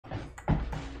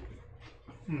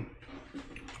All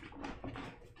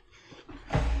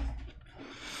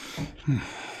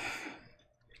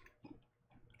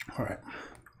right.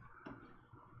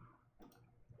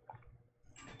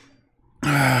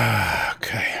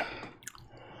 Okay.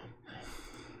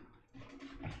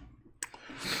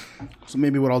 So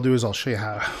maybe what I'll do is I'll show you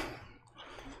how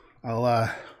I'm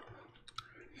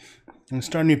gonna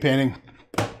start a new painting.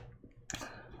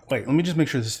 Wait, let me just make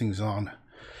sure this thing's on.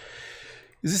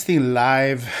 Is this thing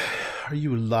live? Are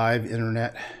you live,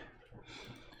 internet?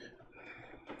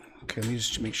 Okay, let me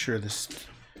just make sure this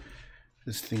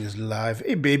thing is live.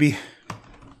 Hey, baby.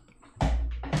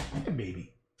 Hey,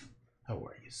 baby. How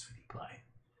are you, sweetie pie?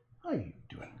 How are you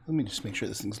doing? Let me just make sure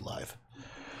this thing's live.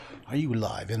 Are you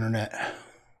live, internet?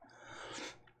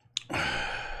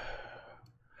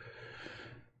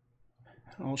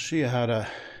 I'll show you how to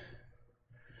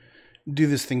do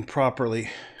this thing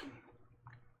properly.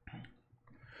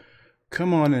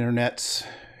 Come on, internets.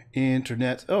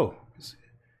 Oh,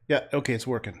 yeah, okay, it's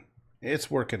working.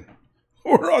 It's working.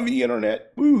 We're on the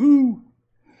internet. Woohoo!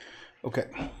 Okay.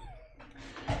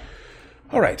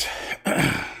 All right.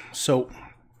 So,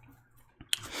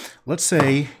 let's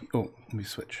say, let me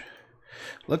switch.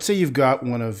 Let's say you've got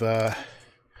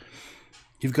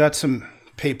you've got some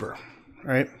paper,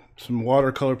 right? Some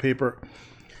watercolor paper,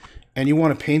 and you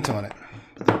want to paint on it.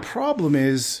 But the problem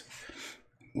is,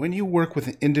 when you work with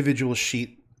an individual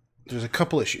sheet, there's a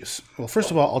couple issues. Well,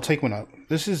 first of all, I'll take one out.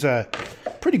 This is a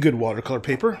pretty good watercolor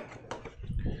paper.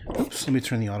 Oops, let me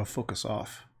turn the autofocus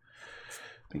off.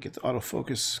 Let me get the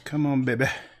autofocus. Come on, baby.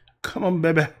 Come on,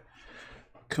 baby.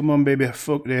 Come on, baby.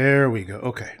 There we go.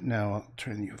 Okay, now I'll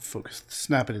turn the focus.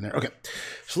 Snap it in there. Okay,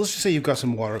 so let's just say you've got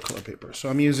some watercolor paper. So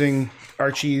I'm using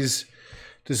Archie's.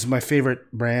 This is my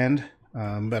favorite brand,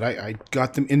 but I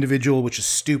got them individual, which is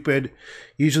stupid.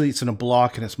 Usually it's in a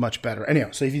block and it's much better. Anyhow,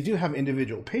 so if you do have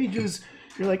individual pages,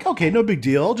 you're like, okay, no big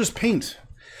deal. I'll just paint.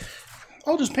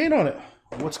 I'll just paint on it.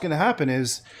 What's going to happen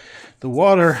is the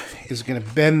water is going to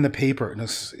bend the paper, and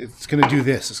it's going to do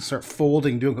this. It's going to start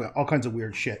folding, doing all kinds of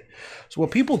weird shit. So what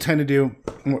people tend to do,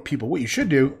 and what you should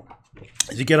do,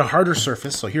 is you get a harder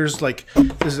surface. So here's like,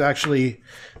 this is actually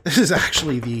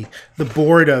the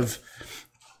board of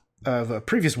a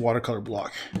previous watercolor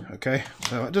block. Okay,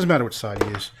 so it doesn't matter which side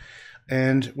you use.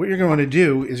 And what you're going to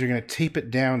do is you're going to tape it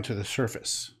down to the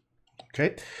surface.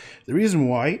 Okay, the reason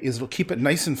why is it'll keep it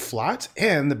nice and flat,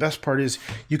 and the best part is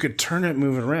you could turn it,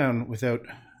 move it around without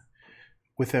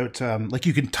like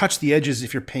you can touch the edges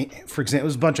if you're paint. For example,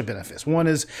 there's a bunch of benefits. One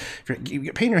is if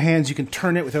you paint your hands, you can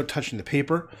turn it without touching the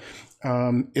paper.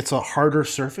 It's a harder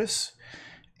surface.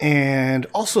 And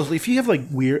also, if you have like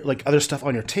weird, like other stuff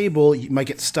on your table, you might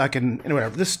get stuck and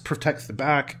whatever. This protects the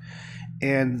back,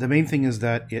 and the main thing is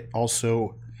that it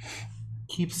also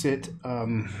keeps it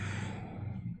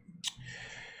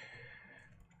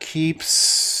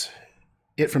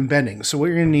from bending. So what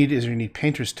you're gonna need is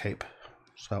painter's tape.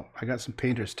 So I got some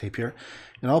painter's tape here,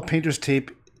 and all painter's tape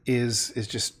is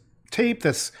just tape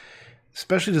that's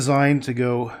specially designed to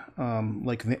go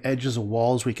like in the edges of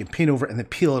walls where you can paint over it and then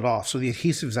peel it off. So the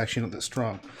adhesive is actually not that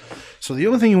strong. So the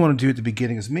only thing you want to do at the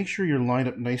beginning is make sure you're lined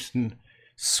up nice and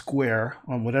square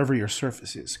on whatever your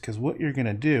surface is. Because what you're going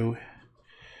to do,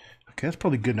 okay, that's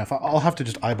probably good enough. I'll have to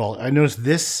just eyeball it. I notice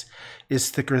this is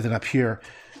thicker than up here.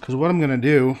 Because what I'm going to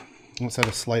do, let's at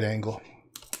a slight angle.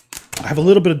 I have a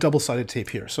little bit of double-sided tape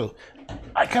here. So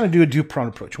I kind of do a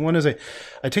two-pronged approach. One is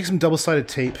I take some double-sided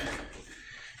tape,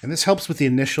 and this helps with the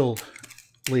initial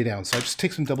lay down. So I just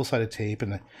take some double-sided tape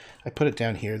and I put it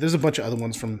down here. There's a bunch of other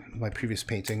ones from my previous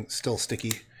painting, still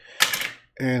sticky.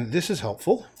 And this is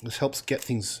helpful. This helps get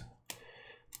things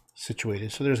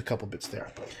situated. So there's a couple bits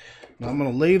there. Now I'm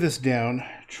going to lay this down,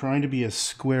 trying to be as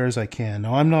square as I can.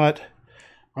 Now I'm not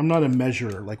a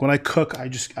measurer. Like when I cook, I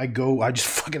just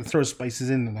fucking throw spices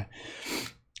in,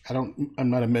 and I'm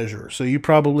not a measurer. So you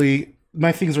probably,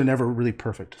 my things are never really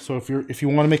perfect. So if you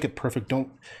want to make it perfect,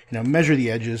 don't measure the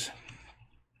edges.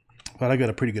 But I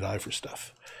got a pretty good eye for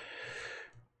stuff.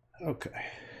 Okay,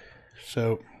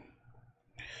 so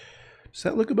does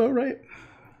that look about right?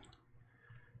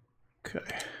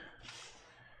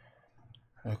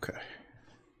 Okay.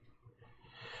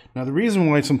 Now the reason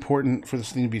why it's important for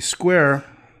this thing to be square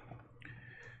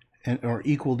or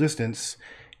equal distance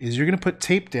is you're going to put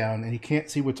tape down and you can't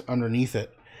see what's underneath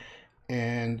it.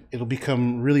 And it'll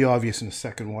become really obvious in a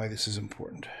second why this is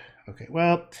important. Okay,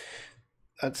 well,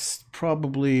 that's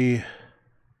probably...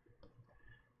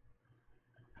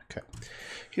 Okay,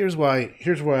 here's why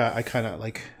I kind of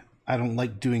like, I don't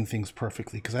like doing things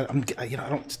perfectly, because I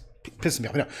don't, piss me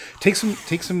off. No, take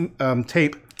some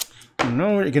tape. You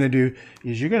know what you're going to do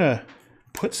is you're going to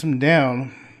put some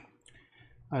down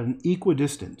at an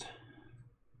equidistant.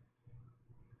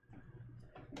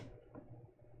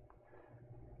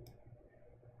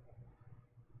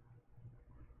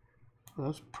 Well,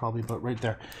 that's probably about right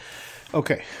there.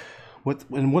 Okay, what's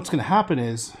going to happen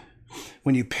is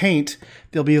when you paint,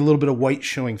 there'll be a little bit of white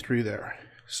showing through there.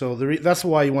 So that's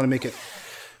why you want to make it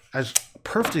as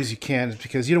perfect as you can, is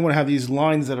because you don't want to have these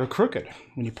lines that are crooked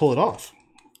when you pull it off.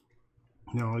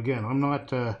 Now, again, I'm not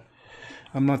the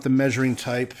measuring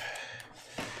type,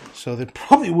 so they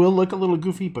probably will look a little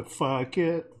goofy, but fuck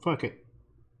it.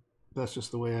 That's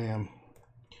just the way I am.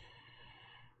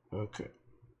 Okay.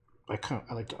 I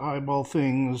like to eyeball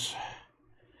things.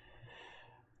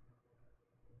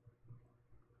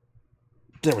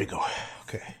 There we go.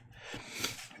 Okay.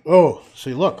 Oh,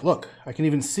 so look. I can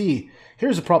even see.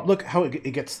 Here's the problem. Look how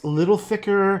it gets a little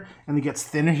thicker and it gets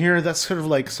thinner here. That's sort of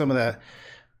like some of that.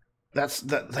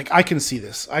 Like I can see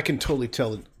this. I can totally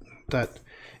tell that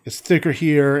it's thicker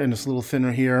here and it's a little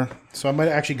thinner here. So I might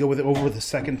actually go over with a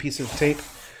second piece of tape.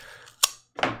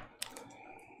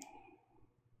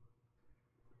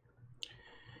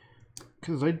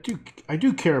 Because I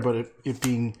do care about it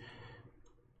being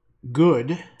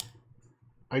good.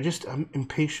 I'm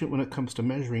impatient when it comes to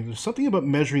measuring. There's something about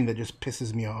measuring that just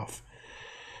pisses me off.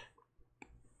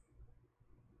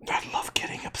 I love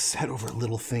getting upset over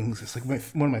little things. It's like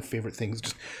one of my favorite things.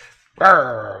 Just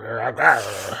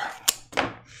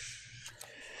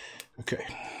okay.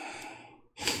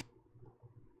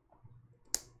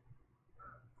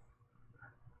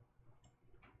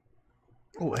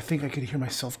 Oh, I think I could hear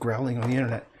myself growling on the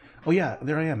internet. Oh yeah,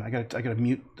 there I am. I gotta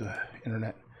mute the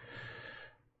internet.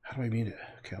 How do I mute it?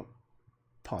 Okay, I'll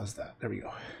pause that. There we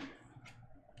go.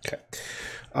 Okay.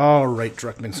 All right,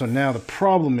 Druckmann. So now the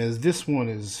problem is this one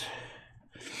is...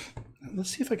 Let's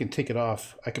see if I can take it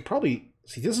off. I could probably...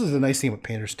 See, this is the nice thing about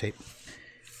painter's tape.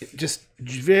 It just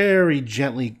very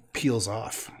gently peels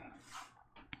off.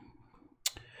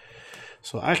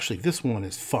 So actually, this one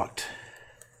is fucked.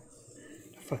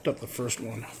 Fucked up the first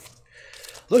one.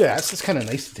 Look at that. This is kind of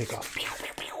nice to take off.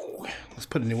 Let's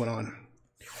put a new one on.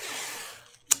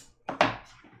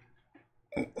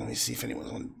 Let me see if anyone's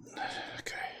on.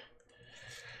 Okay.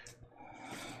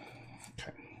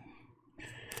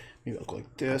 Maybe I'll go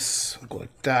like this. I'll go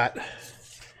like that.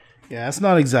 Yeah, it's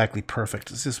not exactly perfect.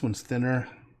 This one's thinner.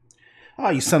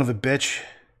 Ah, you son of a bitch.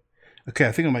 Okay,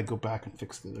 I think I might go back and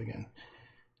fix it again.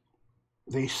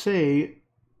 They say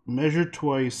measure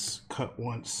twice, cut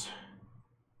once.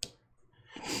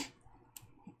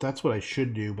 That's what I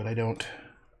should do, but I don't.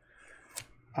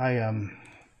 I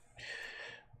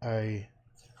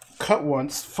cut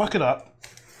once, fuck it up,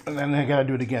 and then I gotta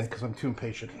do it again because I'm too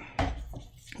impatient.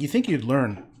 You think you'd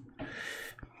learn.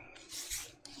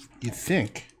 You'd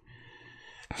think,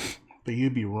 but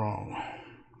you'd be wrong.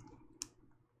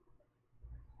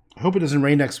 I hope it doesn't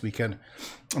rain next weekend.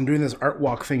 I'm doing this art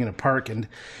walk thing in a park, and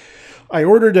I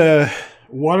ordered a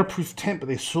waterproof tent, but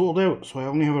they sold out, so I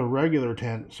only have a regular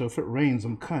tent. So if it rains,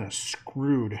 I'm kind of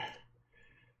screwed.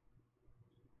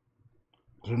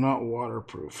 They're not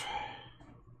waterproof.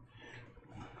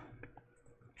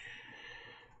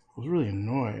 I was really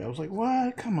annoyed. I was like,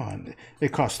 what? Come on. They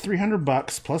cost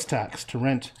 $300 plus tax to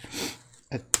rent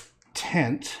a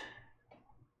tent.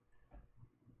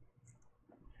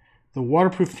 The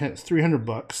waterproof tent is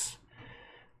 $300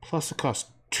 plus it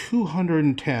costs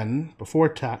 $210 before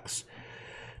tax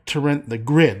to rent the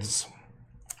grids.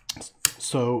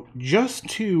 So just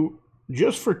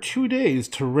for 2 days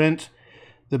to rent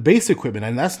the base equipment,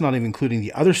 and that's not even including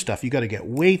the other stuff. You got to get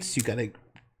weights, you got to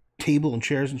table and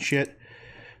chairs and shit.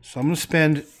 So I'm going to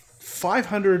spend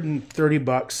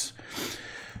 $530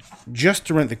 just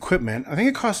to rent the equipment. I think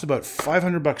it costs about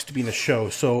 $500 to be in the show.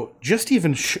 So just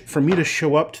even for me to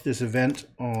show up to this event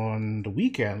on the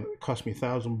weekend, it cost me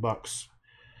 $1,000.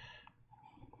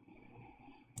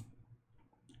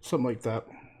 Something like that.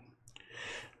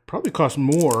 Probably cost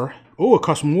more. Oh, it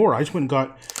cost more. I just went and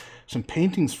got some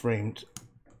paintings framed.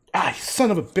 Ah,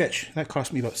 son of a bitch. That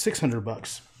cost me about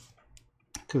 $600.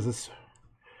 Because it's...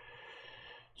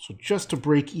 So just to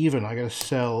break even, I gotta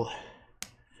sell...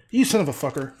 You son of a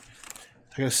fucker.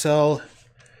 I gotta sell...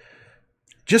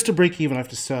 Just to break even, I have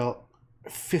to sell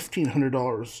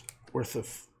 $1,500 worth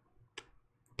of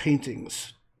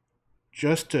paintings.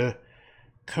 Just to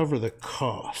cover the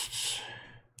costs.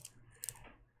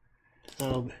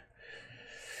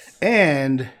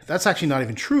 And that's actually not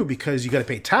even true because you gotta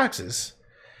pay taxes.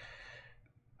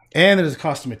 And there's a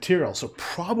cost of material. So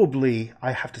probably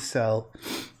I have to sell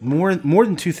more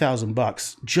than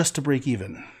 $2,000 just to break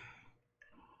even.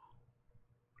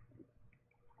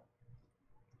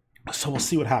 So we'll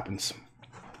see what happens.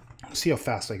 See how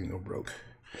fast I can go broke.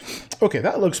 Okay,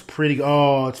 that looks pretty.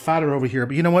 Oh, it's fatter over here,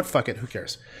 but you know what? Fuck it. Who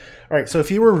cares? All right, so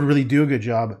if you were to really do a good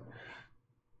job,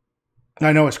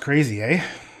 I know it's crazy, eh?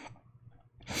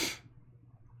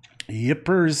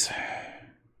 Yippers.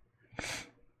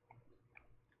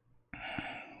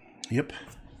 Yep.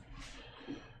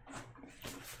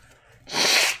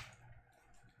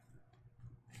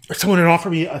 Someone had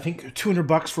offered me, I think,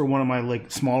 $200 for one of my like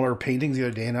smaller paintings the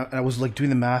other day, and I was like doing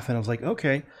the math, and I was like,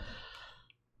 okay.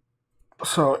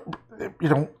 So, you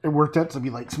know, it worked out to be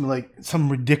like some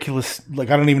ridiculous, like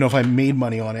I don't even know if I made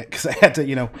money on it because I had to,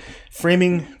 you know,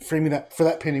 framing that for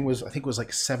that painting was, I think it was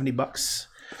like $70.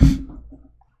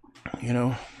 You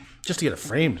know, just to get it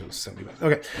framed, it was $70.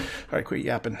 Okay, all right, quit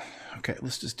yapping. Okay,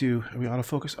 let's just do. Are we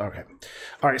autofocus? Okay,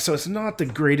 all right. So it's not the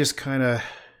greatest kind of.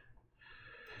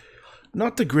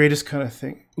 Not the greatest kind of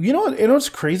thing. You know, it's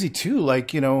crazy too.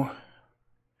 Like, you know,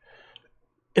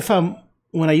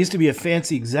 when I used to be a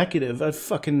fancy executive, I'd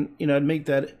fucking, you know, I'd make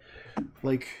that,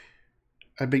 like,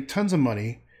 I'd make tons of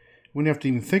money. Wouldn't have to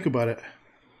even think about it.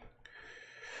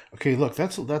 Okay, look,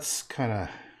 that's kind of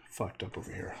fucked up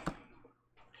over here.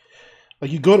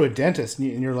 Like, you go to a dentist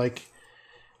and you're like,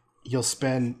 you'll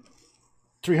spend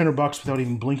 $300 without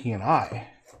even blinking an eye,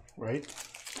 right?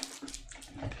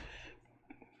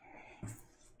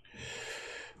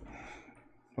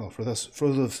 Well, for those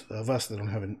of us that don't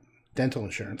have a dental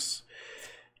insurance,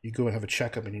 you go and have a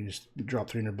checkup and you just drop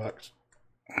 $300.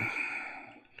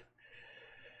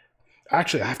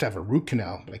 Actually, I have to have a root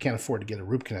canal, but I can't afford to get a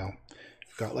root canal.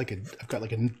 I've got like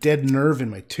a dead nerve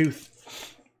in my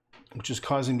tooth, which is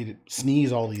causing me to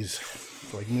sneeze all these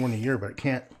for like more than a year. But I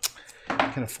can't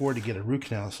afford to get a root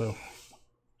canal, so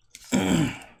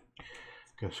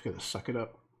just gotta suck it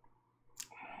up.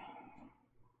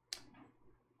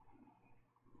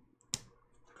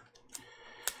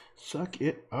 Suck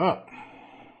it up.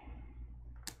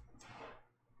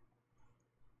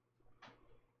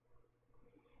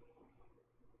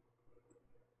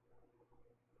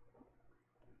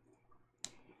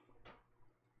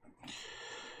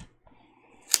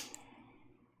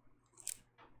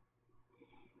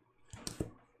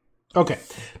 Okay,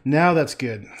 now that's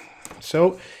good.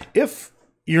 So if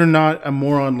you're not a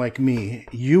moron like me,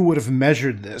 you would have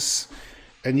measured this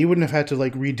and you wouldn't have had to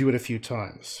like redo it a few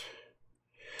times.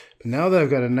 Now that I've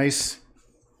got a nice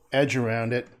edge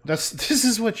around it, this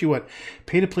is what you want.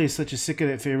 Pay to play such a sick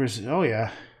at favors. Oh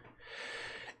yeah.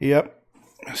 Yep.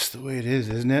 That's the way it is,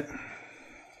 isn't it?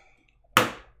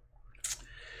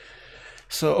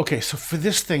 So, okay, so for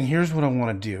this thing, here's what I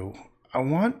want to do. I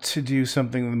want to do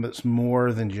something that's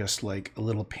more than just like a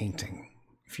little painting,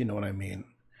 if you know what I mean.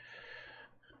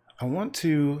 I want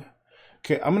to,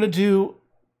 okay, I'm going to do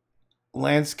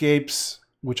landscapes,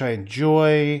 which I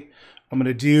enjoy. I'm going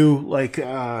to do like,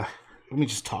 let me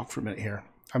just talk for a minute here.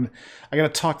 I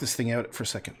got to talk this thing out for a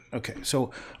second. Okay,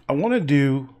 so I want to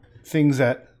do things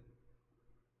that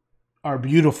are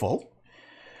beautiful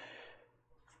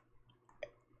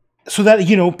so that,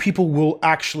 you know, people will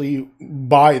actually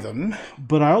buy them.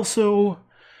 But I also,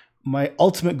 my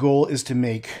ultimate goal is to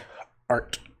make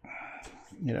art,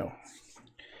 you know.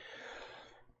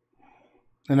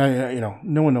 And I, you know,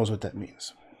 no one knows what that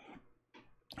means.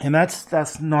 And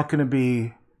that's not going to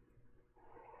be,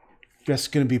 that's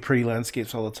going to be pretty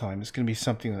landscapes all the time. It's going to be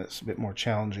something that's a bit more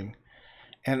challenging.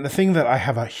 And the thing that I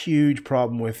have a huge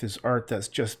problem with is art that's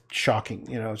just shocking.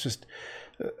 You know, it's just,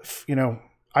 you know,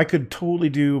 I could totally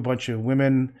do a bunch of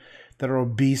women that are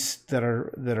obese, that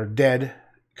are dead,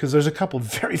 because there's a couple of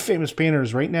very famous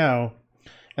painters right now,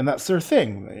 and that's their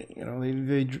thing. You know,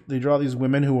 they draw these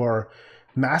women who are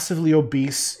massively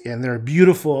obese and they're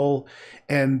beautiful,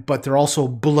 but they're also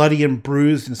bloody and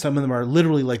bruised, and some of them are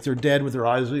literally like they're dead with their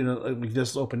eyes, you know, like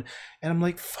this open. And I'm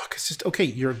like, fuck, it's just okay.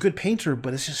 You're a good painter,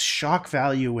 but it's just shock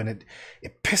value, and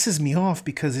it pisses me off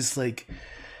because it's like,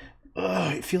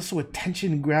 it feels so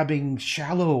attention grabbing,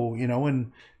 shallow, you know,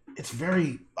 and it's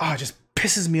very, it just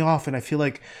pisses me off, and I feel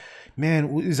like,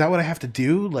 man, is that what I have to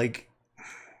do? Like,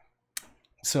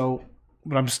 so,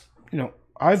 but I'm, you know,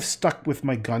 I've stuck with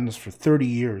my guns for 30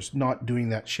 years, not doing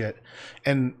that shit.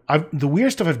 And the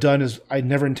weird stuff I've done is I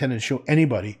never intended to show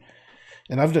anybody.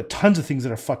 And I've done tons of things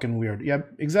that are fucking weird. Yeah,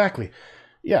 exactly.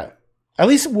 Yeah. At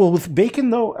least, well, with Bacon,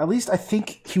 though, at least I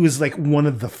think he was like one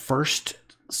of the first,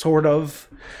 sort of.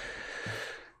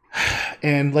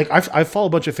 And like, I follow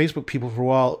a bunch of Facebook people for a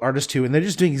while, artists too, and they're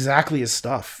just doing exactly his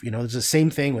stuff. You know, it's the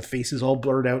same thing with faces all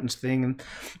blurred out and thing.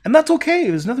 And that's okay.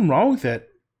 There's nothing wrong with it.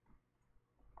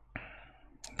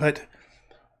 But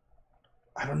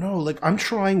I don't know, like I'm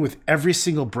trying with every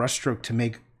single brushstroke to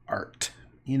make art,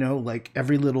 you know, like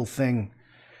every little thing.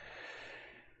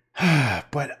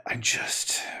 But I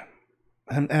just,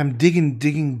 I'm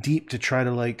digging deep to try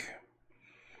to like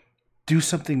do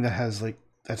something that has like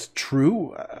that's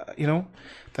true, you know,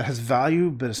 that has value,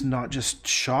 but it's not just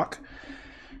shock.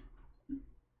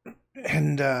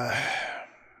 And the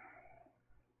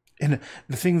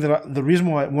thing that the reason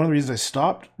why one of the reasons I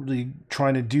stopped really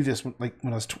trying to do this like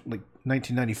when I was like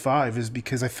 1995 is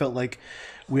because I felt like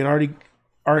we had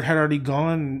already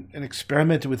gone and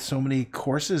experimented with so many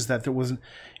courses that there wasn't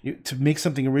to make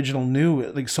something original new.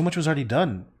 Like so much was already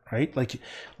done, right? Like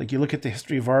you look at the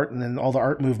history of art and then all the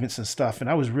art movements and stuff.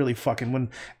 And I was really fucking when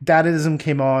Dadaism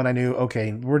came on, I knew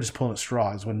okay, we're just pulling at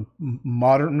straws. When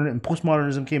modern and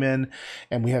postmodernism came in,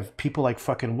 and we have people like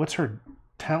fucking what's her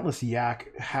talentless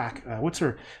hack. What's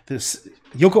her this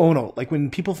Yoko Ono? Like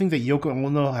when people think that Yoko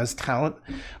Ono has talent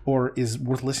or is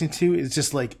worth listening to, it's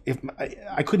just like if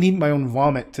I couldn't eat my own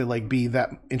vomit to like be that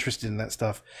interested in that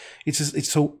stuff. It's just it's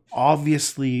so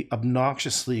obviously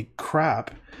obnoxiously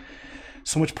crap.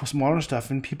 So much postmodern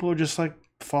stuff, and people are just like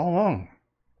follow along,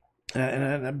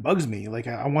 and it bugs me. Like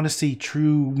I want to see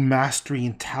true mastery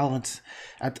and talent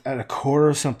at a core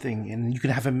of something, and you can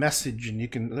have a message, and you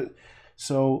can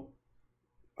so.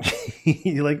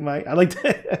 You like I like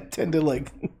to I tend to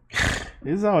like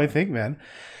this is how I think, man.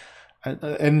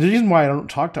 And the reason why I don't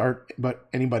talk to art but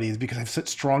anybody is because I have such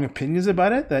strong opinions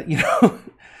about it that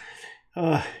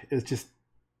it's just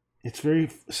it's very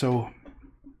so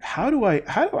how do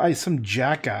I some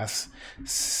jackass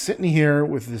sitting here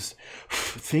with this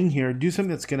thing here do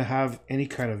something that's gonna have any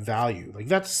kind of value? Like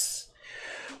that's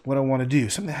what I want to do.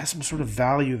 Something that has some sort of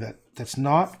value that's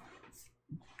not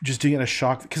just doing it a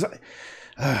shock because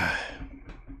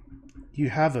you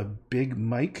have a big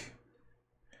mic.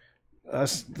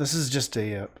 This is just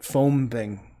a foam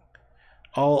thing.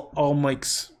 All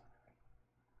mics.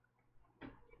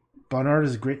 Bonnard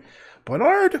is great.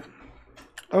 Bonnard.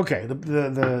 Okay,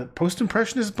 the post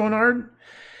impressionist Bonnard.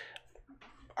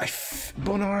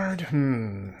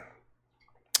 Bonnard.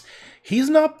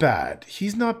 He's not bad.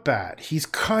 He's not bad. He's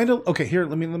kind of okay. Here,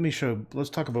 let me show.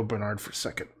 Let's talk about Bonnard for a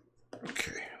second.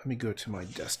 Okay, let me go to my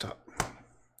desktop.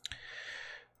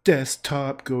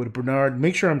 Go to Bernard.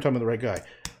 Make sure I'm talking about the right guy.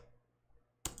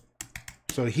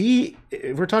 So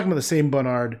if we're talking about the same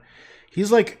Bernard,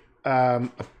 he's like a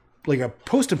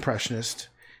post-impressionist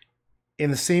in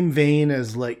the same vein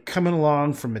as like coming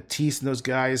along from Matisse and those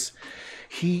guys.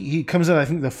 He comes out, I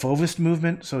think, the Fauvist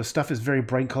movement. So his stuff is very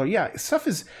bright color. Yeah, his stuff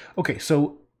is okay.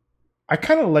 So I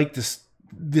kind of like this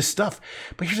stuff,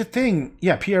 but here's the thing.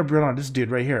 Yeah, Pierre Bernard, this dude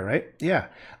right here, right? Yeah.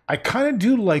 I kind of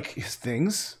do like his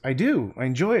things. I do. I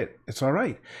enjoy it. It's all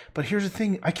right. But here's the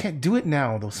thing. I can't do it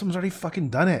now, though. Someone's already fucking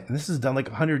done it. And this is done like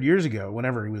 100 years ago,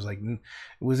 whenever he was like,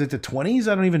 was it the 20s?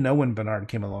 I don't even know when Bernard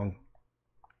came along.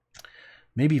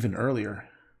 Maybe even earlier.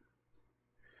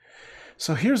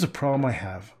 So here's the problem I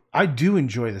have. I do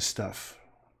enjoy this stuff.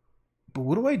 But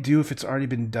what do I do if it's already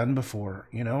been done before?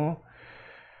 You know?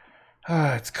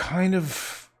 It's kind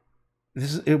of...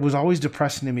 It was always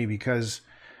depressing to me because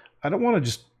I don't want to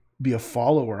just be a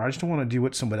follower. I just don't want to do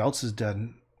what somebody else has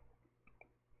done.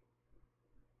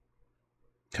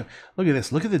 Look at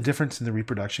this. Look at the difference in the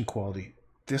reproduction quality.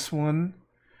 This one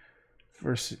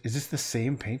versus... Is this the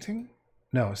same painting?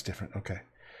 No, it's different. Okay.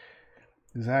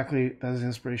 Exactly. That is the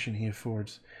inspiration he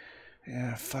affords.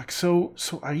 Yeah, fuck. So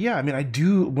yeah, I mean, I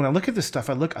do, when I look at this stuff,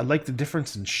 I like the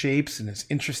difference in shapes, and it's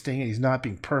interesting, and he's not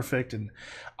being perfect, and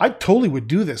I totally would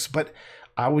do this, but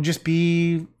I would just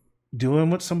be doing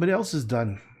what somebody else has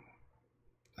done.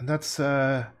 And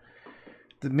that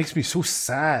makes me so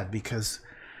sad because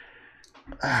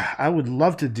I would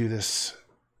love to do this.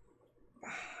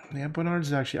 Yeah,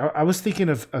 Bonnard's actually, I was thinking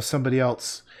of somebody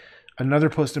else, another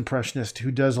post-impressionist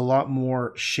who does a lot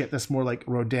more shit that's more like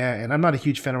Rodin. And I'm not a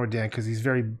huge fan of Rodin because he's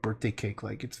very birthday cake.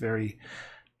 Like it's very,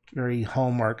 very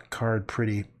Hallmark card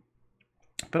pretty.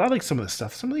 But I like some of the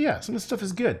stuff. Some of the stuff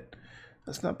is good.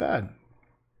 That's not bad.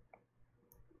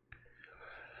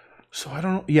 So I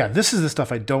don't... Yeah, this is the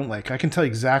stuff I don't like. I can tell you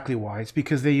exactly why. It's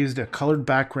because they used a colored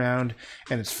background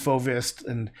and it's Fauvist.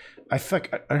 And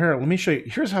here, let me show you.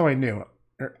 Here's how I knew.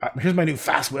 Here's my new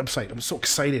fast website. I'm so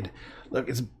excited. Look,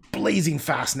 it's blazing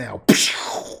fast now.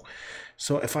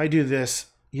 So if I do this,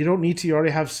 you don't need to. You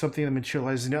already have something that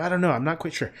materializes. I don't know. I'm not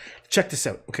quite sure. Check this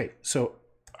out. Okay, so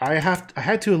I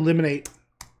had to eliminate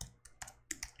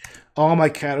all my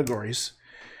categories.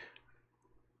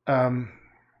 Because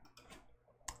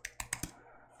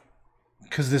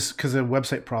of the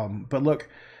website problem. But look,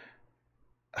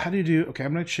 how do you do? Okay,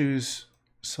 I'm gonna choose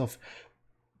self.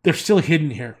 They're still hidden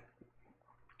here.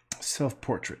 Self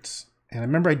portraits. And I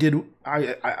remember I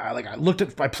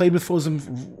played with photos,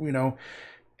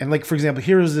 And like, for example,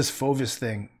 here is this Fauvis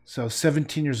thing. So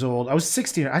 17 years old. I was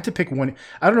 16. I had to pick one.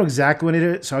 I don't know exactly when it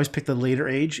is, so I always picked the later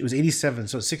age. It was 87,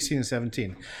 so 16 and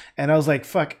 17. And I was like,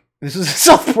 fuck, this is a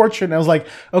self-portrait. And I was like,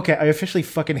 okay, I officially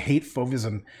fucking hate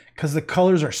Fauvism because the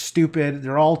colors are stupid.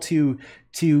 They're all too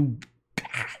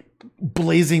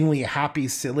blazingly happy,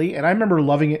 silly. And I remember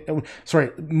loving it. Sorry,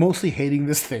 mostly hating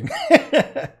this thing.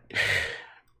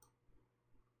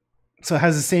 So it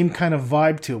has the same kind of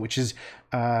vibe to it, which is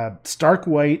stark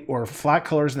white or flat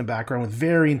colors in the background with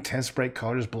very intense bright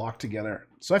colors blocked together.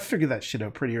 So I figured that shit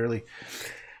out pretty early.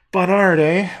 Bonnard,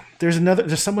 eh?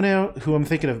 There's someone out who I'm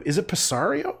thinking of. Is it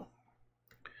Pisario?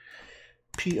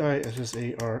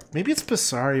 P-I-S-S-A-R. Maybe it's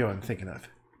Pisario I'm thinking of.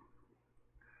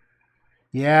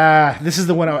 Yeah, this is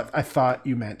the one I thought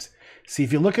you meant. See,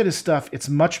 if you look at his stuff, it's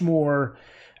much more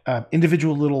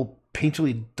individual little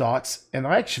painterly dots. And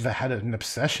I actually have had an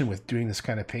obsession with doing this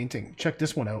kind of painting. Check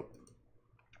this one out.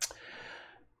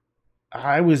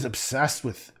 I was obsessed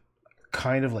with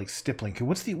kind of like stippling.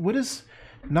 What is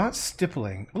not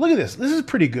stippling? Look at this. This is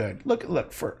pretty good. Let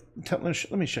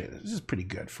me show you this. This is pretty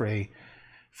good for a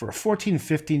 14,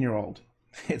 15-year-old.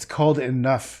 It's called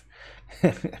Enough.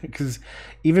 Because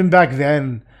even back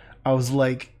then, I was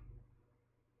like,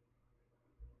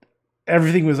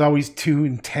 everything was always too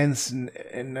intense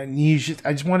and I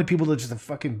just wanted people to just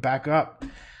fucking back up.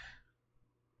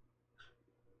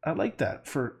 I like that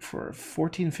for a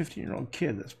 14, 15-year-old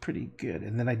kid. That's pretty good.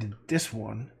 And then I did this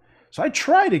one. So I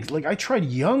tried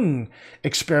young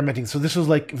experimenting. So this was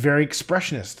like very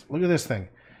expressionist. Look at this thing.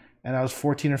 And I was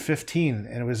 14 or 15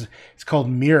 and it's called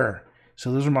Mirror.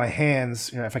 So those are my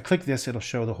hands. You know, if I click this, it'll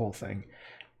show the whole thing.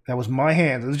 That was my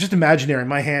hands. It was just imaginary.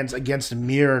 My hands against a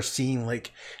mirror, seeing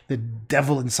like the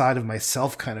devil inside of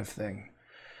myself kind of thing.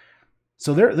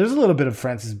 So there's a little bit of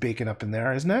Francis Bacon up in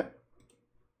there, isn't it?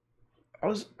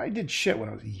 I did shit when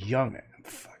I was young.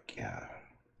 Fuck yeah.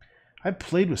 I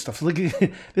played with stuff. So look,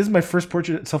 this is my first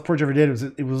self-portrait I ever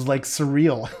did. It was like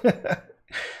surreal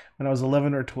when I was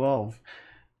 11 or 12.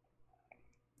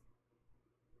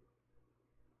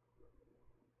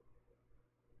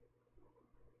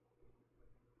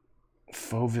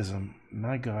 Fauvism.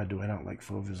 My God, do I not like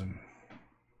Fauvism.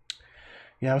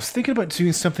 Yeah, I was thinking about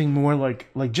doing something more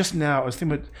like just now, I was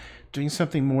thinking about doing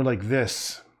something more like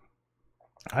this.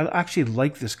 I actually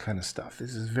like this kind of stuff.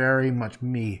 This is very much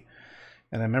me.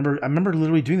 And I remember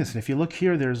literally doing this. And if you look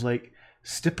here, there's like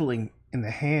stippling in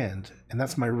the hand. And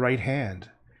that's my right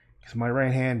hand. Because my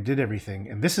right hand did everything.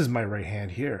 And this is my right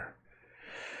hand here.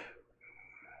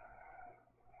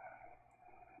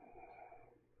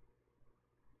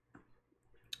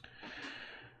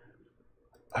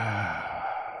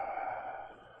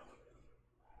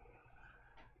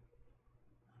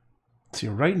 See,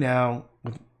 right now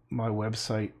with my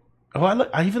website,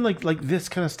 I even like this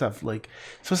kind of stuff. Like,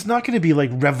 so it's not going to be like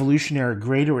revolutionary,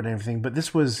 great, or anything. But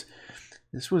this was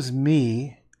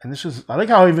me, and I like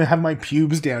how I even have my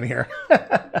pubes down here.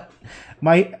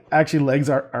 My actually legs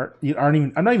aren't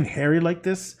even. I'm not even hairy like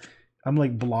this. I'm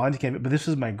like blonde, but this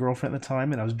was my girlfriend at the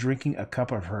time, and I was drinking a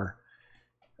cup of her.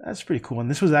 That's pretty cool.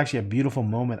 And this was actually a beautiful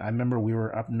moment. I remember we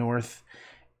were up north,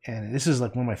 and this is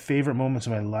like one of my favorite moments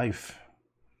of my life.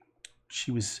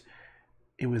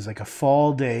 It was like a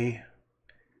fall day,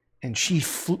 and she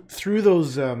threw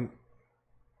those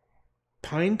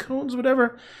pine cones,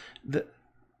 whatever, the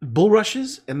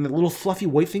bulrushes, and the little fluffy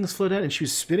white things floated out, and she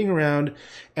was spinning around,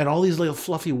 and all these little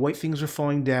fluffy white things were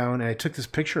falling down, and I took this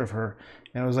picture of her,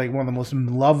 and it was like one of the most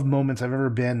loved moments I've ever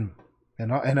been.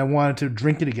 And I wanted to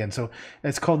drink it again. So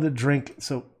it's called The Drink.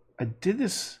 So I did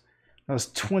this when I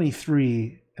was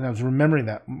 23, and I was remembering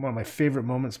that, one of my favorite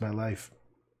moments of my life.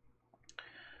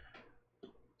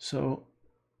 So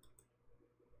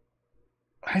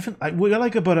what I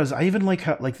like about it is I even like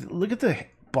how, like, look at the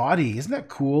body. Isn't that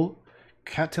cool?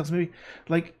 Cattails maybe.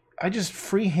 Like, I just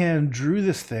freehand drew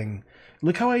this thing.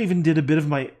 Look how I even did a bit of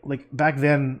my, like, back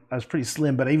then I was pretty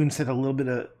slim, but I even said a little bit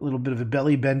of a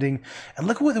belly bending. And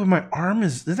look at what my arm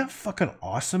is. Isn't that fucking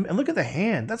awesome? And look at the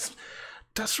hand.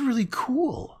 That's really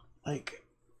cool. Like,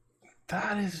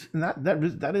 that is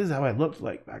how I looked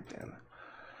like back then.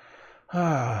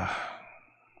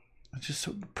 It's just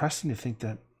so depressing to think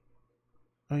that.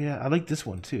 Oh yeah, I like this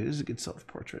one too. This is a good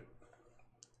self-portrait.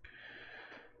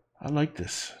 I like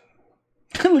this.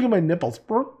 Look at my nipples.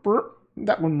 Burp, burp.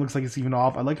 That one looks like it's even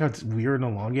off. I like how it's weird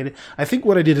and elongated. I think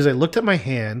what I did is I looked at my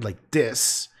hand like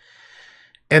this,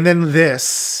 and then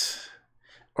this.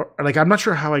 Or like, I'm not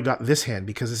sure how I got this hand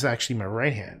because it's actually my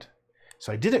right hand.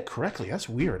 So I did it correctly. That's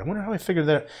weird. I wonder how I figured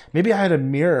that out. Maybe I had a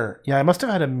mirror. Yeah, I must have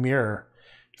had a mirror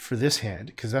for this hand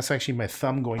because that's actually my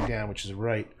thumb going down, which is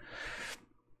right.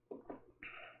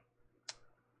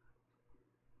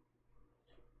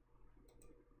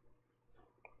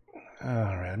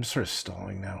 All right, I'm sort of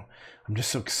stalling now. I'm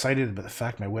just so excited about the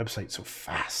fact my website's so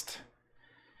fast.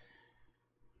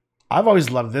 I've always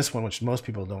loved this one, which most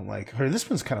people don't like. This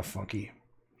one's kind of funky.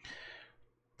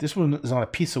 This one is on a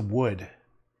piece of wood.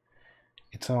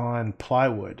 It's on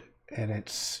plywood, and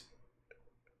it's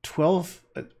 12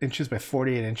 inches by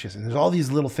 48 inches. And there's all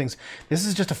these little things. This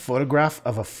is just a photograph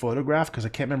of a photograph because I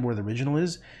can't remember where the original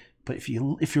is. But if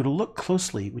you were to look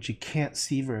closely, which you can't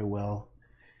see very well,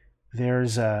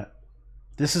 there's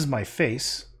this is my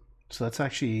face. So that's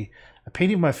actually a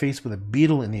painting of my face with a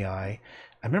beetle in the eye.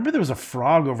 I remember there was a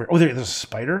frog over. Oh, there's a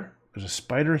spider. There's a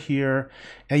spider here.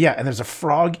 And yeah, and there's a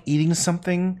frog eating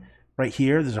something right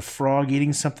here. There's a frog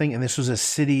eating something. And this was a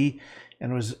city.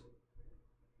 And it was...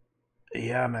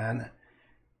 Yeah, man.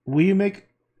 Will you make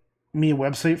me a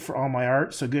website for all my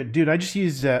art? So good. Dude, I just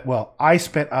used... well, I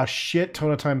spent a shit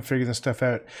ton of time figuring this stuff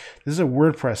out. This is a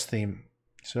WordPress theme.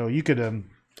 So you could...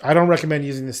 I don't recommend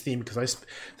using this theme because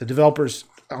the developers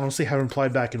honestly haven't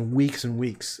replied back in weeks and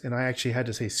weeks. And I actually had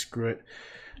to say screw it.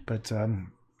 But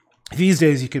these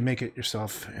days you can make it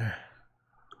yourself.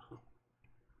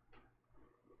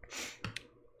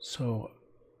 So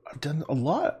I've done a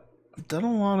lot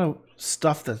of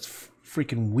stuff that's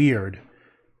freaking weird.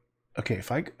 Okay,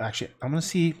 if I'm gonna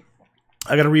see.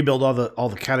 I gotta rebuild all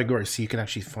the categories so you can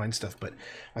actually find stuff. But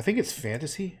I think it's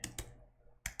fantasy.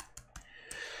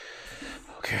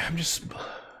 Okay,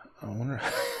 I wonder.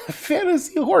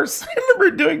 Fantasy horse. I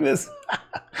remember doing this.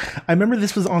 I remember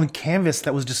this was on canvas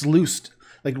that was just loosed,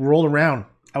 like rolled around.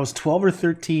 I was 12 or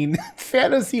 13.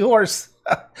 Fantasy horse.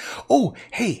 Oh,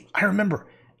 hey, I remember.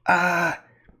 I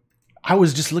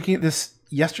was just looking at this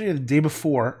yesterday or the day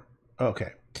before.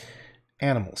 Okay.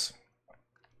 Animals.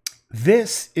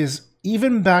 This is,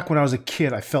 even back when I was a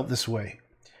kid, I felt this way.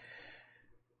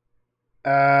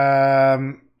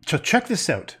 So check this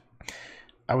out.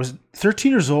 I was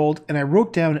 13 years old, and I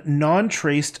wrote down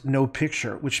non-traced, no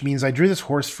picture, which means I drew this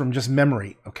horse from just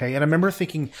memory, okay? And I remember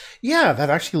thinking, yeah, that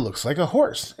actually looks like a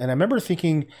horse. And I remember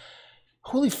thinking,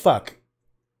 holy fuck,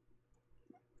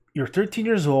 you're 13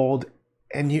 years old,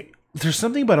 and there's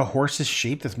something about a horse's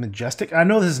shape that's majestic. I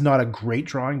know this is not a great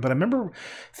drawing, but I remember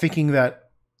thinking that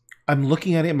I'm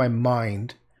looking at it in my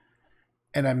mind,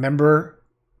 and I remember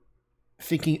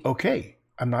thinking, okay,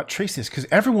 I'm not tracing this, because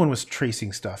everyone was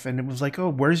tracing stuff, and it was like, oh,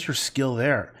 where's your skill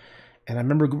there? And I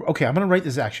remember, okay, I'm gonna write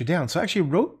this actually down. So I actually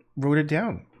wrote it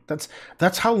down.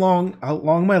 That's how long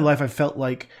in my life I felt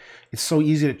like it's so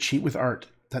easy to cheat with art.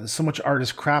 That so much art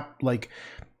is crap. Like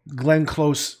Glenn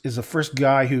Close is the first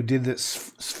guy who did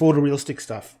this photorealistic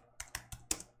stuff.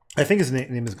 I think his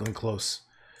name is Glenn Close.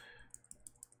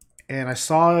 And I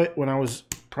saw it when I was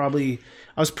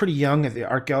pretty young at the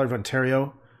Art Gallery of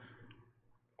Ontario.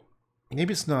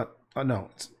 Maybe it's not. Oh, no.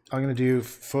 I'm going to do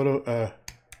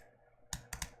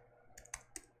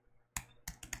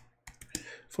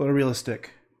photorealistic.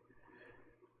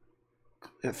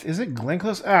 Is it Glenn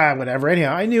Close? Whatever.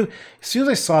 Anyhow, I knew as soon as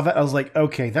I saw that, I was like,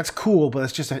 okay, that's cool, but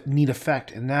it's just a neat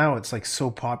effect. And now it's like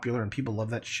so popular and people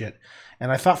love that shit.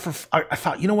 And I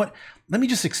thought, you know what? Let me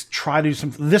just try to do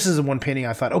some. This is the one painting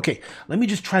I thought, okay, let me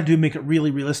just try to make it really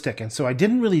realistic. And so I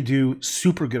didn't really do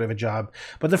super good of a job,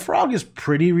 but the frog is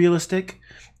pretty realistic.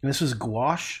 And this was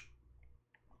gouache.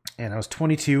 And I was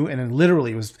 22, and then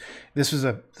literally this was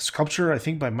a sculpture, I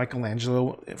think, by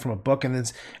Michelangelo from a book, and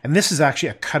this is actually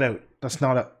a cutout. That's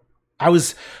not a. I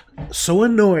was so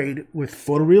annoyed with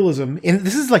photorealism, and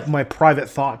this is like my private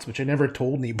thoughts, which I never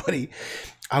told anybody.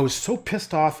 I was so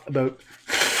pissed off about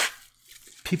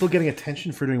people getting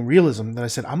attention for doing realism that I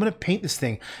said, I'm going to paint this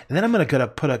thing, and then I'm going to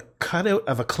put a cutout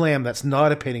of a clam that's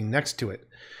not a painting next to it.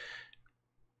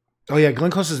 Oh yeah,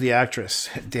 Glenn Close is the actress.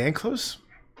 Dan Close?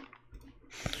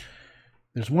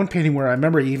 There's one painting where I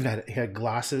remember he even had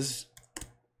glasses.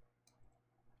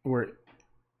 Where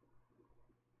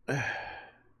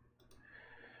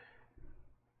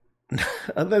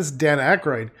that's Dan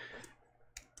Aykroyd.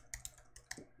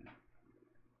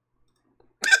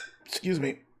 Excuse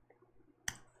me.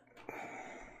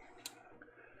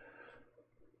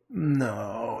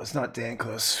 No, it's not Dan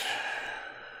Close.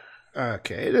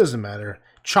 Okay, it doesn't matter.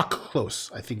 Chuck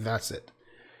Close. I think that's it.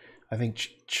 I think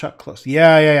Chuck Close.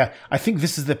 Yeah. I think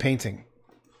this is the painting.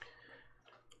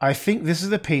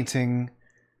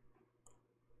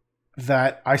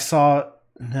 That I saw.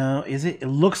 No, is it? It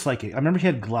looks like it. I remember he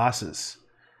had glasses.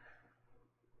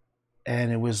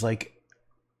 And it was like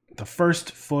the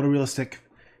first photorealistic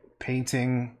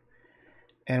painting.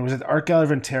 And it was at the Art Gallery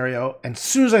of Ontario. And as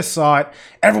soon as I saw it,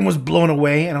 everyone was blown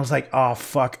away. And I was like, oh,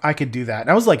 fuck, I could do that. And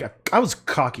I was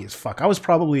cocky as fuck. I was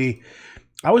probably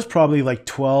I was probably like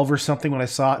 12 or something when I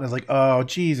saw it, and I was like, oh,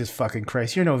 Jesus fucking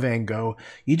Christ, you're no Van Gogh.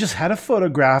 You just had a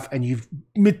photograph, and you've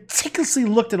meticulously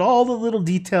looked at all the little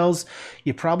details.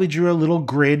 You probably drew a little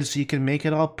grid so you can make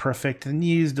it all perfect, and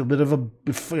you used a bit of a,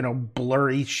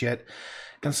 blurry shit.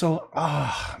 And so,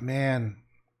 oh, man.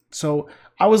 So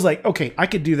I was like, okay, I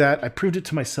could do that. I proved it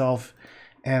to myself.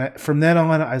 And from then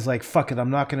on, I was like, fuck it.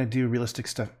 I'm not going to do realistic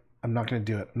stuff. I'm not going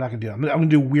to do it. I'm not going to do it. I'm going to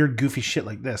do weird, goofy shit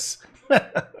like this.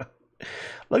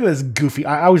 Look at this goofy.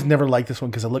 I always never liked this one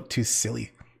because it looked too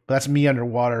silly. But that's me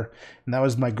underwater. And that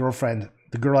was my girlfriend,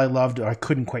 the girl I loved, or I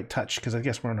couldn't quite touch because I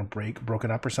guess we're on a break,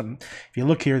 broken up or something. If you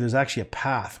look here, there's actually a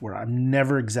path where I'm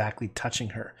never exactly touching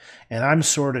her. And I'm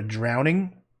sort of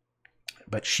drowning,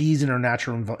 but she's in her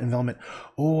natural environment.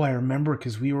 Oh, I remember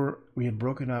because we had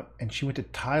broken up and she went to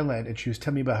Thailand and she was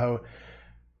telling me about how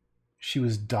she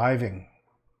was diving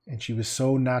and she was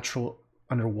so natural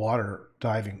underwater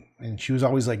diving, and she was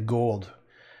always like gold.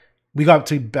 We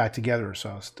got back together,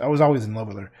 so I was always in love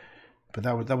with her. But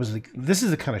that was like, this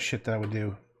is the kind of shit that I would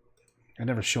do. I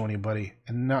never show anybody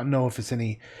and not know if it's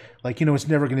any, like, it's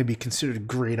never going to be considered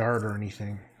great art or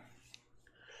anything.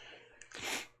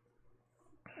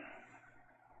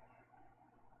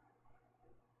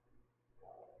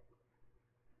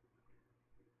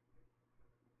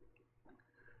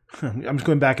 I'm just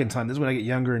going back in time. This is when I get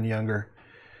younger and younger.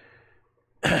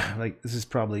 Like, this is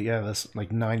probably, that's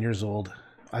like 9 years old.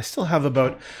 I still have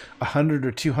about 100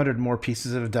 or 200 more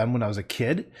pieces that I've done when I was a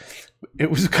kid.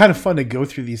 It was kind of fun to go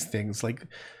through these things. Like,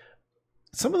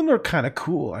 some of them are kind of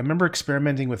cool. I remember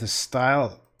experimenting with a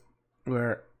style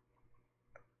where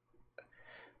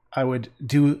I would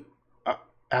do,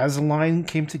 as a line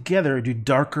came together, I'd do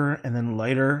darker and then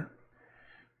lighter.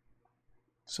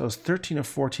 So I was 13 or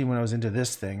 14 when I was into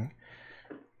this thing.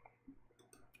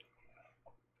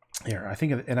 Here, I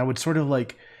think, and I would sort of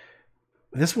like,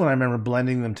 this one I remember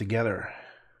blending them together.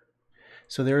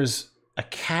 So there's a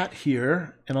cat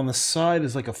here, and on the side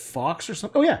is like a fox or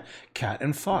something. Oh yeah, cat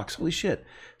and fox, holy shit.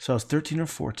 So I was 13 or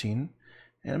 14,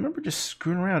 and I remember just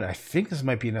screwing around. I think this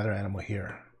might be another animal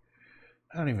here.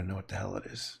 I don't even know what the hell it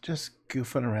is. Just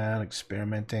goofing around,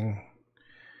 experimenting.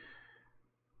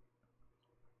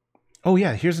 Oh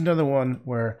yeah, here's another one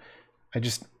where I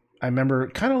remember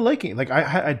kind of liking it. Like, I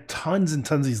had tons and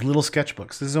tons of these little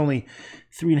sketchbooks. This is only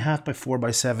 3.5 by 4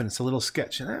 by 7. It's a little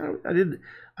sketch. And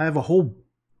I have a whole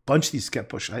bunch of these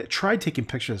sketchbooks. I tried taking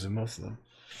pictures of most of them.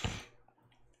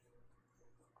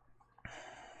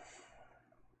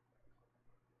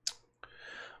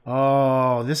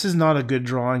 Oh, this is not a good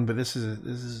drawing, but this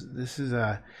is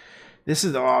oh,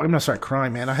 I'm gonna start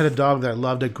crying, man. I had a dog that I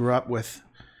loved, I grew up with.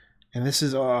 And this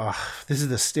is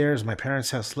the stairs, my parents'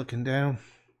 house looking down.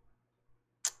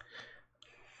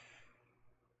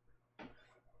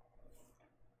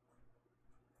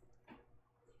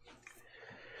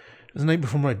 It was the night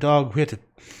before my dog, we had to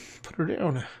put her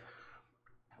down.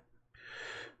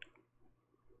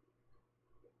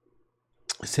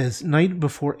 It says, night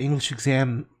before English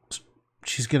exam,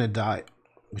 she's going to die,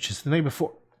 which is the night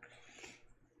before.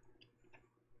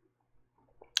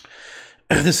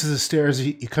 This is the stairs.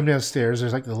 You come downstairs,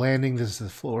 there's like the landing, this is the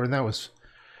floor, and that was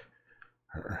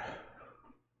her.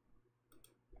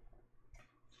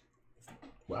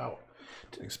 Wow.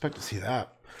 Didn't expect to see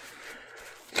that.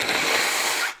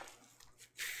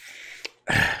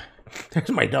 There's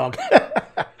my dog.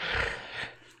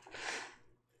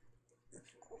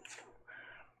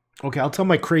 Okay, I'll tell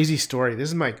my crazy story.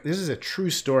 This is a true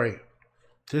story.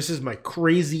 This is my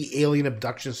crazy alien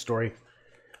abduction story.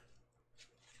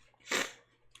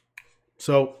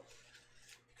 So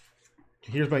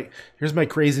here's my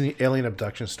crazy alien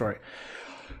abduction story.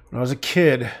 When I was a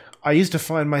kid, I used to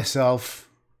find myself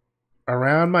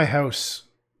around my house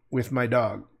with my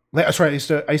dog. Sorry, I used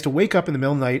to wake up in the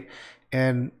middle of the night,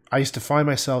 and I used to find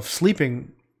myself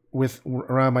sleeping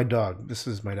around my dog. This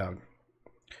is my dog.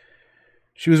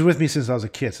 She was with me since I was a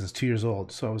kid, since 2 years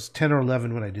old. So I was 10 or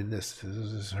 11 when I did this. This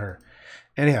is her.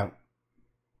 Anyhow,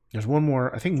 there's one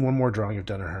more. I think one more drawing I've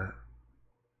done of her.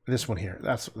 This one here.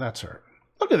 That's her.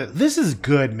 Look at it. This is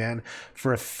good, man.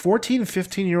 For a 14,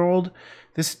 15-year-old,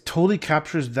 this totally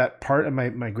captures that part of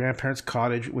my grandparents'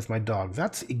 cottage with my dog.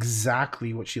 That's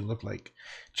exactly what she looked like.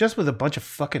 Just with a bunch of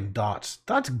fucking dots.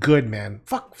 That's good, man.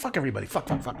 Fuck everybody. Fuck.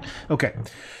 Okay.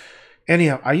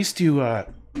 Anyhow, I used to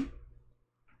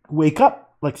wake up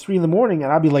like 3 in the morning,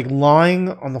 and I'd be like lying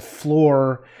on the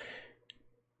floor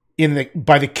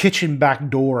by the kitchen back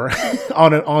door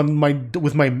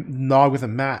with my dog with a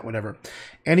mat, whatever.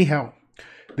 Anyhow,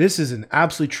 this is an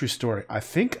absolutely true story. I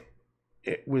think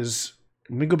it was.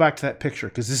 Let me go back to that picture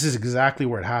because this is exactly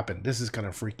where it happened. This is kind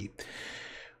of freaky.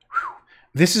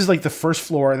 This is like the first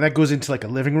floor, and that goes into like a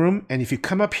living room. And if you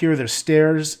come up here, there's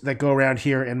stairs that go around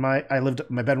here. And my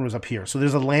bedroom was up here, so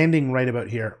there's a landing right about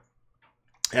here.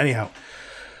 Anyhow,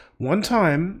 one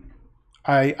time,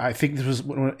 I think this was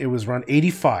when it was around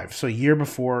 85, so a year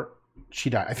before she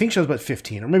died. I think she was about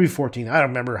 15 or maybe 14. I don't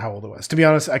remember how old it was. To be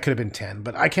honest, I could have been 10,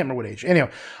 but I can't remember what age. Anyhow,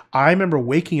 I remember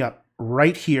waking up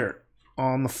right here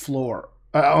on the floor,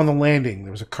 on the landing.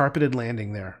 There was a carpeted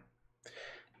landing there,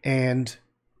 and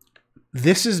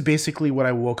this is basically what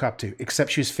I woke up to,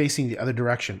 except she was facing the other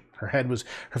direction. Her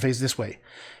face this way.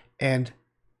 And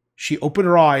she opened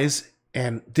her eyes,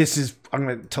 and I'm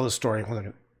going to tell the story. Hold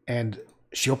on. And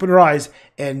she opened her eyes,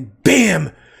 and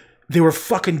bam! They were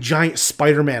fucking giant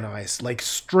Spider-Man eyes. Like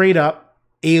straight up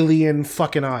alien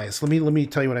fucking eyes. Let me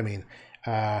tell you what I mean.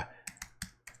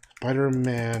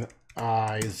 Spider-Man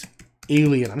eyes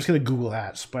alien. I'm just going to Google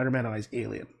that. Spider-Man eyes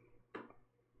alien.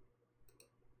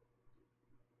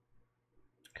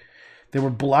 They were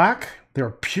black. They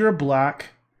were pure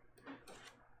black.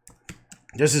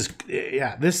 This is,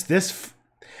 yeah, this.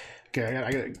 Okay,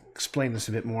 I gotta explain this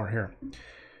a bit more here.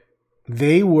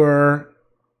 They were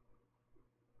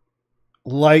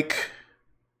like,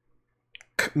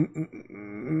 kind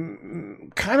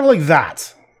of like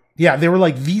that. Yeah, they were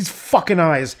like these fucking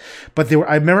eyes, but they were,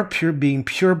 I remember being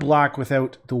pure black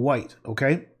without the white,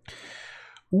 okay?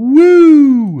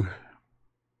 Woo!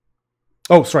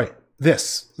 Oh, sorry.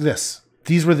 This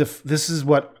is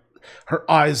what her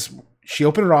eyes, she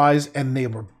opened her eyes and they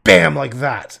were bam like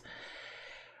that.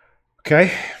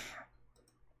 Okay.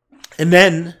 And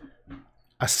then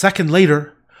a second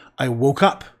later, I woke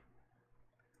up.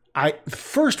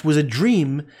 First was a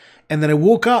dream, and then I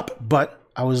woke up, but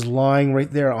I was lying right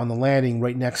there on the landing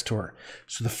right next to her.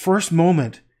 So the first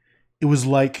moment, it was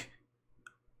like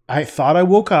I thought I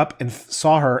woke up and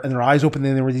saw her and her eyes opened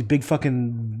and there were these big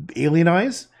fucking alien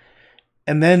eyes.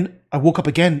 And then I woke up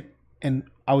again and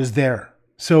I was there.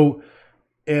 So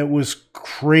it was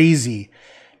crazy.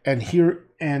 And here,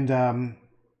 and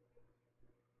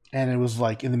it was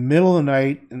like in the middle of the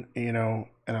night, and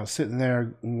and I was sitting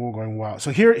there going, wow.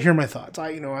 So here are my thoughts.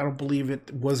 I don't believe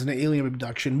it was an alien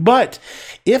abduction, but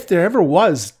if there ever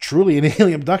was truly an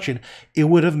alien abduction, it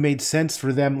would have made sense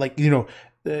for them, like,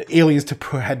 the aliens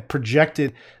had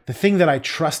projected. The thing that I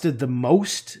trusted the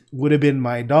most would have been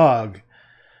my dog.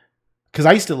 Because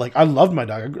I loved my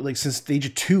dog. Like, since the age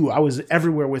of 2, I was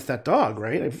everywhere with that dog,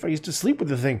 right? I used to sleep with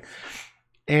the thing.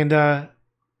 And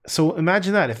so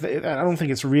imagine that. I don't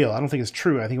think it's real. I don't think it's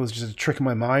true. I think it was just a trick in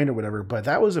my mind or whatever. But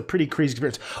that was a pretty crazy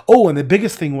experience. Oh, and the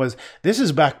biggest thing was, this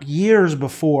is back years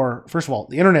before, first of all,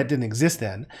 the internet didn't exist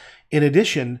then. In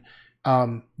addition,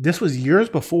 this was years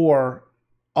before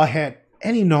I had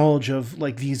any knowledge of,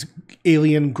 like, these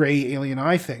gray alien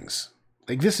eye things.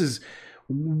 Like, this is...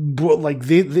 like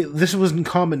this wasn't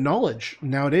common knowledge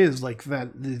nowadays, like that,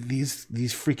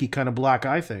 these freaky kind of black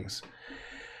eye things.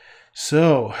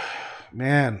 So,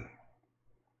 man,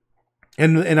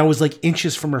 and I was like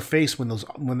inches from her face when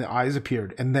the eyes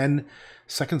appeared, and then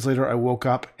seconds later I woke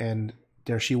up and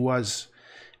there she was,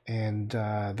 and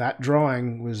that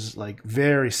drawing was like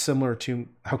very similar to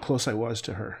how close I was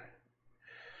to her.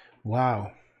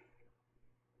 Wow.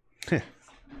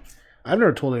 I've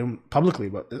never told anyone publicly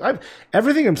about this.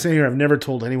 Everything I'm saying here, I've never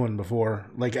told anyone before,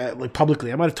 like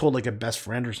publicly. I might have told like a best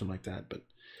friend or something like that, but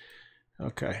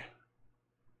okay.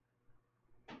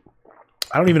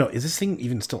 I don't even know. Is this thing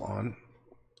even still on?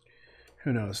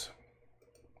 Who knows?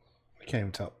 I can't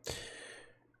even tell.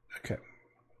 Okay.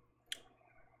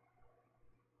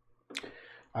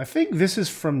 I think this is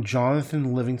from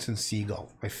Jonathan Livingston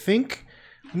Seagull. I think.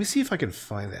 Let me see if I can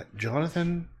find that.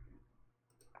 Jonathan.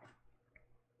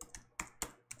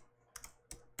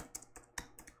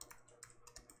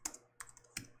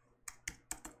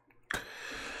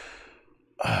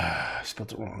 I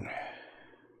spelled it wrong.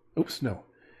 Oops, no.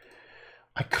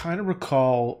 I kind of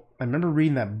recall, I remember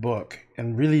reading that book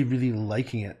and really, really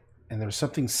liking it. And there was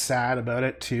something sad about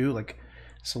it too. Like,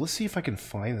 so let's see if I can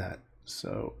find that.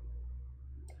 So,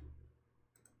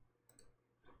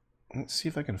 let's see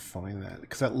if I can find that.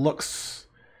 Because that looks,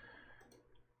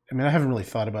 I mean, I haven't really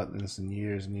thought about this in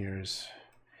years and years.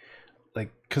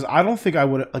 Like, because I don't think I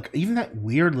would, like, even that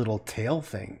weird little tail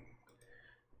thing.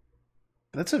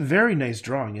 That's a very nice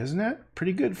drawing, isn't it?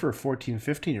 Pretty good for a 14,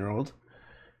 15-year-old.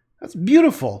 That's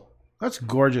beautiful. That's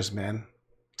gorgeous, man.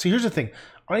 So here's the thing.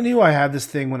 I knew I had this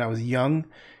thing when I was young,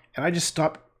 and I just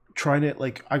stopped trying it.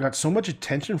 Like, I got so much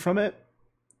attention from it.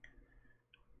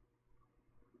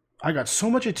 I got so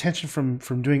much attention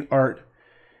from doing art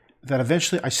that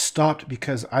eventually I stopped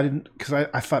because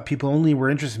I thought people only were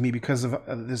interested in me because of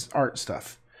this art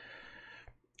stuff.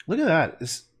 Look at that.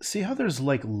 See how there's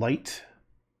like light?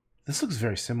 This looks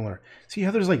very similar. See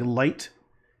how there's like light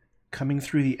coming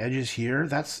through the edges here?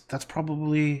 That's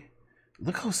probably...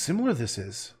 Look how similar this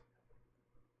is.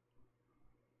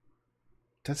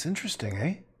 That's interesting,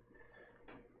 eh?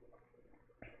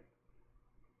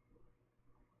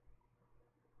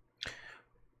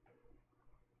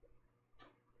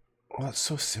 Well, it's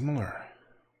so similar.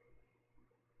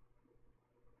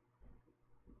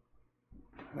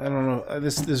 I don't know.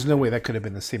 There's no way that could have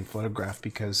been the same photograph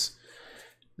because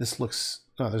this looks...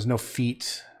 No, there's no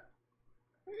feet.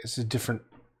 It's a different...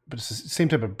 But it's the same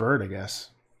type of bird, I guess.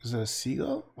 Is it a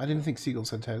seagull? I didn't think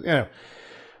seagulls had tails. Yeah.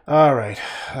 All right.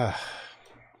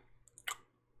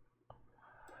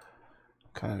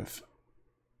 Kind of...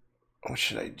 What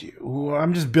should I do? Ooh,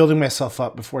 I'm just building myself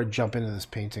up before I jump into this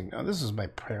painting. Oh, this is my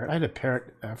parrot. I had a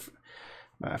parrot,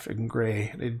 African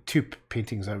gray. I did 2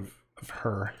 paintings of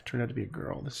her. It turned out to be a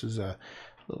girl. This is a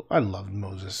little... I loved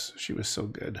Moses. She was so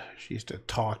good. She used to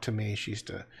talk to me. She used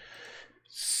to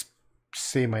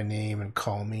say my name and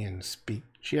call me and speak.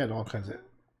 She had all kinds of...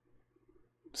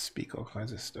 Speak all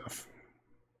kinds of stuff.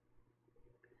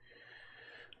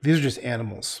 These are just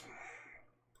animals.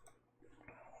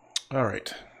 All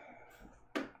right.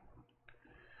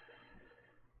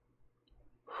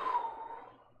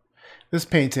 This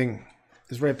painting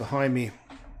is right behind me,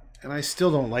 and I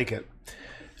still don't like it.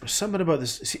 There's something about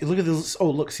this. See, look at this. Oh,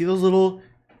 look. See those little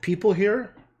people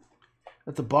here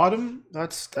at the bottom?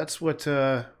 That's what...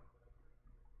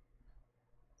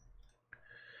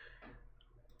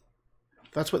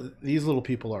 That's what these little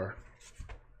people are.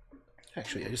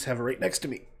 Actually, I just have it right next to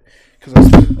me. Because I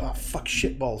was... Oh, fuck,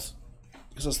 shit balls.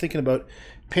 Because I was thinking about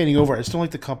painting over it. I just don't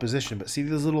like the composition. But see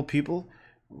these little people?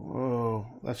 Whoa,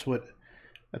 that's what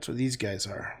these guys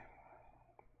are.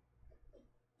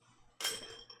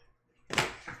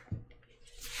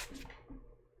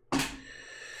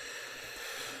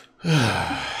 I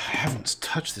haven't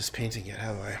touched this painting yet,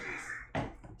 have I?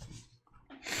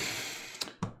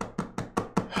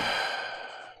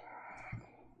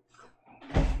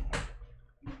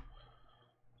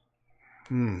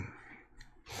 I'm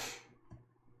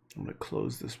going to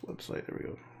close this website. There we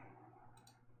go.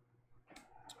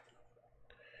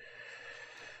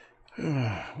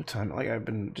 What time? Like, I've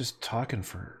been just talking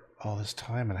for all this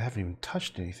time and I haven't even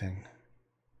touched anything.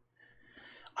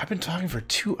 I've been talking for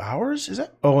 2 hours? Is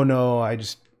that? Oh no, I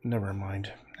just... Never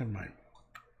mind. Never mind.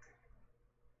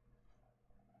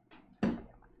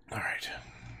 All right.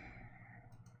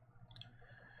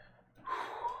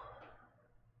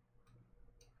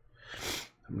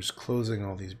 I'm just closing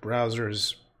all these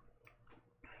browsers.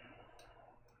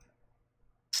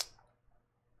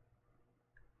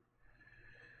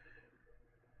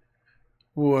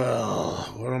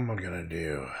 Well, what am I gonna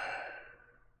do?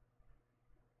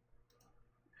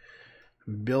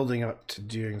 I'm building up to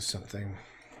doing something.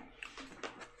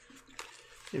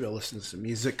 Maybe I'll listen to some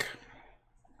music.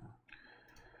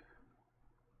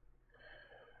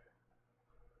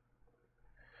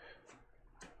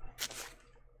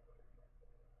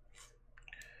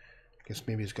 I guess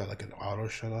maybe it's got like an auto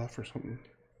shut off or something.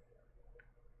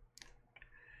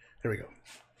 There we go.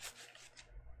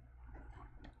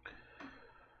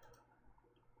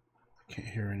 I can't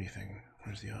hear anything.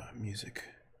 Where's the music?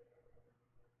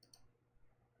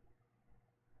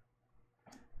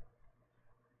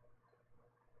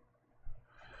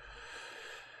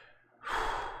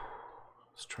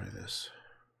 Let's try this.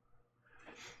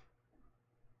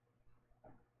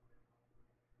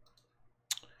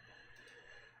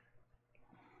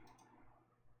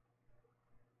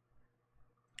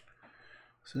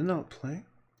 Is it not playing?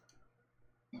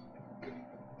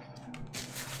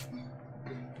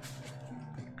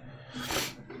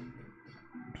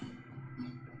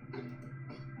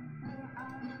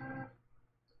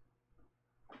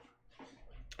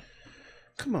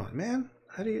 Come on, man.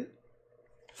 How do you...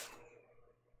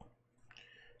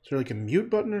 Is there like a mute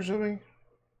button or something?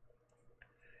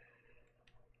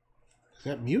 Is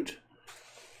that mute?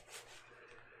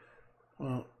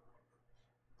 Well...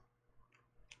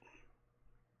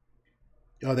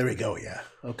 Oh, there we go. Yeah.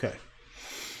 Okay.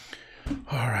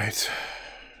 All right.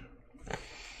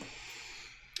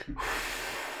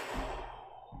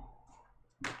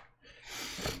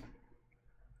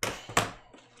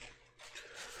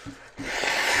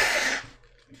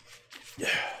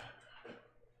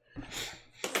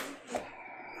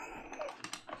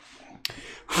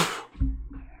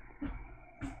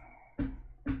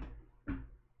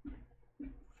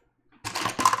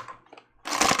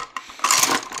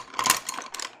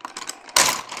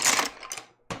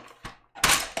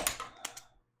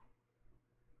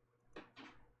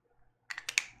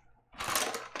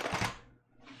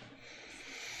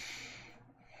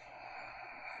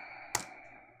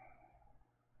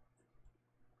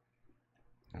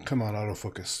 Come on,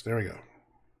 autofocus. There we go.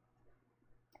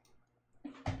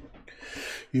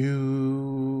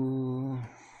 You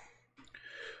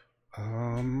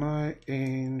are my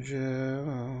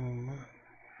angel.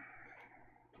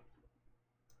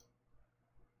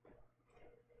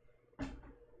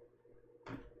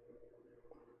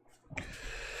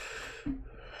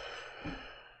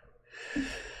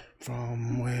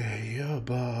 From way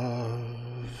above.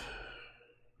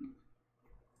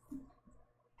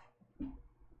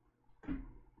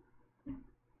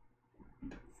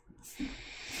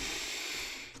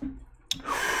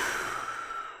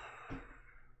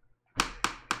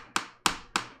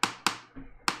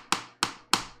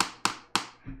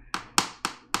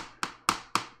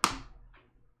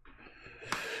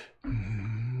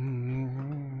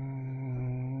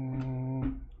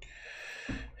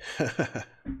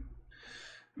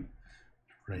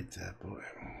 Right, that boy.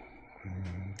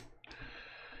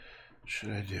 What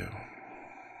should I do?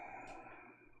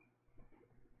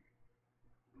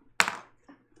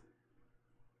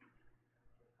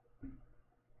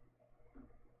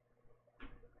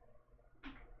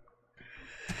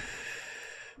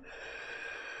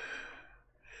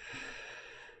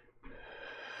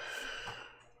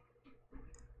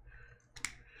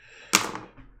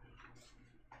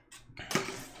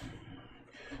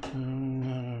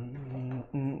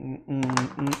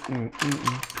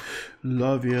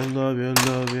 Love you, love you,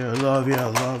 love you, love you,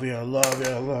 love you, love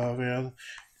you, love you.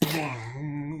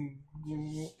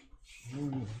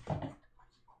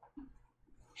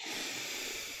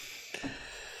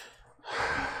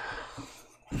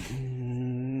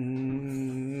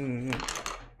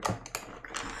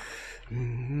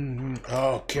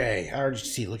 Okay, I already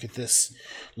see. Look at this.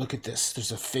 Look at this.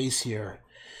 There's a face here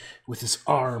with his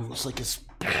arm. Looks like his.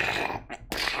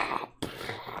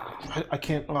 I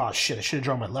can't. Oh shit! I should have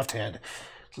drawn my left hand.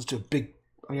 Let's do a big.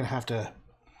 I'm gonna have to.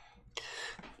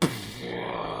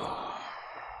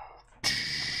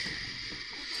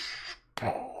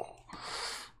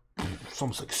 It's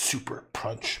almost like super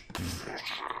punch.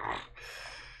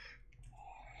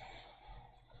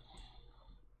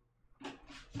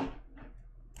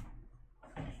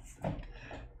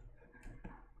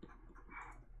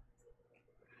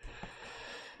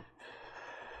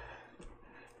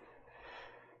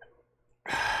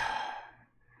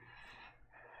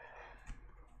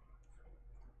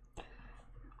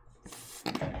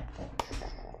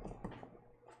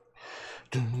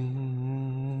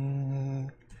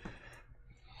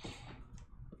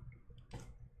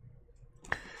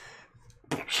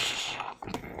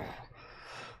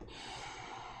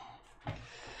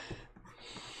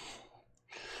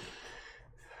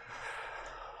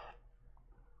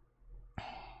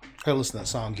 I listen to that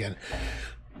song again.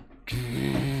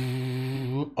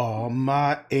 Oh,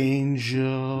 my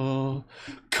angel,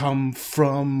 come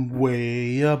from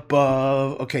way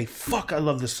above. Okay, fuck, I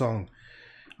love this song.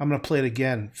 I'm gonna play it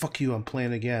again. Fuck you, I'm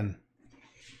playing again.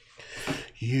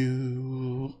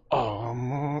 You are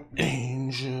my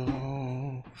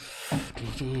angel.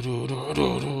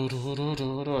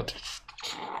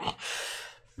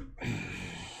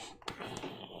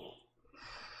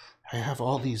 I have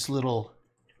all these little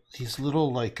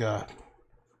like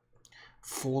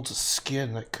folds of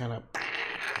skin that kind of.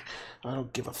 I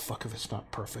don't give a fuck if it's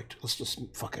not perfect. Let's just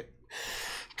fuck it.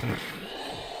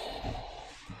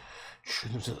 Sure,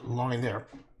 there's a line there.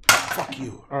 Fuck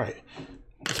you. All right,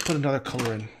 let's put another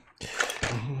color in.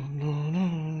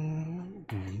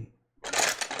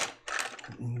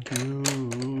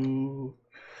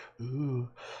 You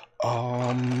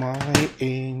are my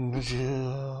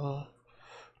angel.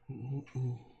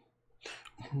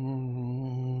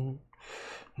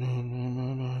 No, no,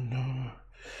 no, no, no.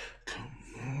 Come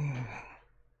on.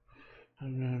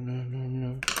 No, no, no,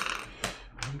 no.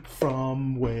 I'm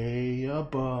from way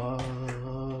above.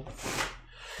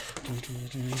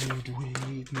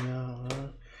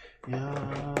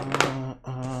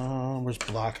 Where's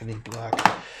black? I need black.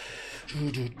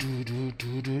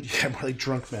 Yeah, I'm really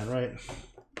drunk, man, right?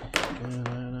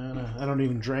 I don't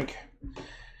even drink.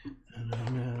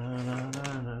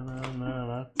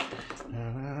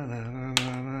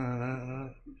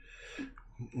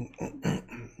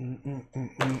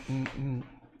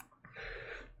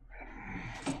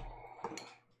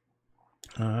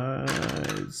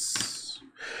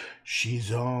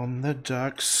 She's on the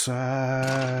dark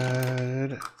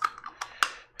side.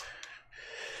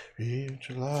 Reach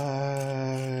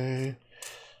light,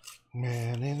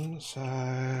 man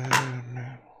inside.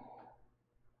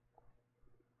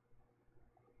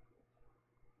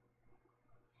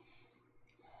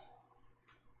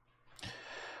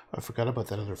 I forgot about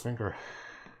that other finger.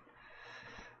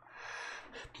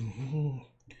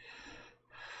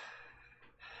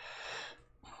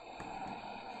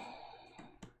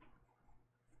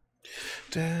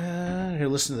 Here,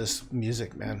 listen to this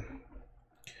music, man.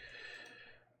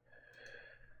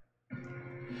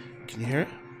 Can you hear it?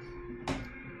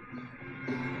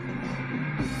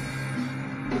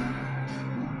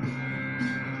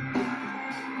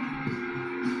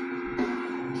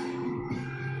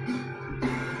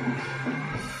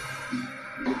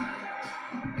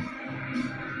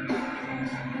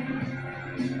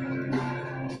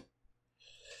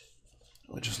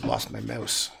 I just lost my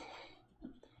mouse.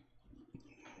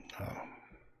 Oh.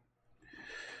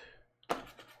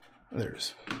 There it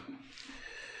is.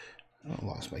 I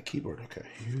lost my keyboard. Okay.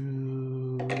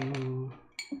 You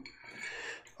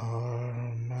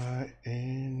are my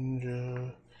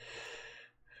angel.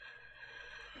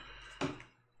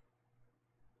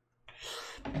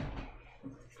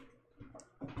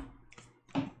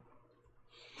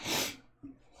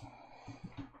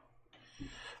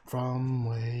 From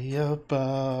way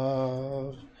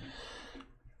above.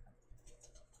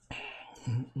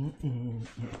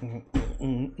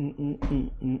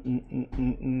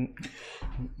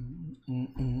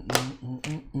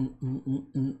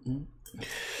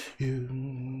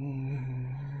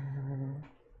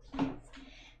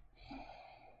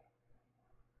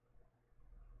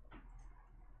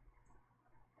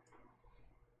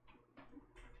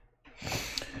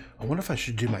 I wonder if I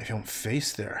should do my own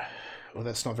face there. Oh,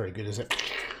 that's not very good, is it?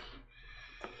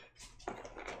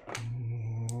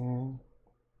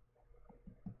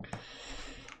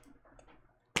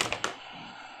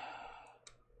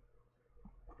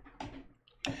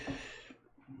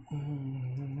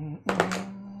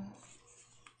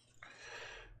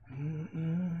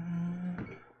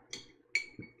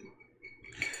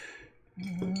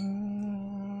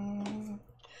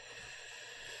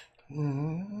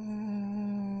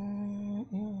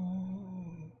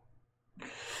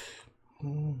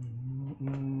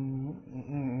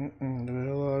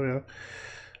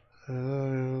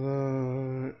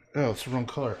 Oh, it's the wrong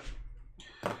color.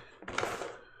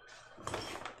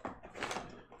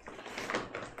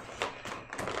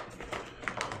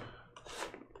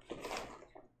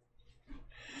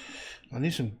 I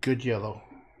need some good yellow.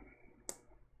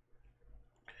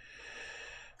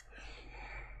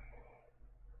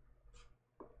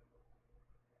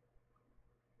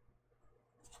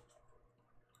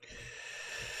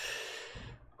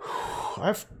 I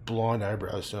have blonde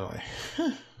eyebrows, don't I?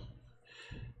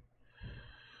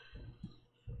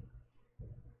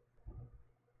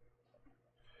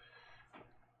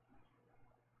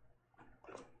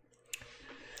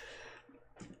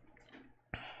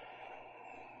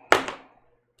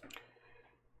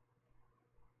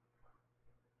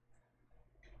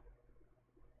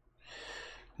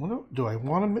 Do I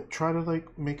want to try to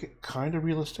like make it kind of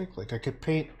realistic? Like I could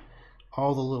paint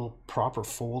all the little proper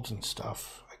folds and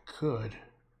stuff. I could.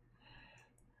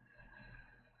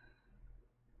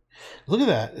 Look at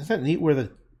that. Isn't that neat where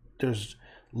there's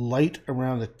light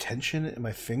around the tension in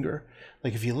my finger?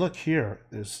 Like if you look here,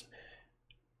 there's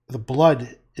the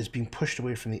blood is being pushed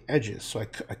away from the edges. So I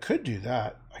could do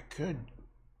that. I could.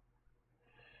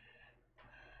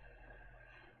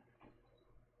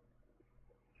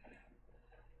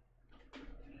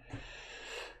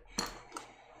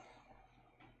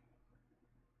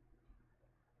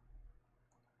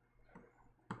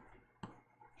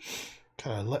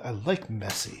 God, I like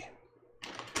messy.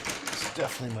 It's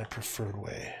definitely my preferred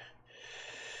way.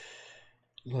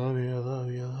 Love you,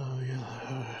 love you, love you,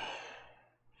 love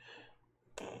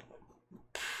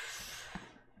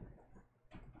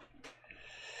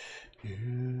you.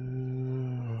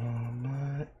 You are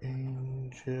my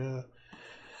angel.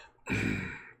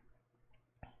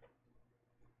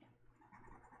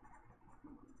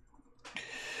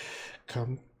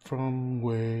 Come from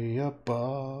way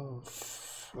above.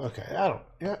 Okay, I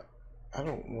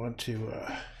don't want to,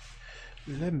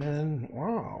 lemon,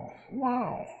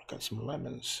 wow, got some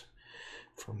lemons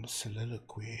from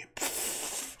soliloquy.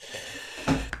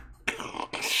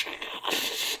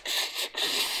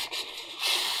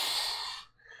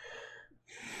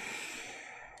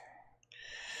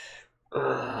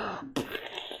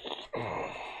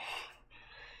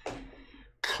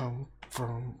 Come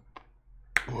from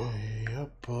way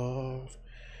above.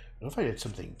 What if I did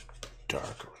something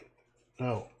darker?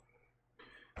 No.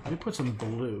 Let me put some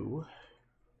blue.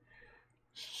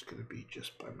 This is going to be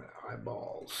just by my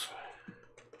eyeballs.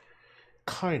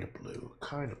 Kind of blue,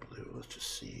 kind of blue. Let's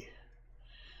just see.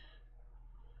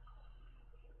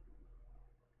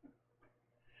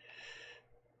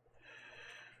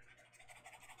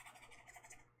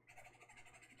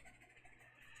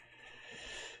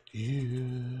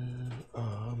 You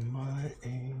are my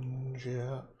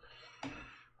angel.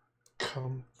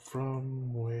 Come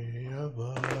from way above.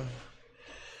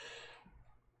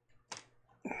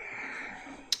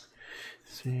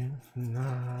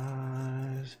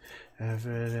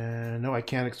 No, I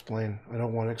can't explain. I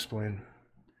don't want to explain.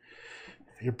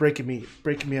 You're breaking me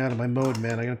out of my mode,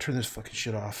 man. I gotta turn this fucking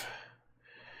shit off.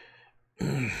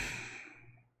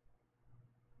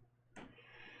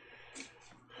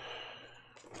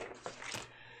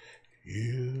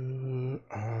 You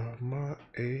are my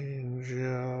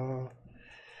angel.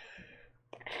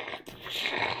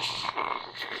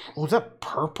 Oh, is that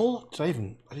purple? I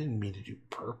didn't mean to do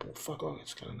purple. Fuck off.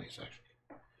 It's kind of nice, actually.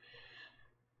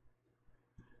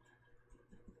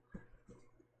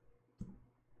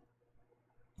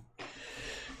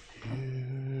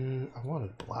 I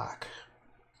wanted black.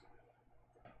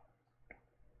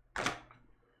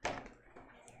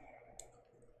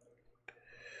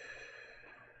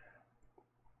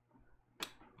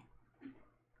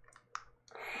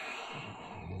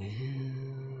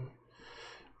 You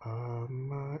are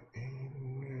my angel.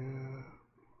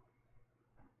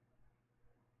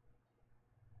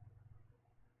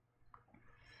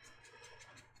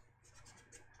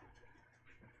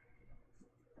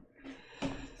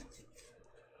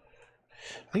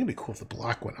 I think it'd be cool if the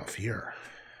black went off here.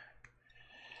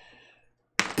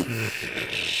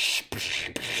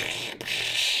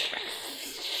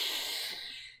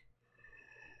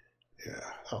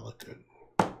 Yeah, that'll look good.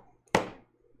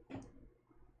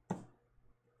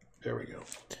 There we go.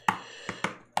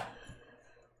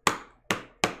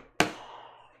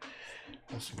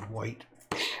 That's some white.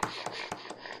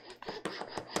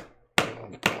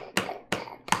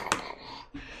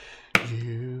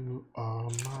 You are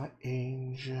my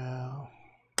angel,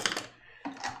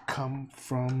 come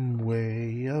from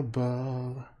way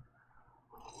above.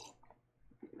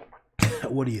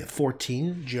 What are you,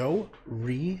 14, Joe?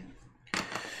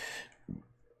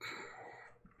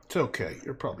 It's okay.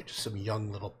 You're probably just some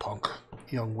young little punk,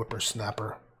 young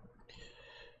whippersnapper.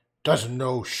 Doesn't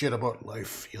know shit about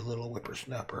life, you little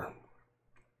whippersnapper.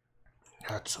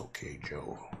 That's okay,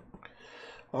 Joe.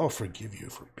 I'll forgive you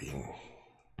for being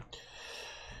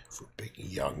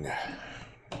young.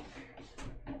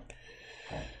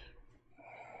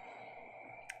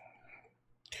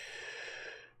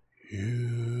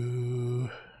 You.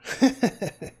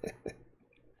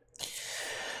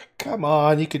 Come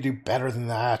on, you could do better than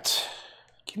that.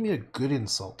 Give me a good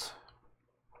insult.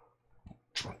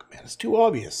 Drunk man, it's too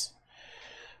obvious.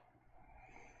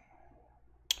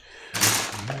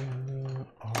 You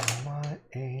are my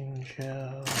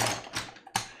angel.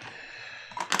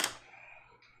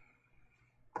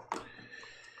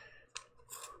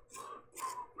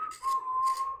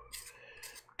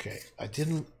 Okay,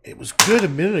 it was good a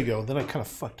minute ago, then I kind of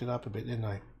fucked it up a bit, didn't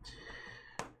I?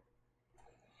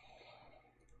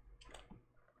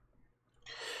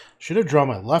 Should have drawn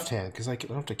my left hand, because I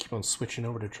don't have to keep on switching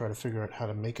over to try to figure out how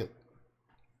to make it.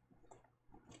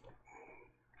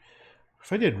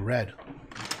 If I did red.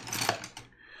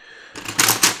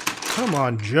 Come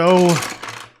on, Joe.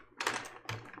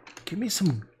 Give me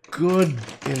some good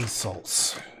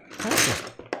insults. Not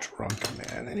just drunk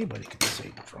man. Anybody can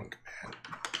say drunk man.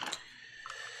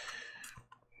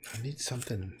 I need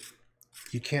something.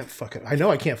 You can't fuck it. I know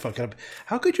I can't fuck it up.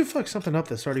 How could you fuck something up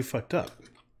that's already fucked up?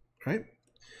 Right?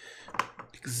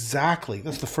 Exactly.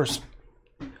 That's the first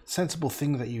sensible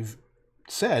thing that you've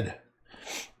said.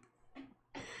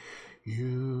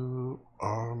 You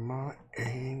are my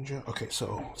angel. Okay,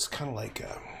 so it's kind of like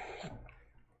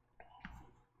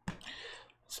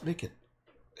let's make it.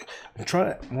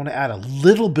 I want to add a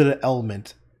little bit of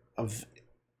element of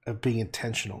being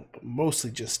intentional, but mostly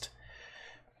just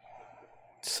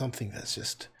something that's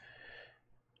just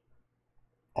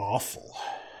awful.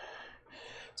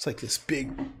 It's like this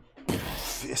big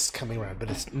fist coming around,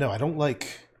 but it's no. I don't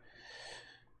like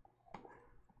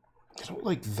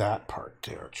that part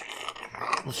there.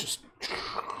 Let's just.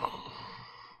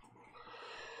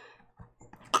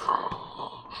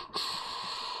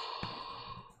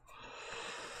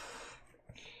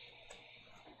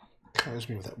 Reminds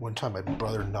me of that one time my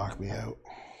brother knocked me out.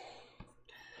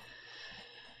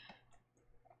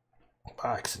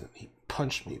 By accident, he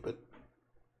punched me, but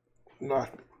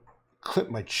clipped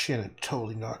my chin and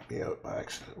totally knocked me out by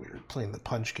accident. We were playing the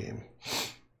punch game,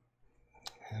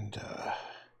 and I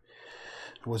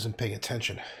wasn't paying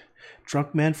attention.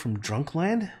 Drunk man from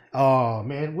Drunkland? Oh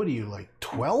man, what are you, like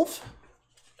 12?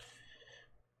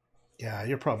 Yeah,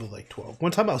 you're probably like 12.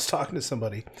 One time I was talking to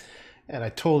somebody, and I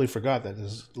totally forgot that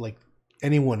there's like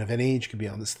anyone of any age could be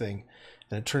on this thing,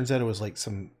 and it turns out it was like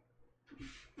some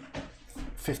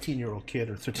 15-year-old kid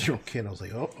or 13-year-old kid. I was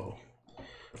like, oh,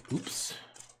 oops.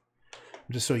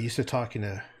 I'm just so used to talking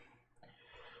to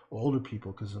older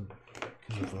people because of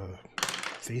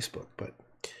Facebook, but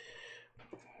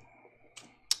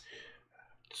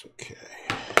it's okay.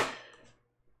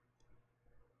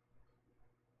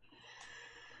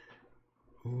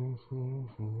 Drunk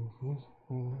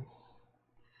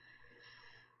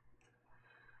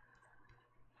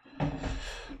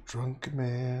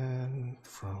man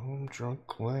from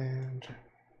drunk land.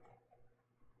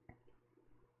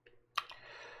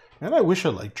 Man, I wish I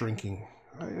liked drinking.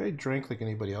 I drank like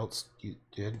anybody else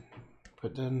did,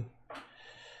 but then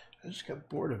I just got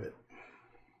bored of it.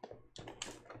 It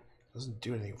doesn't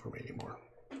do anything for me anymore.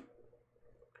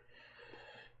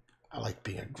 I like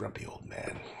being a grumpy old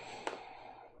man.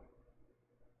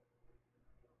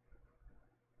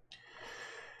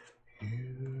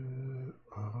 You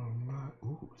are my...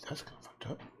 Ooh, that's kind of fucked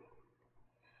up.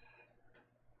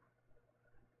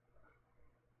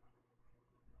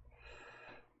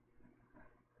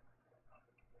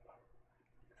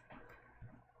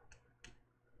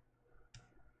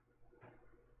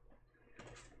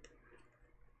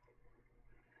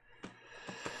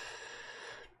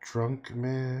 Drunk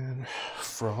man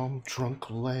from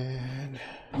drunk land.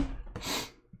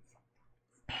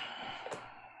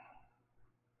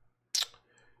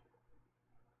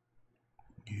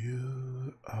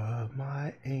 You are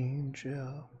my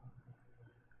angel,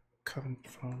 come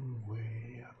from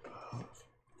way above.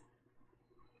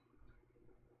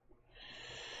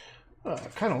 I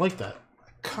kind of like that. I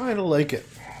kind of like it.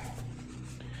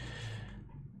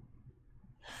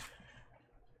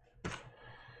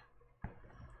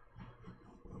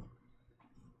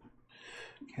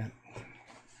 Can't.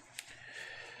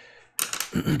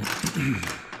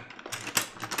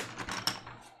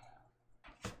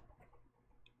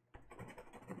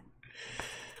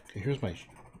 Okay, here's my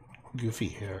goofy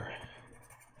hair.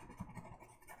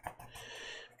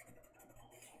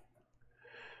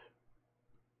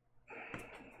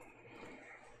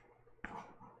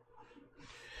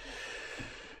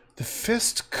 The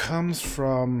fist comes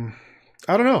from,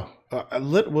 I don't know. I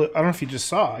don't know if you just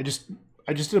saw. I just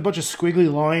did a bunch of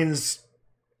squiggly lines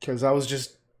because I was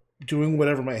just doing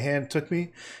whatever my hand took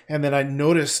me, and then I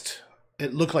noticed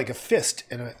it looked like a fist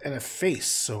and a face.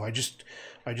 So I just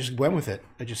went with it.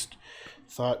 I just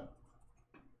thought.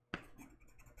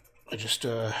 I just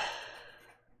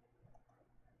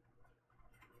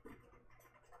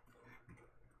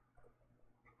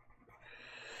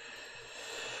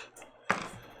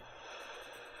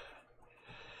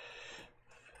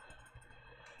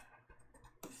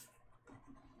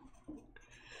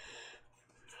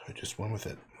went with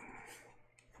it.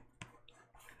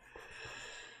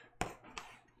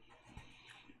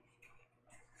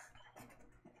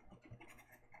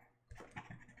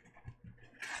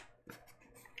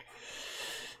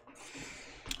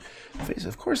 Face,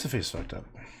 of course the face fucked up.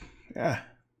 Yeah.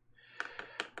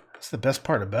 That's the best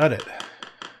part about it.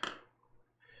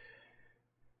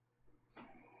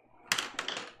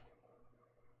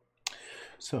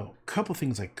 So, a couple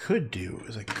things I could do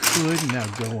is I could now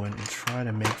go in and try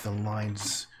to make the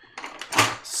lines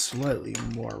slightly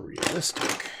more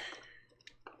realistic.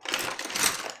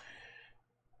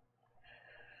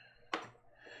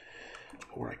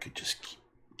 Or I could just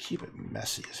keep it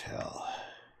messy as hell.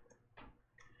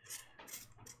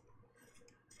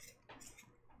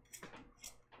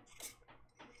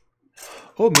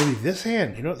 Oh, maybe this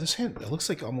hand. You know, this hand, it looks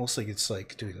like almost like it's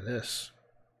like doing this.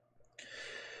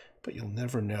 But you'll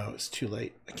never know. It's too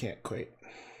late. I can't quite.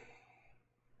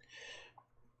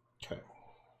 Okay.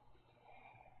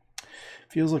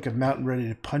 Feels like a mountain ready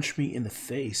to punch me in the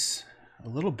face. A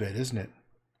little bit, isn't it?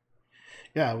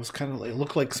 Yeah, it was kind of like, it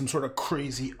looked like some sort of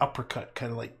crazy uppercut,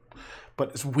 kind of like, but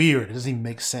it's weird. It doesn't even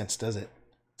make sense, does it?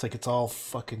 It's like it's all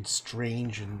fucking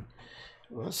strange, and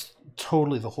well, that's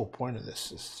totally the whole point of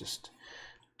this. Is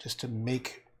just to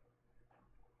make.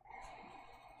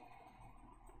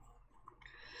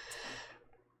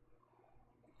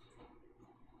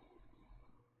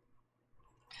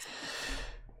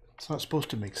 It's not supposed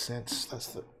to make sense. That's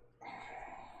the.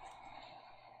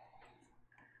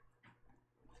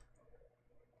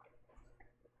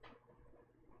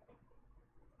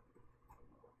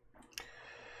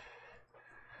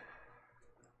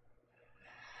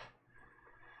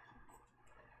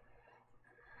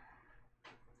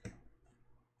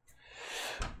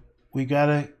 We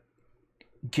gotta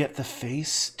get the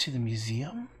face to the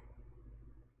museum?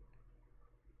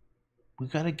 We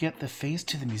gotta get the face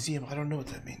to the museum. I don't know what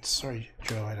that means. Sorry,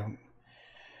 Joe.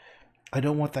 I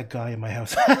don't want that guy in my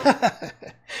house.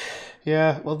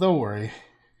 Yeah, well, don't worry.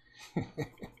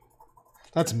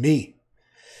 That's me.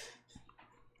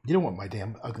 You don't want my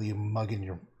damn ugly mug in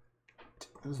your.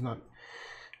 It's not.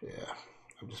 Yeah,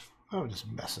 I'm just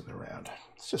messing around.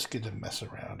 It's just good to mess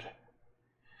around.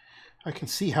 I can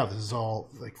see how this is all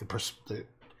like the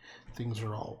things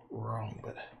are all wrong,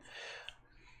 but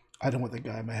I don't want the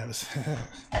guy in my house.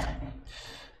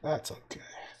 That's okay.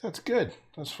 That's good.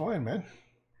 That's fine, man.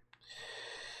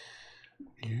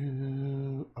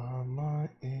 You are my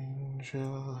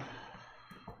angel.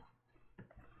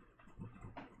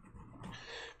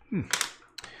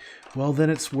 Well, then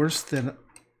it's worse than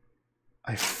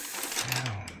I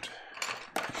found.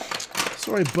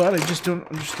 Sorry, bud. I just don't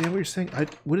understand what you're saying.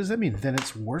 What does that mean? Then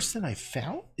it's worse than I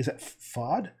found? Is that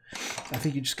FOD? I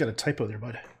think you just got a typo there,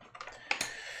 bud.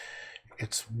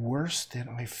 It's worse than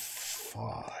I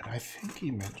thought. I think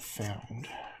he meant found.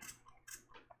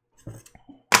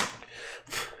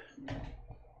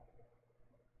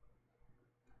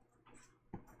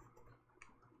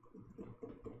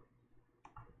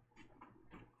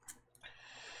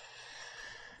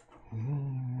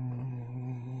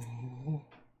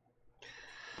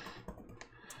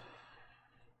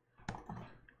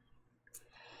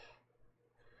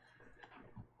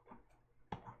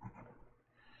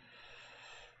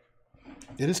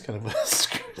 It is kind of a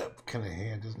screwed up kind of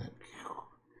hand, isn't it?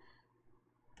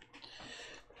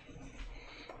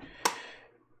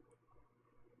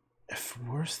 If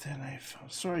worse than I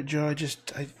found. Sorry, Joe.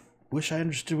 I wish I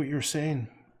understood what you were saying.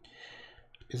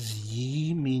 Is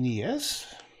ye mean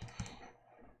yes?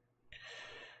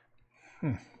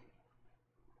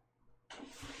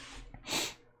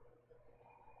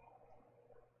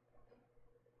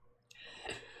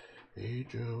 Hey,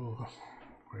 Joe.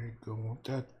 Where you going with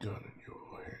that gun in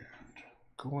your hand?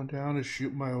 Going down to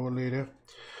shoot my old lady.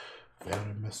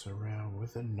 Gotta mess around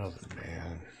with another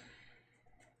man.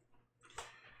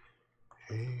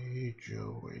 Hey,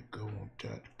 Joe, where you going with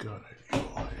that gun in your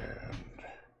hand?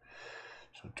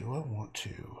 So do I want to?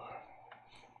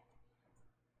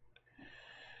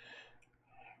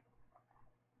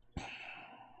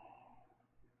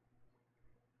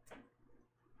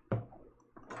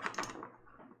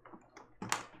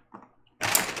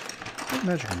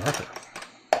 Magic marker.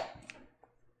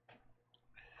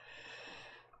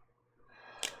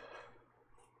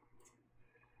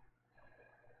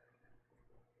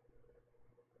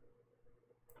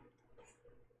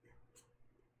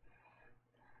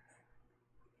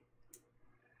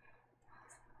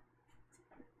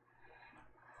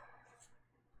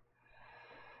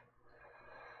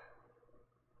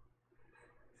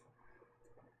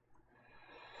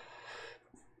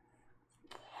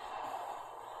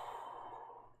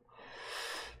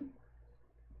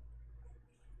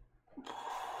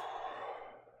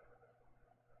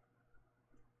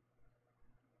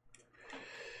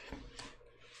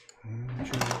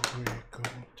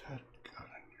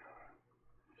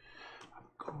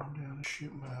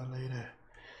 Shoot my lady.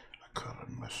 I gotta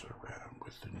mess around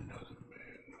with another man.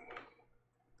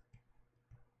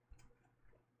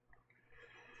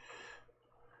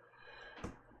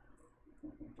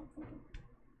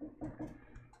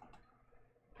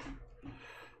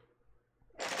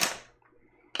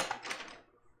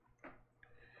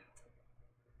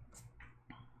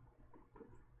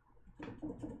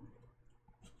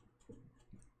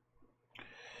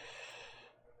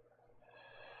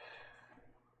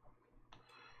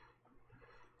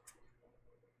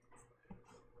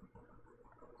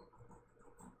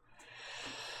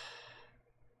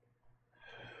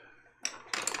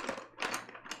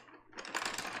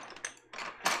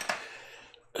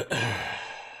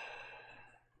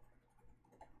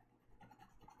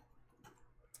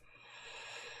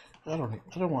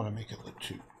 I don't want to make it look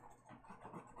too.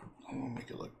 I don't want to make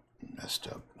it look messed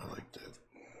up. I like that.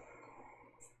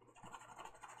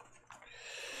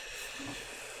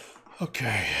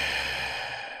 Okay.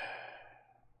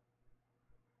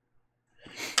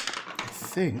 I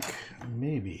think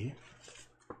maybe.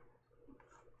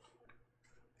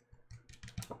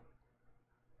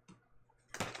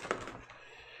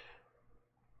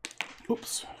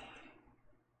 Oops.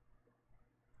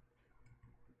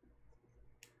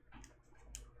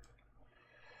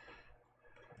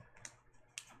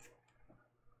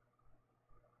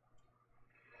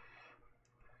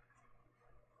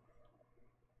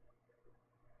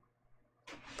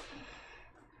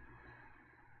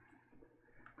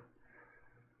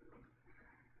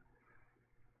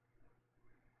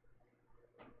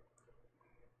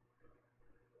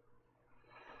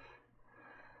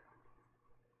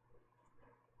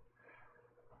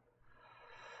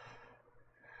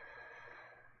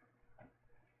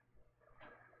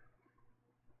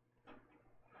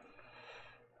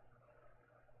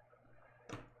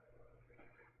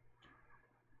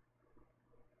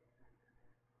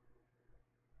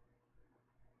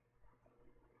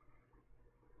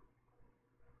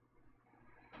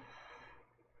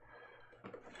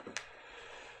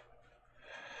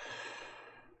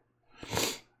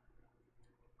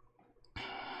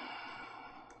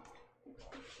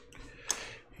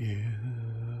 Yeah,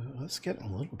 that's getting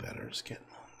a little better. It's getting.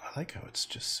 I like how it's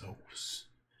just so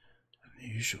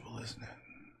unusual, isn't it?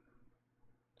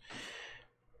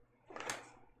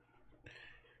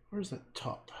 Where's that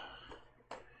top?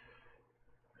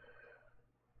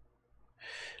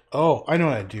 Oh, I know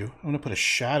what I do. I'm gonna put a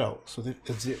shadow. So that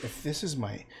if this is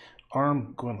my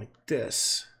arm going like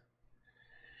this,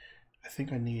 I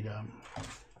think I need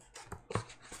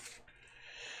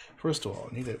first of all,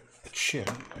 I need a chin.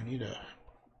 I need a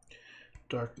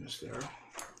darkness there,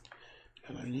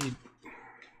 and I need.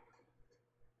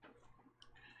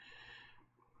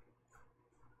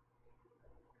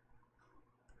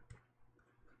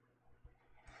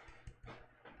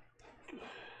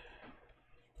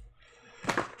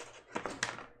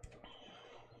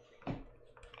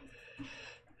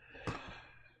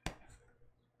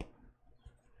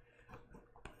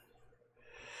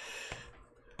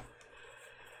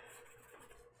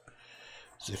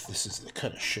 As if this is the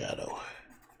kind of shadow.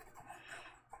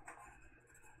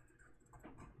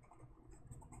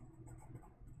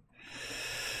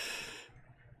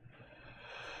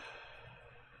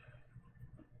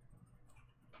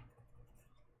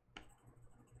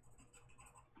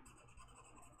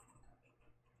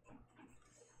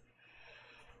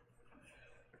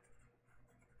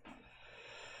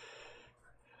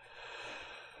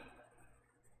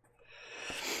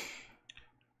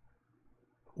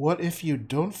 What if you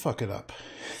don't fuck it up?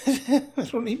 I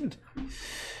don't even.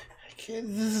 I can't.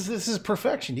 This is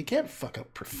perfection. You can't fuck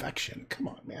up perfection. Come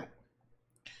on, man.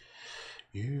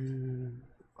 You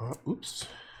are. Oops.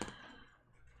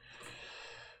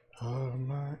 Are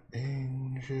my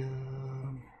angel.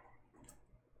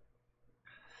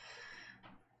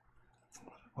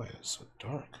 Why is it so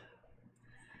dark?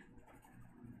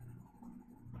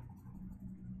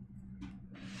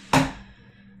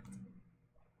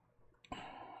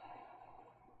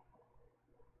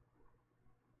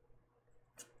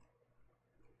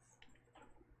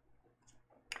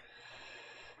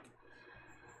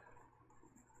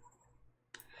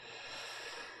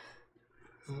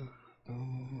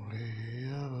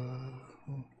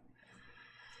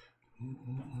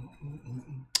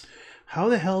 How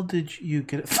the hell did you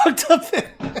get it fucked up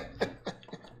there?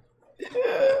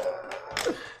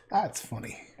 That's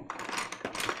funny.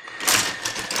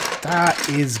 That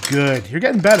is good. You're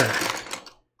getting better.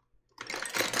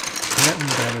 Getting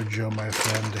better, Joe, my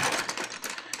friend.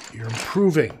 You're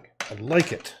improving. I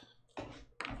like it.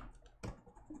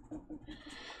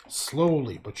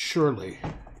 Slowly but surely.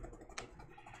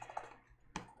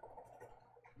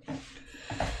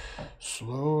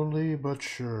 Slowly but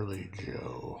surely,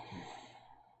 Joe.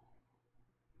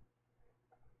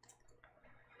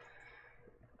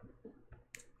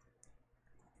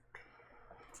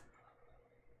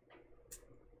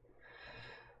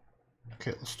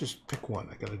 Okay, let's just pick one.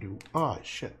 I gotta do. Ah,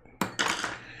 shit.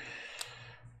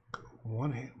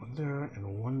 One hand, one there,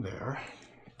 and one there.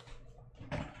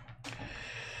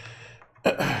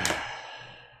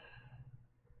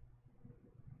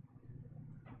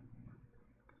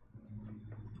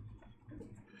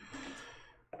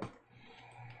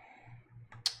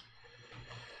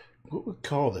 What would we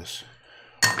call this?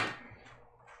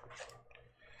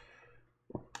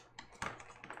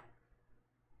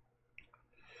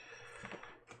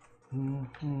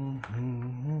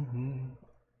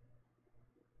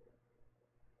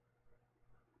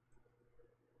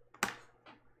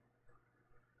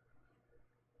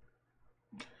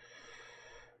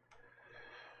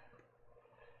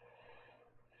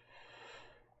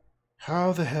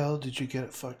 How the hell did you get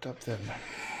it fucked up then?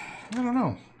 I don't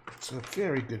know. It's a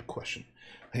very good question.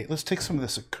 Hey, let's take some of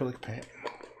this acrylic paint.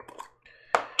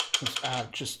 Let's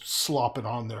add, just slop it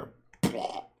on there.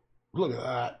 Look at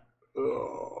that.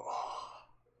 Ugh.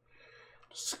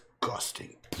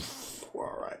 Disgusting.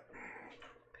 All right.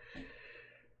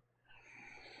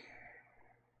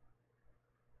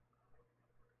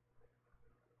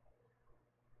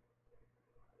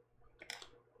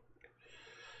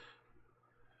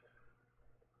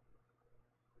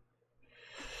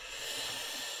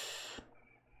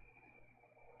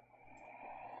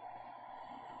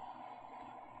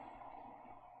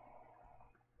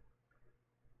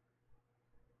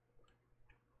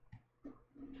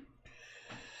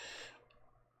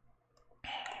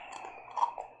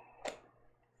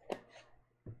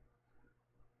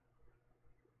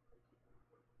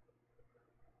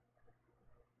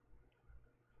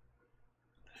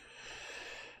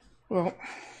 Well,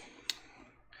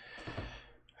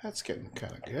 that's getting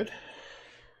kind of good.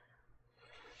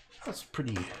 That's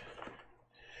pretty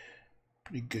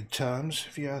good times,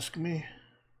 if you ask me.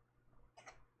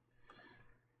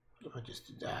 What if I just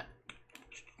did that?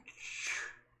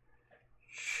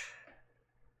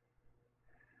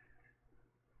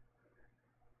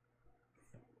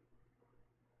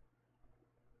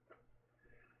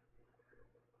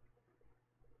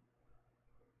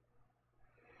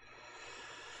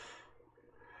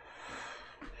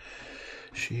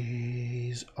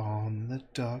 She's on the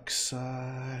dark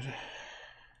side.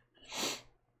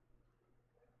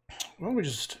 Well,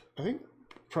 I think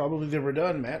probably they were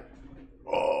done, Matt.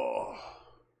 Oh,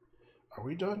 are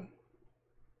we done?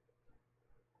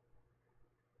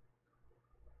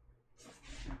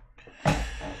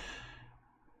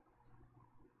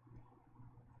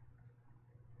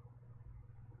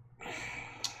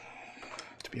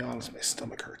 To be honest, my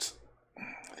stomach hurts.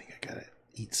 I think I gotta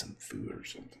eat some food or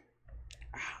something.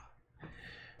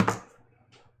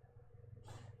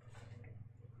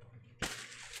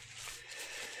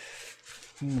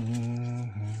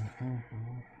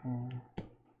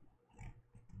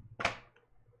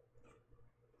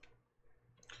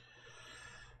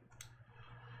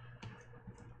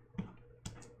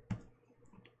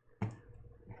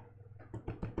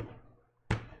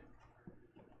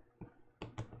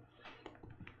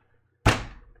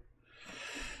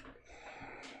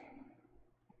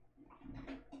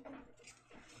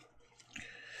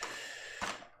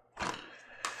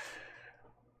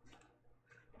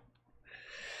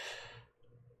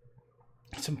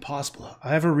 It's impossible.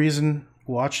 I have a reason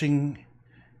watching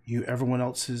you, everyone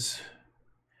else's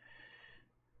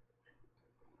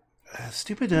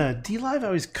stupid D-Live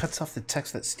always cuts off the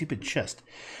text, that stupid chest.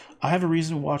 I have a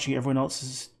reason watching everyone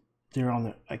else's. They're on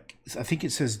the. I think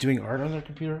it says doing art on their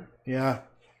computer. Yeah.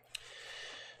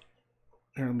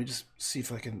 Here, let me just see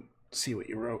if I can see what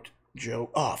you wrote,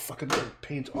 Joe. Oh, fucking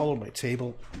paint all over my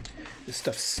table. This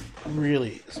stuff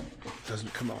really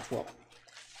doesn't come off well.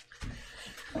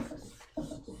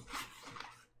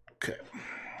 Okay.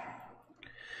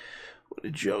 What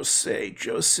did Joe say?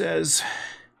 Joe says,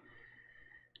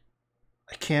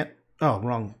 I can't. Oh,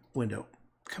 wrong window.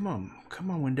 Come on,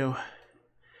 window.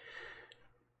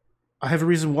 I have a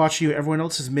reason watching you. Everyone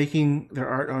else is making their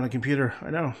art on a computer.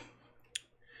 I know.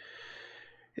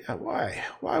 Yeah, why?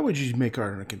 Why would you make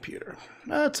art on a computer?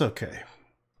 That's okay.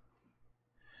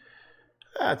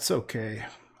 That's okay.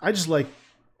 I just like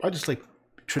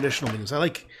traditional meetings. I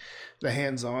like the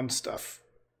hands-on stuff.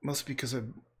 Mostly because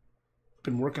I've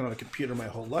been working on a computer my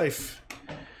whole life.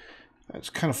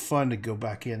 It's kind of fun to go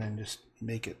back in and just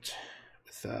make it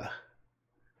with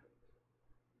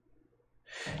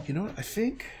you know what, I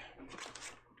think,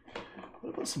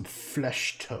 what about some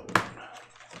flesh tone?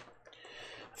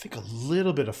 I think a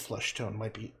little bit of flesh tone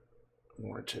might be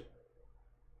warranted.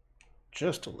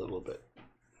 Just a little bit.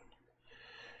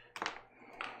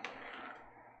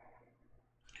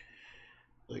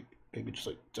 Like, maybe just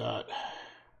like that.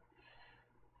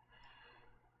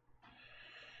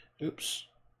 Oops.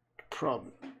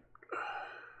 Problem.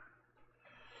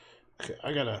 Okay,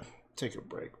 I gotta take a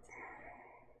break.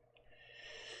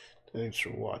 Thanks for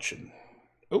watching.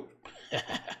 Oh.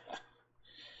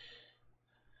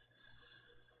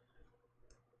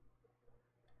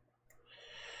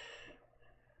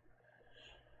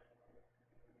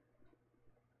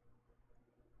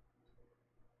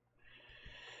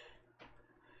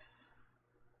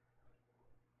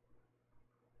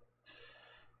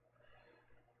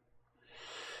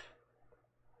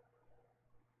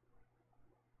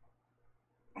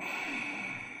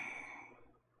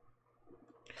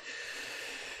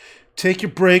 Take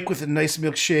your break with a nice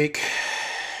milkshake.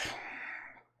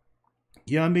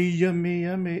 Yummy, yummy,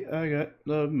 yummy. I got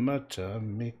love in my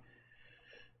tummy.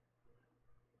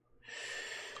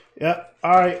 Yeah,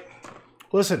 all right.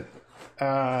 Listen,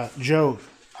 Joe,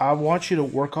 I want you to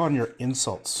work on your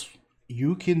insults.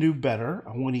 You can do better.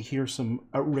 I want to hear some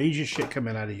outrageous shit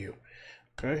coming out of you.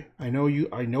 Okay? I know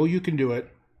you can do it.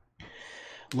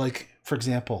 Like, for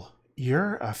example,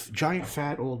 you're a giant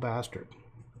fat old bastard.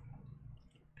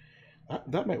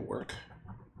 That might work.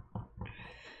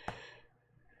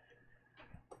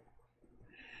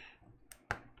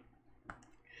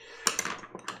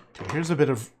 Okay, here's a bit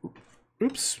of...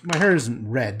 Oops, my hair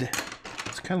isn't red.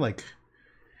 It's kind of like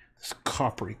this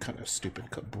coppery, kind of stupid,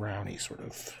 browny sort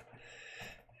of...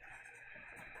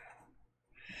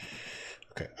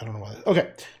 Okay, I don't know why...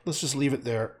 Okay, let's just leave it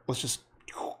there. Let's just...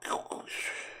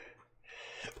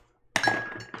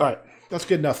 Alright, that's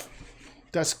good enough.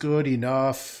 That's good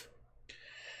enough.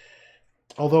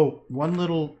 Although, one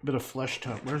little bit of flesh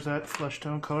tone. Where's that flesh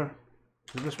tone color?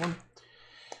 Is this one?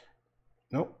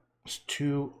 Nope. It's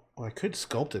too... Well, I could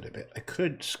sculpt it a bit.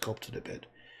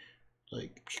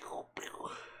 Like...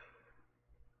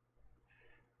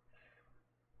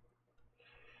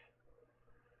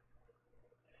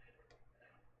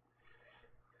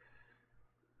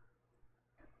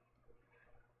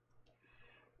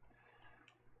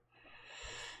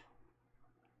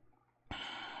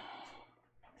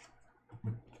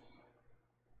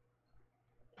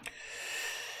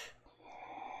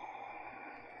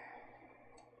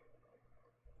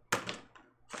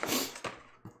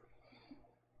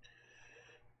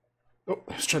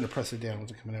 trying to press it down.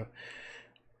 What's it coming out?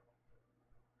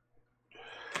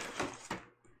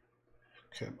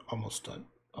 Okay, I'm almost done.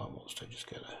 Almost. I just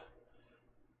gotta.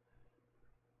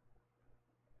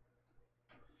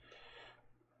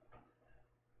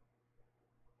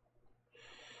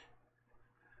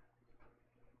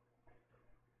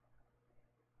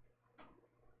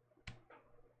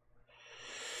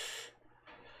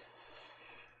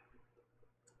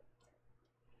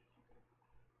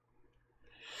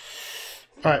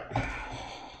 All right, I'm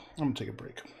gonna take a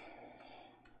break.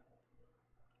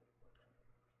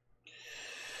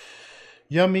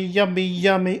 Yummy, yummy,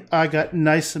 yummy. I got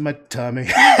nice in my tummy.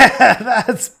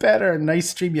 That's better.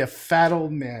 Nice stream, you fat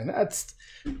old man. That's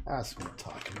what I'm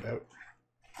talking about.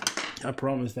 I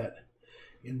promise that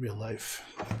in real life,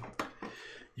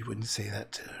 you wouldn't say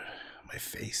that to my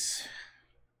face.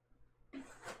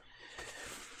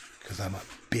 Because I'm a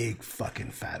big fucking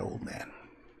fat old man.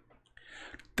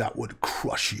 That would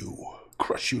crush you.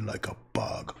 Crush you like a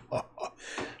bug.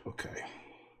 Okay.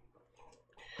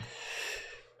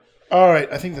 All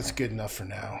right, I think that's good enough for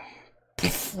now.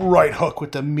 Right hook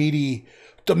with the meaty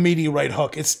right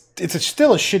hook. It's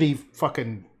still a shitty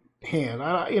fucking hand.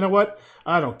 You know what?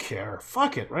 I don't care.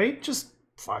 Fuck it, right? Just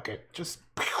fuck it. Just.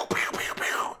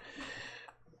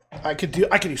 I could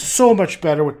do so much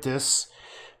better with this,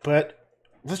 but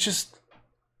let's just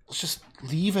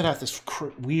leave it at this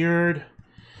weird.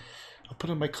 I'll put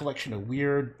in my collection of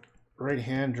weird right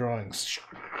hand drawings.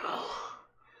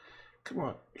 Come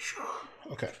on.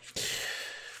 Okay.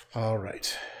 All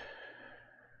right.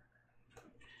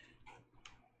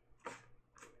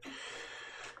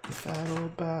 Fat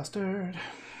old bastard.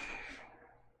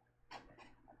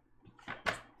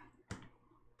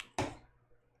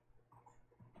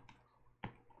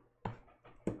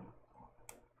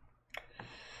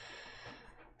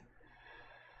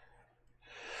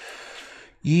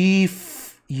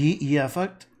 Yeah,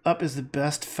 fucked up is the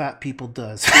best fat people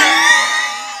does.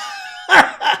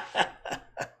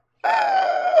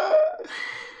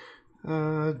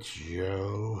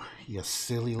 Joe, you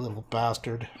silly little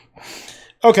bastard.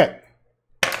 Okay,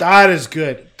 that is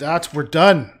good. We're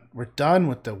done. We're done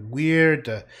with the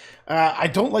weird. I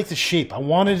don't like the shape. I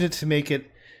wanted it to make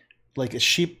it like a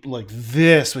shape like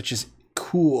this, which is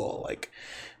cool. Like,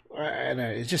 and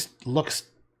it just looks.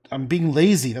 I'm being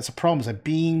lazy. That's a problem. Is I'm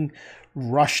being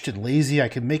rushed and lazy. I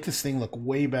can make this thing look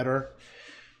way better.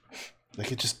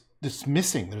 Like it's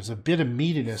missing. There's a bit of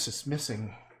meatiness. It's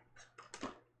missing.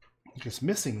 It's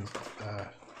missing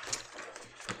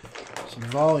some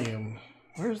volume.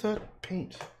 Where's that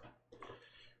paint?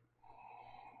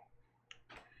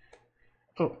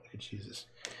 Oh, Jesus.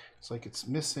 It's like it's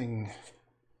missing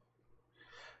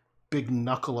big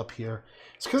knuckle up here.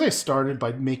 It's because I started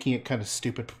by making it kind of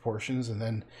stupid proportions, and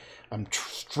then I'm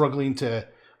struggling to...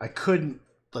 I couldn't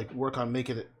like work on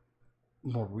making it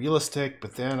more realistic,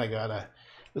 but then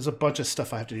there's a bunch of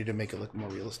stuff I have to do to make it look more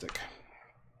realistic.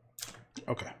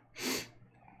 Okay.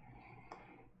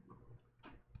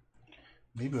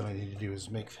 Maybe what I need to do is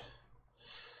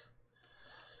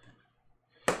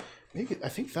I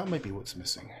think that might be what's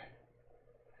missing.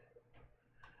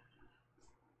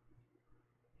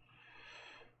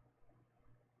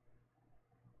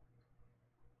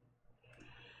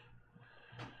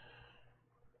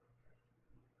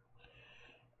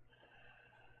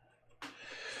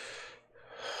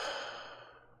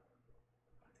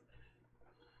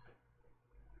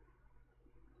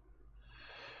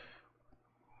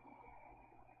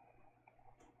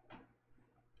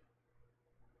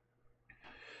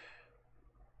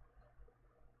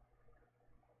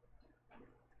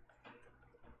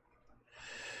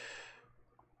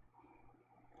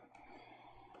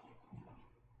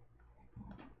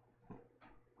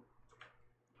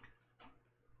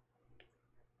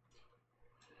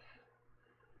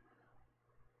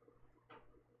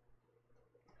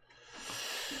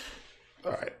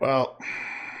 All right, well,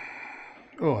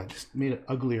 I just made it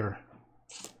uglier.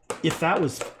 If that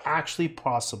was actually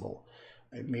possible,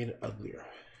 I made it uglier.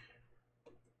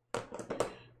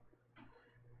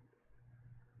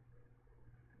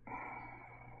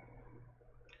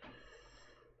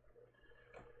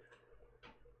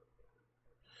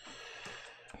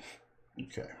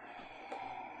 Okay.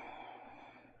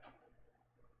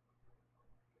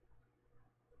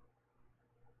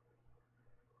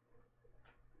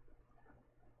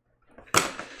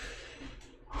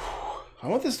 I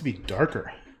want this to be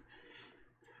darker.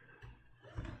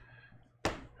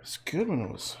 It's good when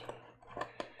it was...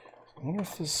 I wonder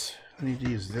if I need to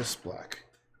use this black.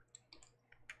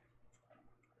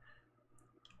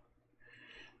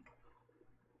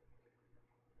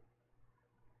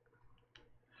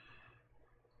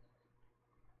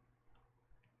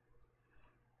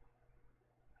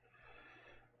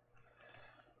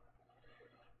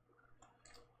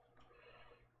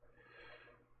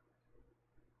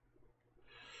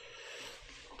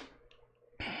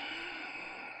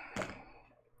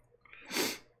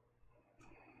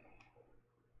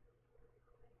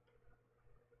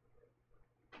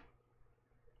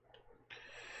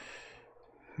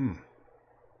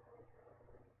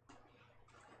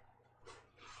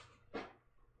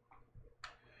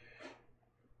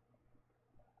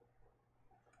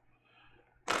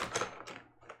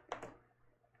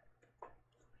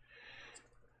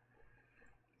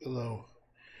 Hello.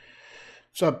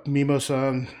 What's up,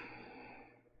 Mimo-san?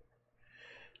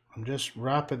 I'm just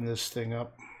wrapping this thing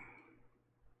up.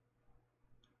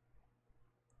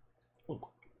 Oh.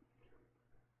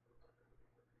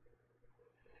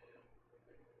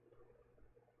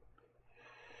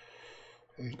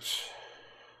 Thanks.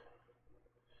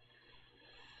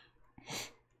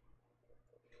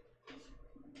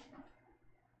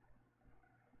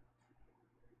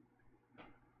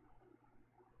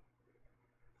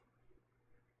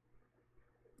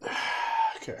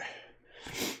 Okay.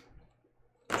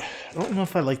 I don't know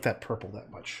if I like that purple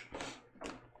that much.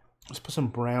 Let's put some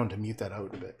brown to mute that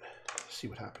out a bit. See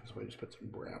what happens if I just put some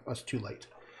brown. That's too light.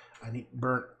 I need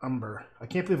burnt umber. I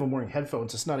can't believe I'm wearing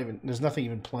headphones. It's not even, there's nothing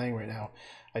even playing right now.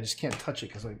 I just can't touch it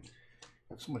because I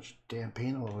have so much damn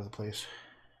paint all over the place.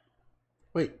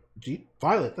 Wait,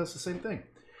 violet, that's the same thing.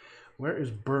 Where is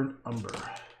burnt umber?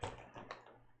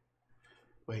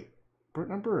 Wait,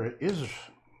 burnt umber is,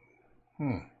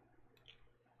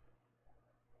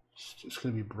 It's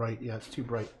going to be bright. Yeah, it's too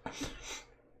bright.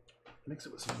 Mix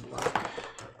it with some black.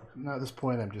 Now at this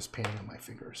point, I'm just painting on my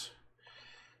fingers.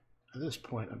 At this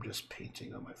point, I'm just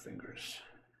painting on my fingers.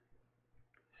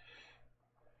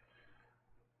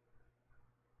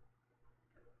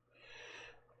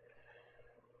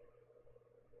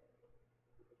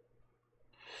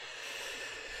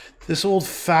 This old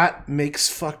fat makes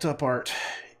fucked up art.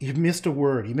 You missed a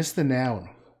word. You missed the noun.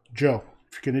 Joe,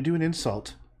 if you're going to do an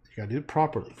insult, you got to do it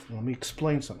properly. Let me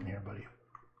explain something here, buddy.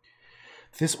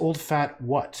 This old fat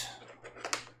what?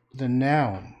 The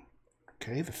noun.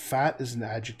 Okay, the fat is an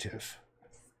adjective.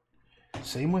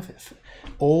 Same with it.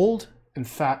 Old and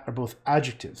fat are both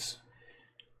adjectives.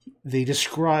 They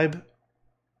describe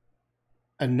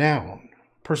a noun,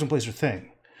 person, place, or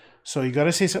thing. So you got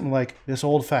to say something like, this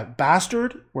old fat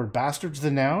bastard, where bastard's the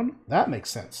noun. That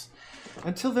makes sense.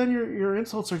 Until then, your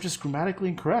insults are just grammatically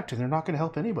incorrect, and they're not going to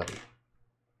help anybody.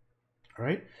 All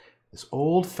right? This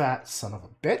old fat son of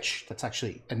a bitch. That's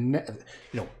actually,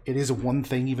 it is a one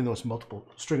thing, even though it's multiple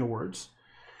string of words.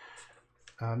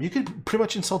 You could pretty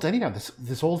much insult any noun.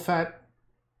 This old fat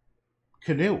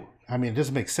canoe. I mean, it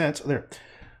doesn't make sense. There.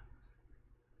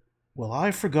 Well,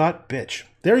 I forgot bitch.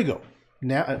 There you go.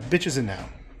 Now, bitch is a noun.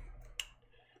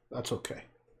 That's okay.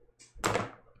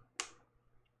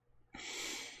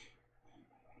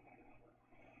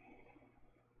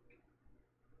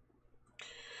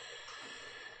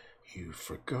 You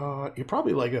forgot. You're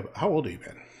probably like, how old are you,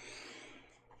 man?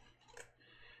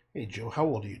 Hey, Joe, how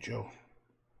old are you, Joe?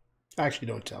 Actually,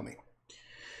 don't tell me.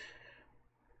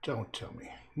 Don't tell me.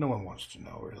 No one wants to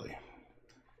know, really.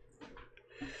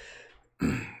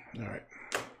 All right.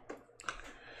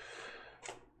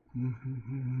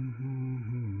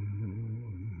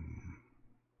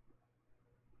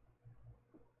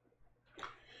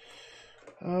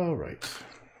 All right.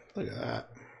 Look at that.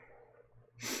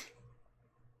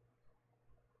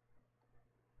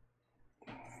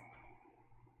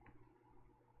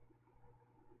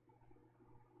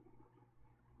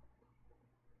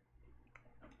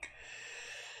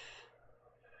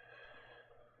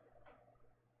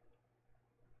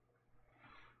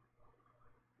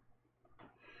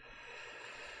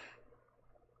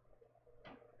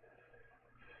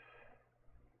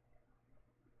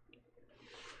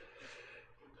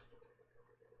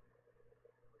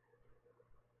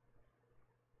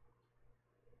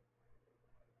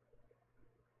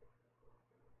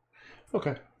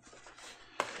 Okay.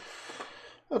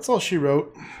 That's all she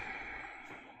wrote.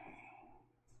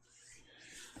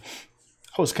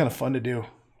 That was kind of fun to do.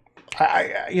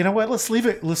 You know what? Let's leave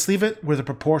it. Let's leave it where the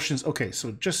proportions. Okay,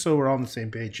 so just so we're on the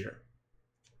same page here.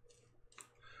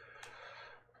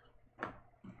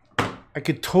 I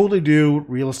could totally do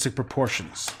realistic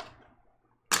proportions.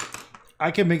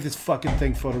 I can make this fucking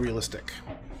thing photorealistic.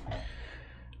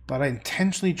 But I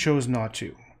intentionally chose not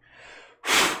to.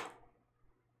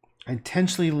 I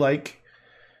intentionally like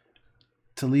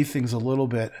to leave things a little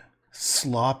bit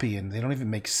sloppy and they don't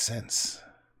even make sense.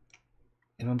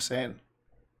 You know what I'm saying?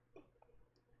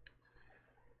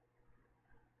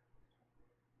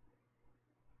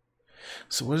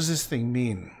 So what does this thing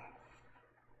mean?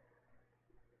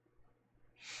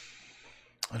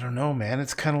 I don't know, man.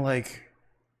 It's kind of like,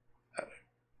 I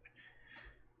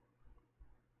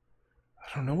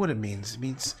don't know what it means. It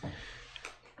means,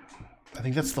 I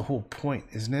think that's the whole point,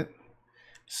 isn't it?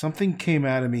 Something came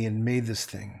out of me and made this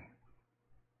thing.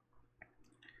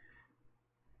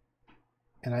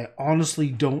 And I honestly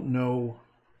don't know.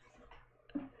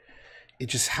 It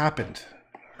just happened,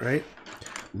 right?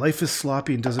 Life is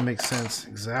sloppy and doesn't make sense.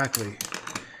 Exactly.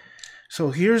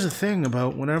 So here's the thing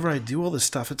about whenever I do all this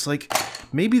stuff, it's like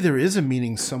maybe there is a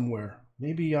meaning somewhere.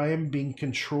 Maybe I am being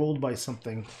controlled by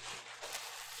something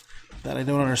that I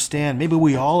don't understand. Maybe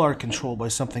we all are controlled by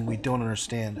something we don't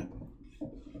understand.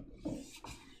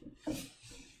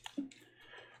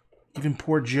 Even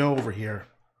poor Joe over here.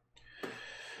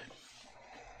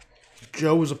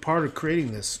 Joe was a part of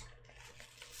creating this.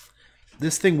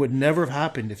 This thing would never have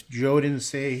happened if Joe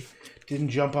didn't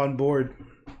jump on board.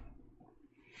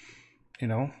 You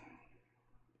know?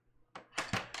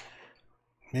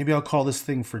 Maybe I'll call this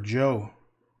thing for Joe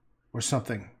or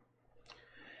something.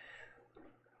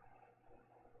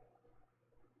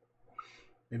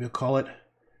 Maybe I'll call it...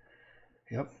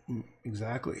 Yep,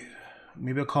 exactly.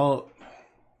 Maybe I'll call it...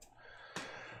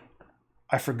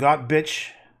 I forgot,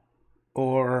 bitch.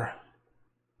 Or...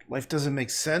 Life doesn't make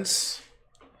sense.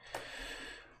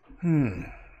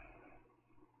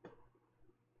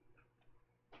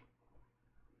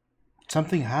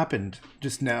 Something happened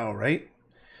just now, right?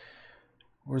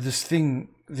 Where this thing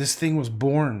was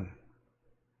born.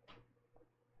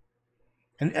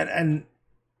 And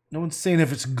no one's saying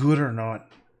if it's good or not.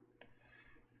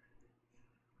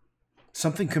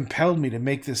 Something compelled me to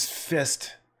make this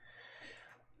fist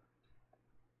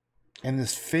and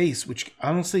this face, which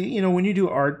honestly, you know, when you do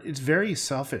art, it's very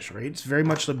selfish, right? It's very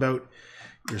much about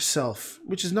yourself,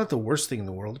 which is not the worst thing in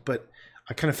the world, but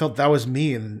I kind of felt that was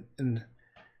me, and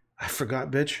I forgot,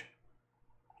 bitch.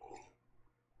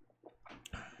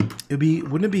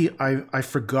 Wouldn't it be I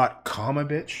forgot, comma,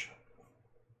 bitch?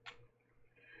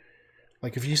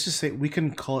 Like if you used to say, we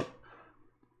can call it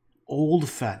old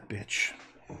fat bitch.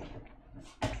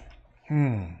 Let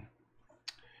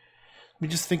me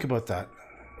just think about that.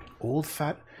 Old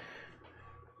fat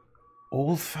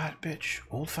bitch.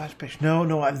 Old fat bitch.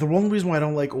 No. The wrong reason why I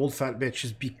don't like old fat bitch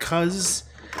is because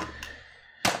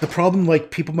the problem,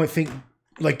 like, people might think,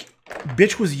 like,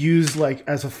 bitch was used, like,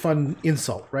 as a fun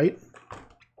insult, right?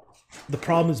 The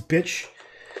problem is bitch,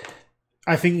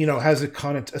 I think, you know, has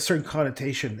a certain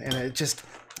connotation, and it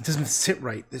doesn't sit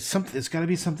right. It's got to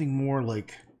be something more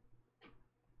like,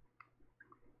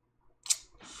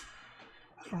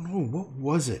 I don't know, what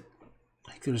was it?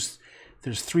 Like, there's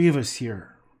three of us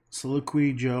here.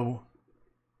 Soliloquy, Joe.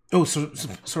 Oh,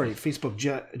 sorry, Facebook.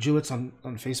 Juliet's on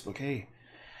Facebook. Hey.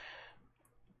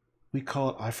 We call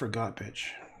it I forgot,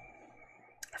 bitch.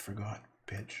 I forgot,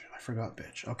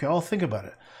 bitch. Okay, I'll think about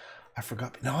it. I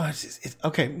forgot. No, it's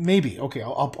okay, maybe. Okay,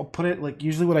 I'll put it, like,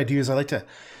 usually what I do is I like to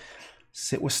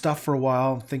sit with stuff for a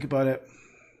while, think about it.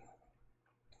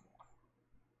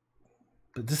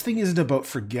 But this thing isn't about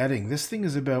forgetting. This thing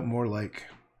is about more like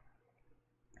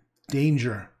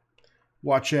danger.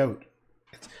 Watch out.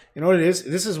 You know what it is?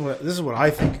 This is what I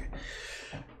think.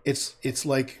 It's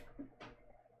like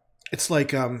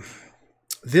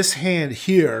this hand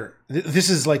here. This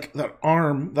is like the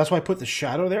arm. That's why I put the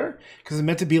shadow there, because it's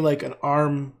meant to be like an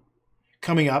arm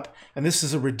coming up, and this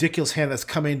is a ridiculous hand that's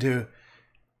coming to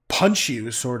punch you,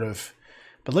 sort of.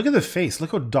 But look at the face.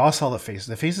 Look how docile the face is.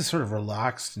 The face is sort of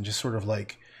relaxed and just sort of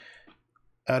like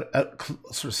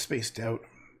sort of spaced out.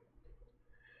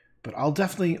 But I'll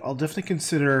definitely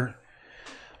consider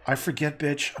I forget,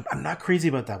 bitch. I'm not crazy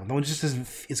about that one. No one just doesn't.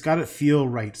 It's got to feel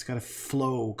right. It's got to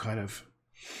flow, kind of.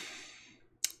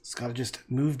 It's got to just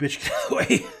move, bitch, get out of the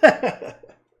way.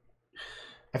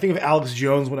 I think of Alex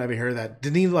Jones when I ever hear that.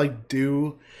 Didn't he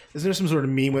isn't there some sort of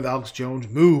meme with Alex Jones?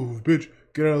 Move, bitch,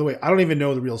 get out of the way. I don't even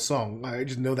know the real song. I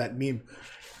just know that meme.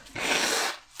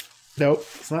 Nope,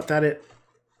 it's not that it.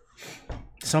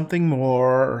 Something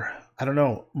more, I don't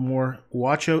know, more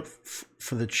watch out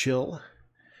for the chill.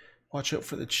 Watch out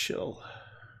for the chill.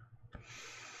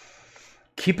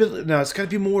 Keep it, no, it's got to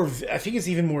be more, I think it's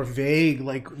even more vague.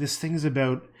 Like, this thing's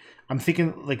about, I'm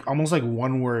thinking, like, almost like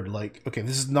one word. Like, okay,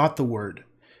 this is not the word,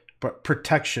 but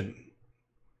protection.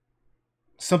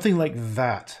 Something like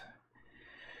that.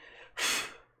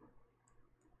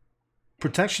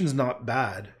 Protection's not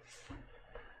bad.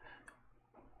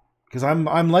 Because I'm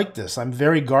like this. I'm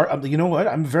very you know what?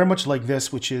 I'm very much like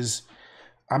this, which is,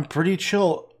 I'm pretty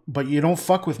chill, but you don't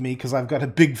fuck with me because I've got a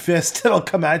big fist that'll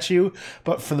come at you.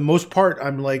 But for the most part,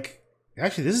 I'm like,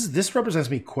 actually, this represents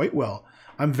me quite well.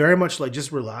 I'm very much like,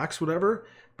 just relax, whatever.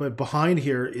 But behind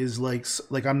here is like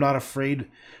I'm not afraid.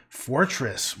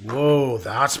 Fortress. Whoa,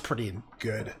 that's pretty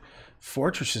good.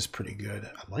 Fortress is pretty good.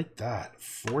 I like that.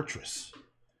 Fortress.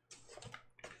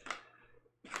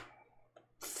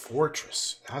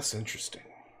 Fortress. That's interesting.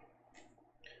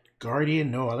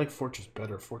 Guardian. No, I like Fortress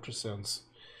better. Fortress sounds...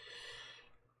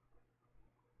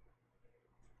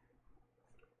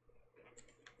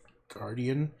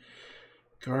 Guardian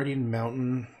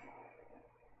Mountain.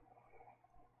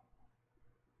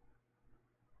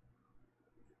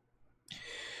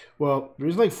 Well, the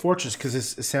reason I like Fortress because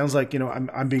it sounds like, you know,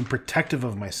 I'm being protective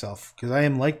of myself because I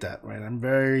am like that, right? I'm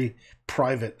very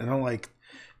private. I don't like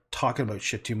talking about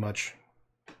shit too much.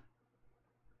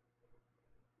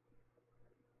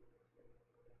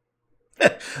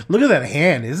 Look at that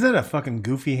hand. Isn't that a fucking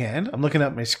goofy hand? I'm looking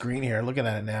at my screen here, looking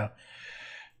at it now.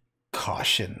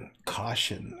 Caution's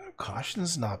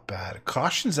not bad.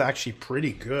 Caution's actually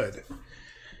pretty good.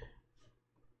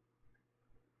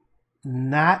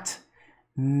 Nat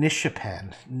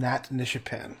Nishapan.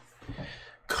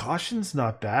 Caution's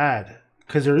not bad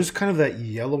because there is kind of that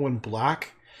yellow and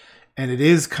black, and it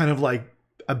is kind of like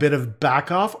a bit of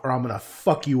back off or I'm gonna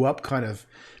fuck you up kind of.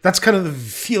 That's kind of the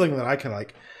feeling that I can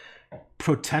like.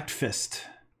 Protect fist.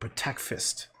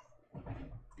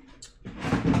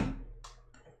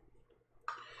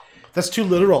 That's too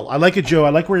literal. I like it, Joe. I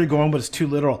like where you're going, but it's too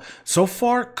literal. So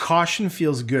far, Caution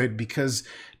feels good because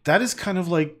that is kind of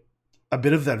like a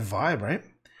bit of that vibe, right?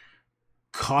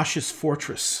 Cautious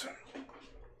Fortress.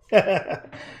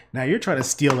 Now you're trying to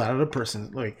steal that other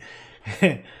person. Like,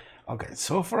 okay,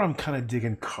 so far I'm kind of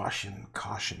digging Caution.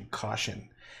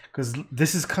 Because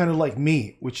this is kind of like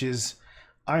me, which is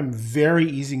I'm very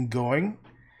easygoing,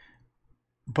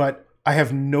 but I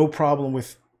have no problem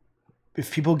with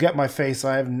if people get my face.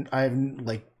 I have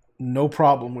like no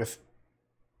problem with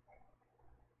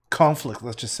conflict.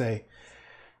 Let's just say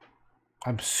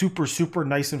I'm super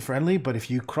nice and friendly, but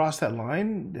if you cross that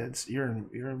line, that's you're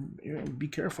be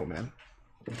careful, man.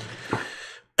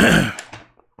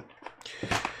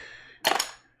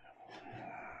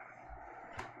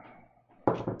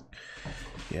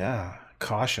 Yeah.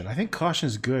 Caution. I think Caution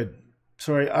is good.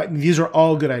 Sorry, these are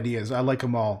all good ideas. I like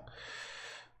them all.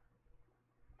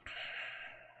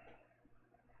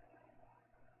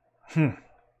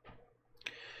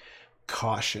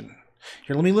 Caution.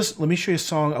 Here, let me show you a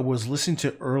song I was listening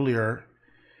to earlier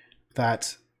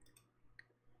that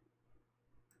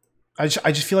I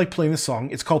just feel like playing this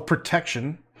song. It's called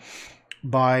Protection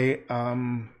by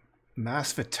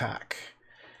Massive Attack.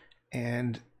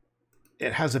 And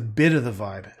it has a bit of the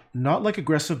vibe. Not like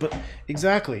aggressive, but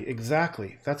exactly.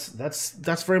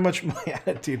 That's very much my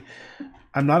attitude.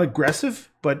 I'm not aggressive,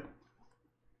 but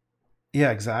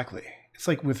yeah, exactly. It's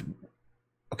like with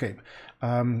okay,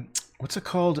 what's it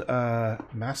called?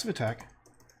 Massive Attack.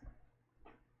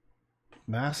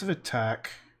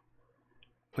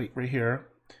 Wait, right here.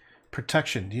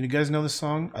 Protection. Do you guys know this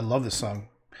song? I love this song.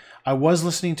 I was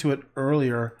listening to it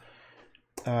earlier.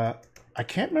 I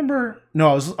can't remember. No,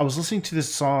 I was listening to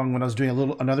this song when I was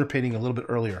doing another painting a little bit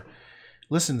earlier.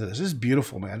 Listen to this. This is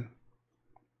beautiful, man.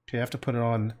 Okay, I have to put it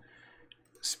on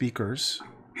speakers.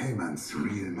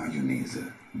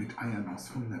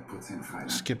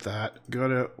 Skip that. Go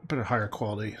to put a higher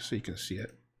quality so you can see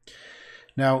it.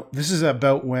 Now, this is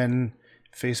about when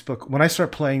I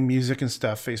start playing music and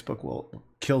stuff, Facebook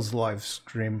kills the live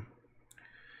stream.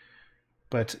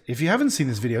 But if you haven't seen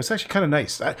this video, it's actually kind of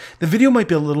nice. The video might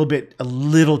be a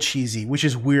little cheesy, which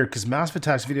is weird because Massive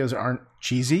Attack's videos aren't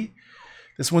cheesy.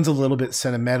 This one's a little bit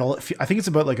sentimental. I think it's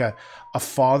about like a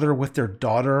father with their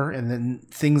daughter and then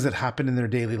things that happen in their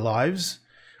daily lives,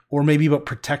 or maybe about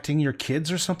protecting your kids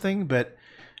or something. But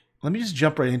let me just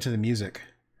jump right into the music.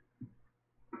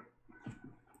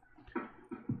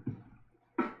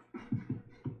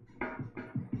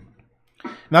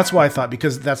 And that's why I thought,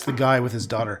 because that's the guy with his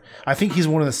daughter. I think he's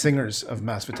one of the singers of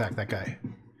Massive Attack, that guy.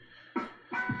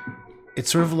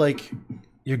 It's sort of like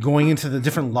you're going into the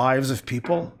different lives of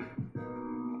people.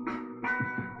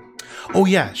 Oh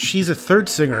yeah, she's a third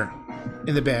singer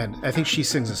in the band. I think she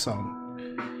sings a song.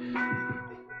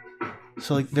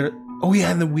 So like they're... Oh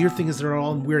yeah, and the weird thing is they're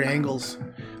all in weird angles.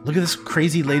 Look at this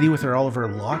crazy lady with all of her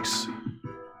locks.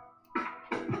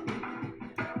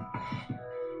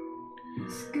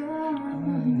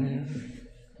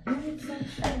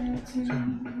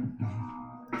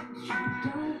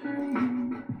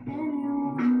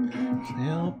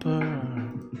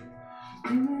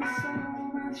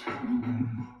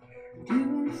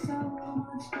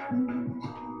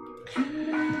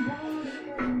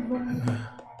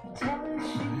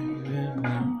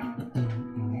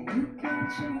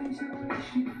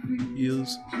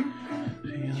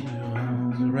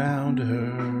 Around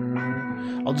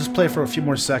her. I'll just play for a few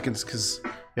more seconds because,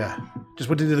 yeah, just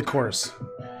what they did the chorus.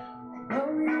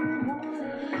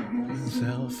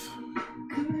 Yourself.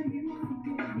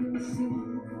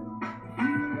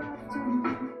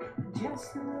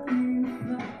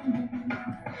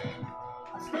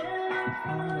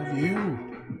 All of you.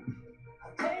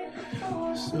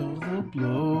 So the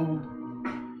blow.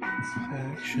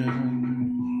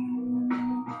 In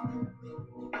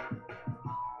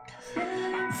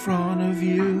front of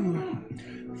you,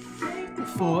 the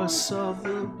force of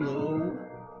the blow,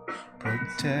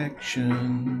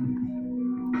 protection.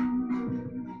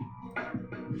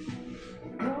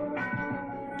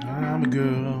 I'm a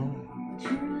girl.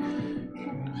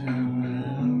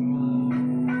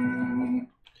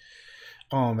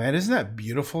 Oh man, isn't that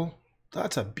beautiful?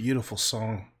 That's a beautiful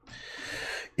song.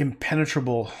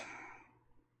 Impenetrable.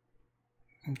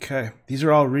 Okay, these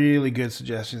are all really good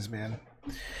suggestions, man.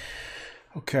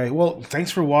 Okay, well, thanks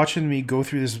for watching me go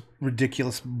through this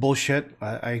ridiculous bullshit.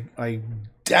 I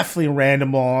definitely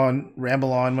ramble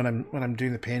on when I'm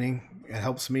doing the painting. It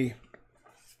helps me.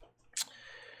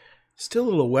 Still a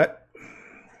little wet.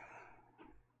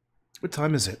 What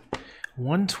time is it?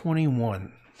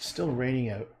 1:21. Still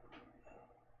raining out.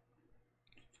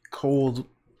 Cold,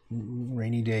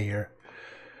 rainy day here.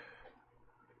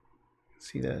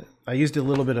 See that? I used a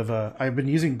little bit of a... I've been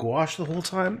using gouache the whole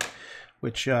time,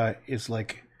 which is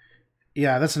like...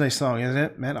 Yeah, that's a nice song, isn't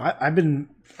it? Man, I've been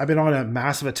on a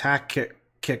Massive Attack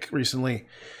kick recently.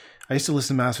 I used to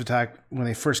listen to Massive Attack when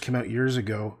they first came out years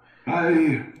ago.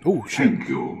 Oh, shit. Thank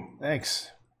you.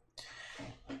 Thanks.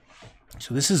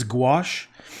 So this is gouache,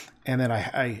 and then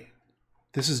I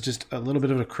this is just a little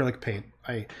bit of acrylic paint.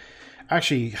 I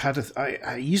actually had to...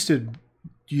 I used to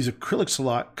use acrylics a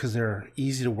lot because they're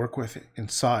easy to work with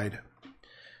inside.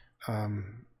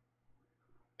 And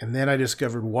then I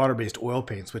discovered water-based oil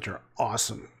paints, which are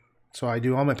awesome. So I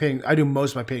do all my paintings. I do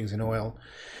most of my paintings in oil,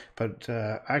 but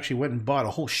I actually went and bought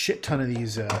a whole shit ton of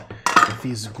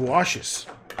these gouaches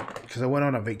because I went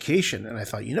on a vacation and I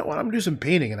thought, you know what, I'm gonna do some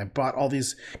painting, and I bought all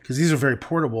these because these are very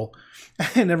portable.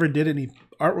 I never did any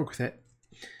artwork with it,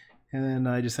 and then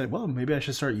I decided, well, maybe I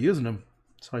should start using them.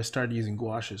 So I started using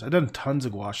gouaches. I've done tons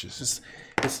of gouaches.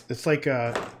 It's like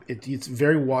it's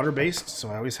very water-based, so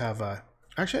I always have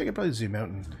actually, I could probably zoom out,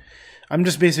 and I'm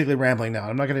just basically rambling now.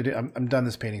 I'm not gonna do. I'm done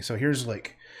this painting. So here's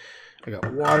like, I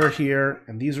got water here,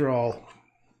 and these are all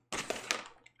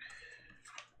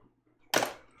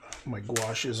my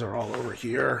gouaches are all over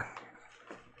here.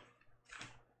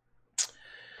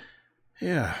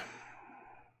 Yeah.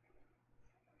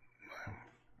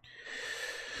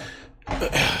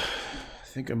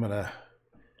 I think I'm gonna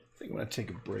take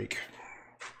a break.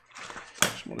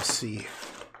 Just want to see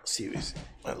who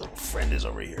my little friend is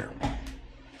over here.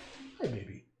 Hi,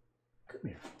 baby. Come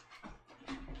here.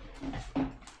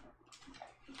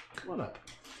 Come on up.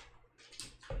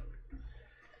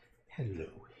 Hello,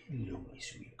 my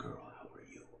sweet girl. How are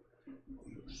you? Oh,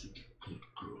 you're such a good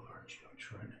girl, aren't you? I'm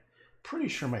trying to. Pretty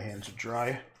sure my hands are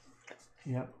dry.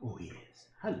 Yep. Oh yes.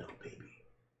 Hello, baby.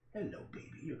 Hello,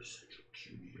 baby. You're such a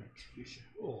cutie, aren't you?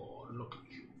 Oh, look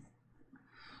at you.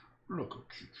 Look how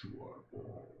cute you are.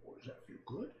 Oh, does that feel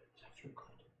good? Does that feel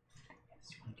good? Yes,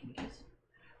 you want to give me a kiss?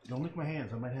 Don't lick my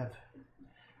hands. I might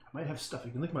have stuff.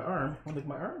 You can lick my arm. Want to lick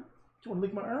my arm? Do you want to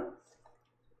lick my arm?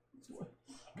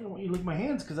 I don't want you to lick my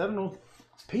hands because I don't know.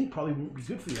 This paint probably won't be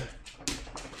good for you.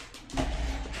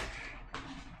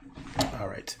 All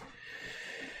right.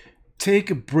 Take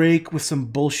a break with some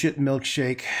bullshit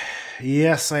milkshake.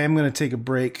 Yes, I am going to take a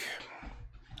break.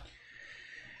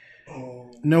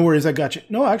 No worries, I got you.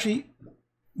 No, actually,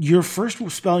 your first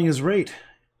spelling is right.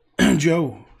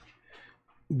 Joe.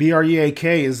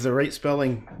 B-R-E-A-K is the right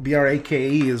spelling.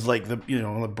 B-R-A-K-E is like the,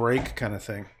 the break kind of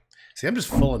thing. See, I'm just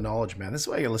full of knowledge, man. This is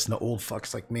why I listen to old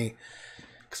fucks like me.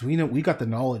 Because we got the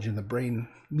knowledge in the brain.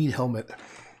 Meat helmet.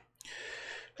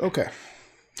 Okay.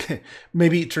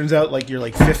 Maybe it turns out like you're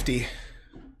like 50.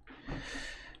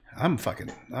 I'm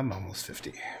almost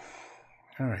 50.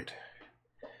 All right.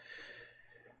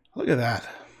 Look at that.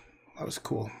 That was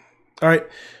cool. All right.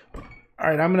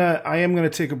 I am gonna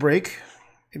take a break.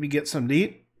 Maybe get something to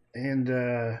eat, and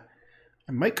I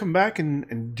might come back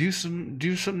and do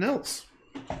something else.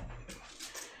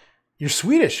 You're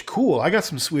Swedish. Cool. I got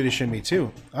some Swedish in me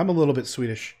too. I'm a little bit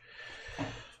Swedish.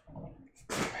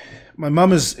 My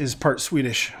mom is part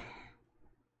Swedish.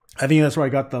 I think that's where I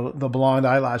got the blonde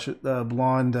eyelash, the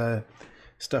blonde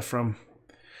stuff from.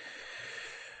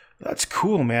 That's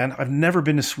cool, man. I've never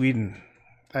been to Sweden.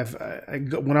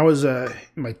 When I was in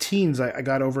my teens, I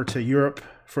got over to Europe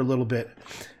for a little bit.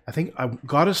 I think I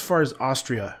got as far as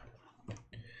Austria.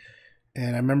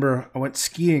 And I remember I went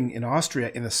skiing in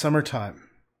Austria in the summertime,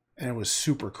 and it was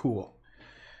super cool.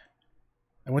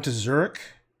 I went to Zurich.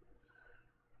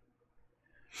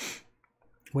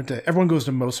 Everyone goes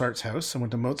to Mozart's house. I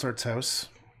went to Mozart's house.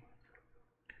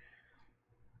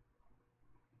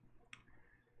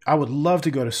 I would love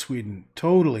to go to Sweden.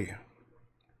 Totally.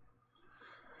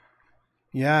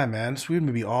 Yeah, man. Sweden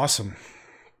would be awesome.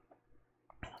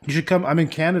 You should come. I'm in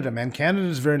Canada, man. Canada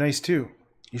is very nice too.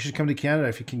 You should come to Canada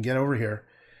if you can get over here.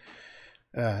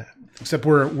 Except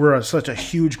we're such a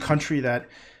huge country that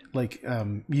like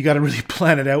you got to really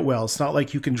plan it out well. It's not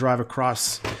like you can drive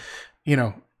across. You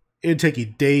know, it'd take you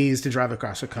days to drive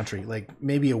across the country. Like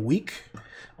maybe a week.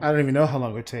 I don't even know how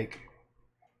long it would take.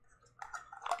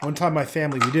 One time, my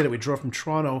family we did it. We drove from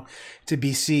Toronto to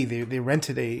BC. They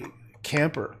rented a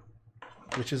camper,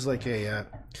 which is like a I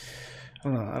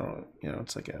don't know. You know,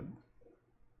 it's like a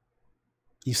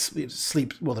you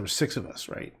sleep. Well, there were 6 of us,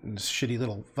 right? In this shitty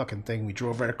little fucking thing. We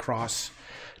drove right across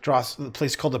the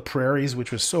place called the Prairies,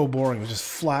 which was so boring. It was just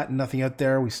flat and nothing out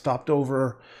there. We stopped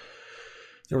over.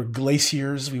 There were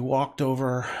glaciers. We walked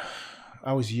over.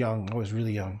 I was young. I was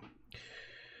really young.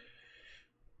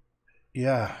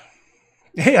 Yeah.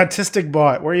 Hey, Autistic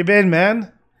Bot, where you been,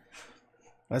 man?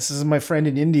 This is my friend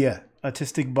in India,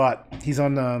 Autistic Bot. He's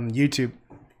on YouTube.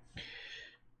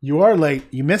 You are late.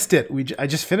 You missed it. I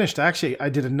just finished. Actually,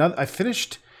 I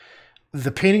finished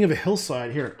the painting of a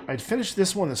hillside here. I finished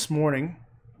this one this morning.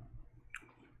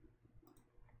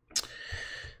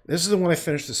 This is the one I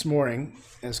finished this morning.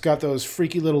 And it's got those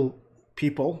freaky little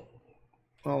people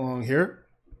all along here.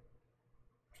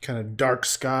 Kind of dark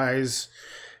skies,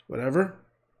 whatever.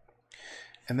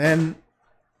 And then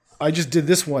I just did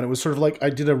this one. It was sort of like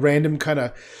I did a random kind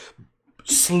of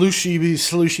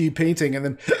slushy painting, and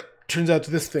then turns out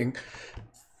to this thing.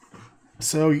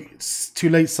 So it's too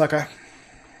late, sucker.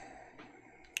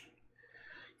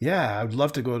 Yeah, I'd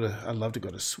love to go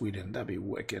to Sweden. That'd be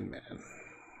wicked, man.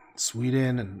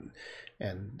 Sweden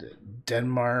and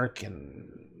Denmark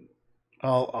and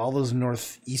all those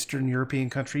northeastern European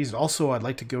countries. Also, I'd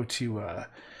like to go to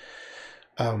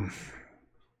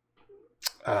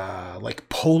like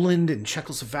Poland and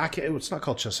Czechoslovakia. It's not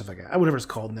called Czechoslovakia. Whatever it's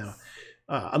called now.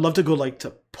 I'd love to go like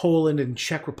to Poland and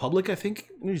Czech Republic, I think.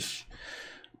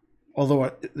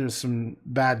 Although there's some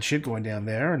bad shit going down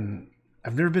there, and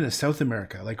I've never been to South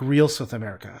America, like real South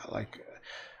America. Like,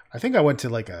 I think I went to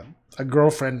like a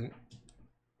girlfriend,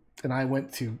 and I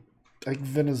went to like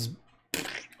Venezuela.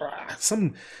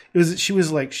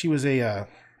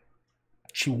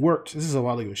 She worked. This is a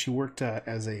while ago. She worked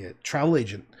as a travel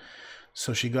agent,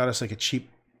 so she got us like a cheap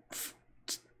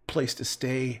place to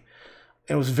stay.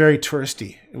 It was very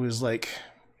touristy. It was like,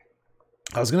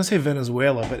 I was going to say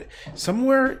Venezuela, but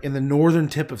somewhere in the northern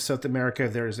tip of South America,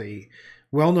 there's a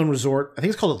well-known resort. I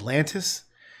think it's called Atlantis.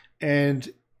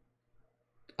 And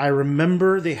I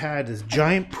remember they had this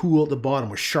giant pool at the bottom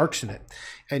with sharks in it.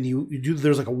 And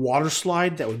there's like a water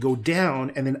slide that would go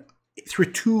down, and then through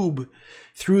a tube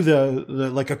through the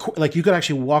like you could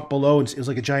actually walk below, and it was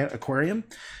like a giant aquarium,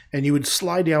 and you would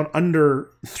slide down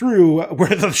through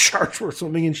where the sharks were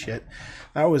swimming and shit.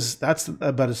 That's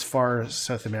about as far as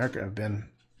South America I've been.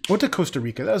 I went to Costa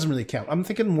Rica. That doesn't really count. I'm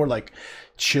thinking more like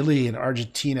Chile and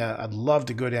Argentina. I'd love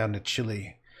to go down to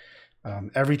Chile.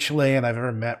 Every Chilean I've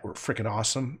ever met were freaking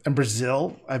awesome. And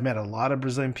Brazil, I've met a lot of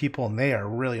Brazilian people, and they are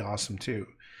really awesome too.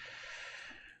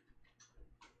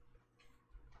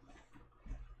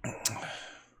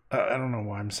 I don't know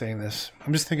why I'm saying this.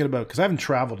 I'm just thinking about, because I haven't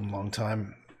traveled in a long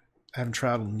time. I haven't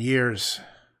traveled in years.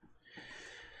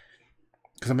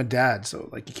 Because I'm a dad, so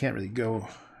like you can't really go.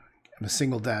 I'm a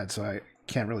single dad, so I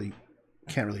can't really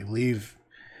leave,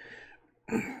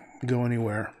 go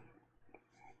anywhere.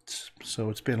 So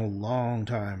it's been a long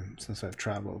time since I've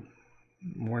traveled,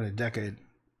 more than a decade.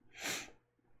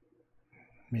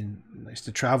 I mean, I used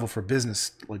to travel for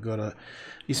business. I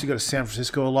used to go to San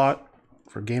Francisco a lot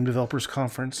for Game Developers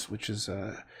Conference, which is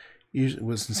it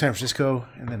was in San Francisco,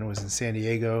 and then it was in San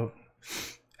Diego,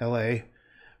 LA.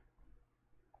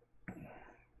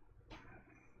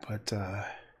 But I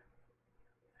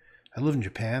lived in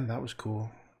Japan. That was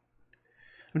cool.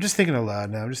 I'm just thinking aloud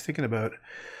now. I'm just thinking about,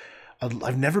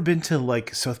 I've never been to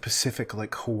like South Pacific,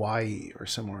 like Hawaii or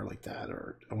somewhere like that.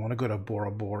 Or I want to go to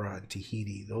Bora Bora and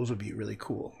Tahiti. Those would be really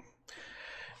cool.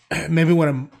 Maybe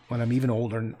when I'm even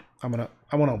older, I want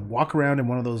to walk around in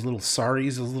one of those little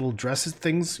saris, those little dresses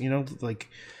things, you know, like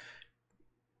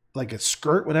a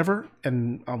skirt, whatever.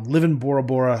 And I'll live in Bora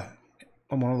Bora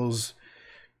on one of those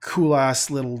cool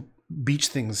ass little beach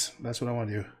things. That's what I want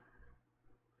to do.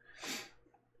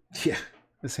 Yeah,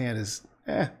 this hand is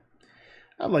I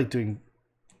like doing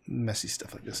messy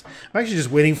stuff like this. I'm actually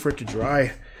just waiting for it to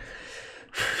dry,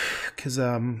 because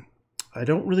I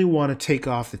don't really want to take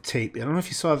off the tape. I don't know if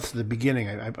you saw this at the beginning.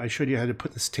 I showed you how to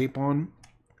put this tape on,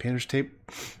 painter's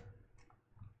tape.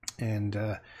 And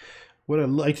what I'd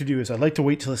like to do is I'd like to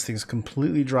wait till this thing's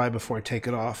completely dry before I take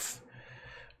it off,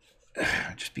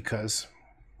 just because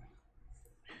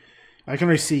I can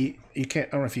already see. I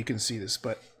don't know if you can see this,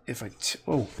 but if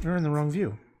oh, you're in the wrong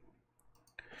view.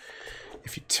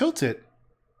 If you tilt it,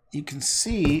 you can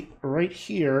see right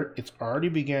here, it's already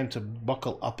began to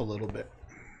buckle up a little bit.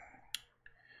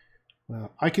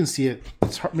 Well, I can see it.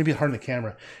 It's hard, maybe hard on the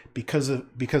camera because of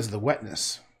the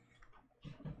wetness.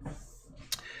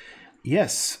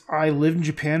 Yes, I lived in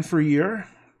Japan for a year,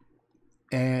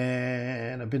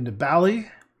 and I've been to Bali.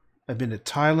 I've been to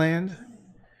Thailand.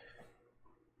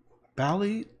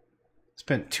 Bali,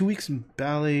 spent 2 weeks in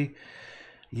Bali,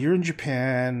 a year in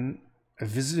Japan. I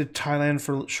visited Thailand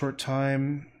for a short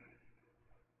time.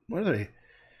 What are they?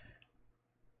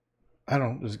 I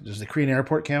don't know. Does the Korean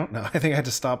airport count? No, I think I had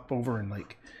to stop over in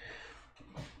like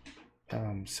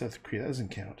South Korea. That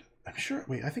doesn't count. I'm sure.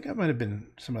 Wait, I think I might have been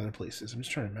some other places. I'm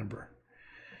just trying to remember.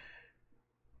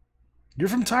 You're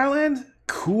from Thailand?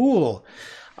 Cool.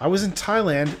 I was in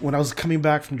Thailand when I was coming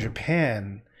back from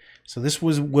Japan. So this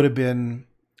would have been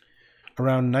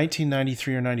around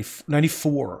 1993 or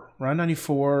 94. Around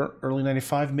 94, early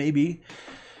 95 maybe.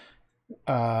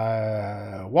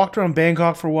 Walked around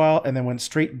Bangkok for a while and then went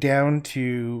straight down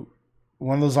to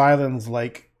one of those islands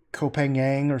like Koh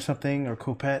Phangan or something, or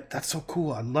Koh Phet. That's so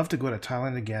cool. I'd love to go to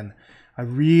Thailand again. I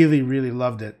really, really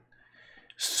loved it.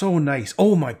 So nice.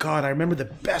 Oh my God. I remember the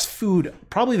best food,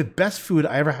 probably the best food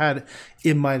I ever had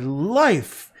in my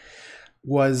life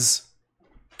was,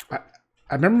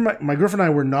 I remember my girlfriend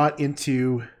and I were not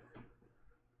into,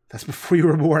 that's before you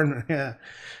were born. Yeah.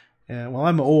 Yeah. Well,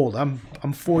 I'm old. I'm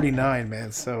 49,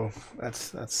 man. So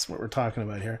that's what we're talking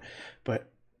about here. But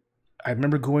I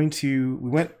remember going to, we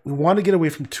wanted to get away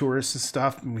from tourists and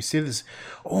stuff. And we stayed at this,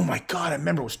 oh my God. I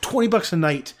remember it was $20 a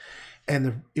night.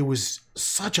 And it was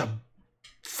such a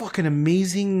fucking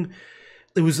amazing.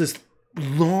 It was this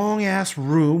long ass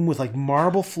room with like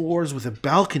marble floors with a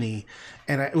balcony,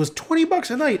 and it was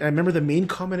 $20 a night. I remember the main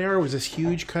common area was this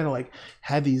huge kind of like,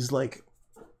 had these like,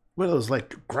 what are those,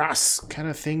 like grass kind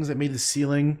of things that made the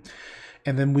ceiling.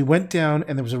 And then we went down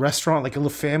and there was a restaurant, like a little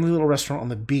family little restaurant on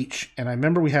the beach. And I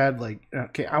remember we had like,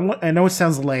 okay, I know it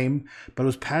sounds lame, but it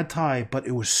was pad thai, but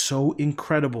it was so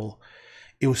incredible.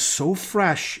 It was so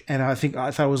fresh, and I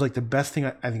thought it was like the best thing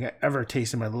I think I ever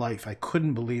tasted in my life. I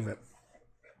couldn't believe it.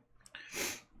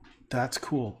 That's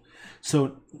cool.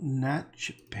 So not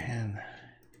Japan.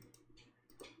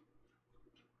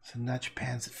 So not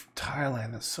Japan's from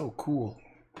Thailand. That's so cool.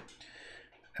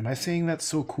 Am I saying that's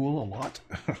so cool a lot?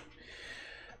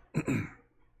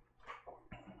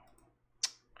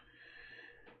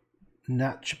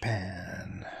 Not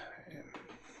Japan.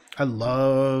 I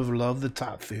love the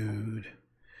Thai food.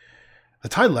 The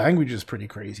Thai language is pretty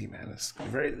crazy, man. It's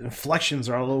very, inflections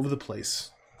are all over the place.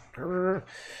 Hi,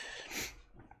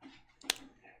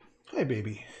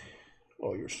 baby.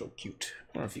 Oh, you're so cute.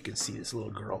 I don't know if you can see this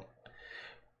little girl.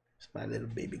 It's my little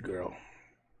baby girl.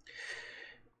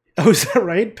 Oh, is that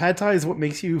right? Pad Thai is what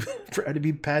makes you try to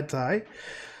be Pad Thai?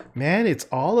 Man, it's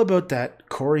all about that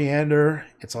coriander.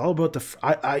 It's all about the...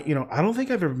 I don't think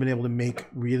I've ever been able to make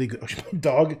really good... My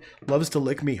dog loves to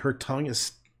lick me. Her tongue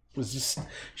was just...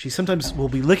 She sometimes will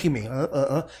be licking me.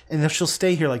 And then she'll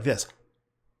stay here like this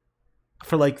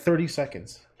for like 30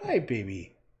 seconds. Hi,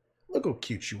 baby. Look how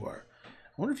cute you are. I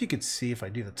wonder if you could see if I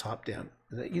do the top down.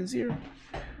 Is that easier?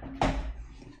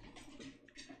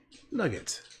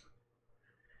 Nugget.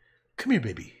 Come here,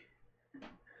 baby.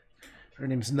 Her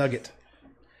name's Nugget.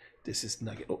 This is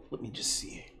Nugget. Oh, let me just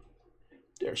see.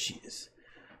 There she is.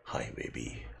 Hi,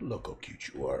 baby. Look how cute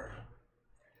you are.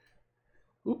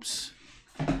 Oops.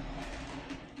 Come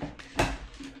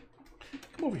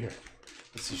over here.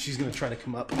 Let's see. She's going to try to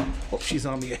come up. Oh, she's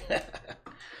on me.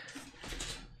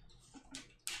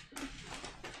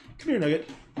 Come here, Nugget.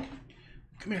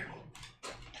 Come here.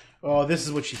 Oh, this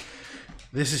is what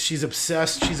she's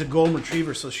obsessed. She's a golden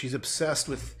retriever, so she's obsessed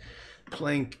with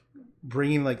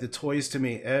bringing like the toys to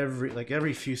me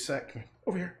every few seconds.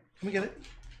 Over here. Let me get it.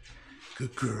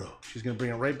 Good girl. She's going to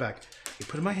bring it right back. You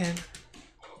put it in my hand.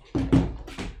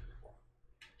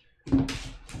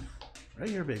 Right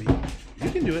here, baby. You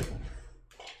can do it.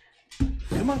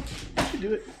 Come on. You can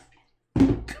do it.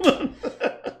 Come on.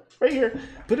 Right here.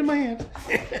 Put it in my hand.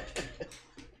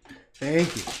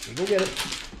 Thank you. Go get it.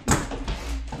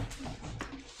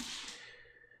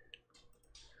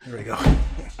 There we go.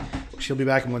 She'll be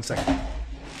back in 1 second.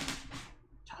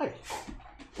 Hi.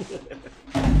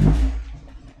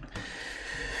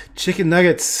 Chicken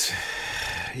nuggets.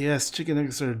 Yes, chicken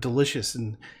nuggets are delicious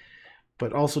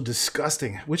but also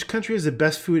disgusting. Which country is the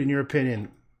best food in your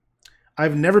opinion?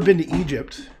 I've never been to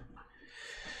Egypt.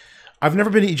 I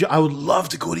would love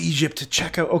to go to Egypt to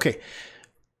check out. Okay.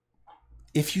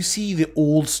 If you see the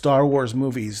old Star Wars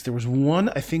movies, there was one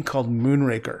I think called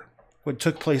Moonraker, what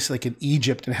took place like in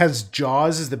Egypt, and it has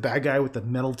Jaws as the bad guy with the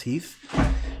metal teeth.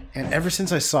 And ever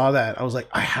since I saw that, I was like,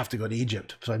 I have to go to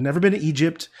Egypt. So I've never been to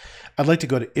Egypt. I'd like to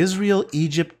go to Israel,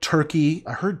 Egypt, Turkey.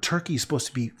 I heard Turkey is supposed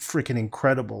to be freaking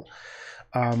incredible.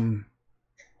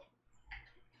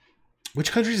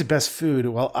 Which country is the best food?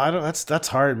 Well, I don't. That's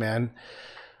hard, man.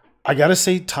 I gotta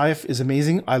say, Thai is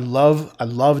amazing. I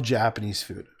love Japanese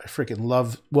food. I freaking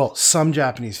love, well, some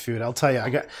Japanese food. I'll tell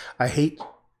you, I hate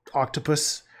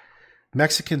octopus.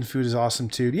 Mexican food is awesome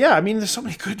too. Yeah, I mean, there's so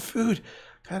many good food.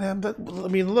 God, but I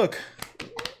mean, look,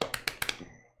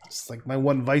 it's like my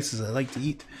one vice is I like to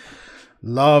eat.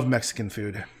 Love Mexican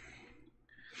food.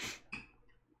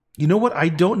 You know what? I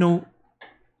don't know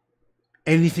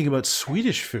anything about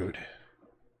Swedish food.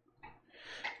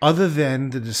 Other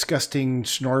than the disgusting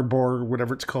snorborg,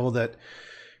 whatever it's called, that,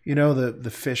 you know,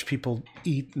 the fish people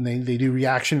eat and they do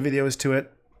reaction videos to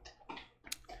it.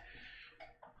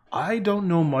 I don't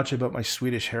know much about my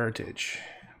Swedish heritage.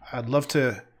 I'd love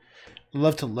to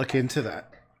look into that.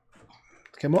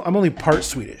 Okay, I'm only part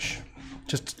Swedish.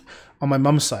 Just on my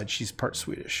mom's side, she's part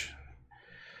Swedish.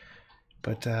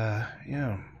 But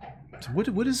yeah, so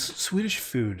what is Swedish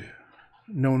food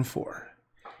known for?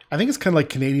 I think it's kind of like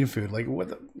Canadian food. Like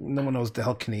no one knows what the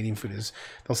hell Canadian food is.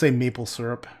 They'll say maple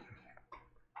syrup.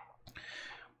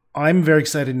 I'm very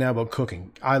excited now about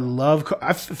cooking. I love.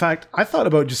 In fact, I thought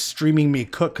about just streaming me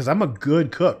cook because I'm a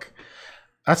good cook.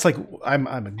 That's like I'm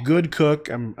a good cook.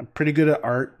 I'm pretty good at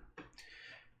art,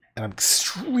 and I'm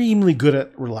extremely good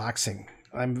at relaxing.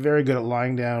 I'm very good at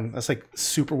lying down. That's like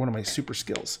one of my super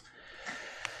skills.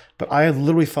 But I have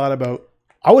literally thought about.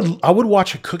 I would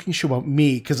watch a cooking show about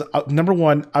me because number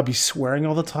one, I'd be swearing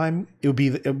all the time. It would be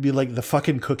like the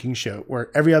fucking cooking show where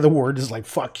every other word is like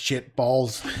fuck, shit,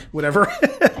 balls, whatever.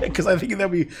 Because I think that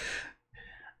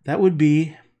would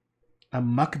be a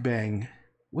mukbang.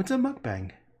 What's a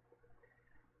mukbang?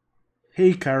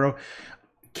 Hey, Caro,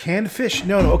 canned fish.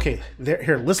 No, okay.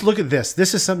 Here, let's look at this.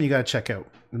 This is something you gotta check out.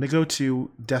 Let me go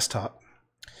to desktop.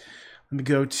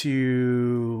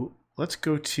 Let's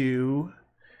go to.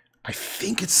 I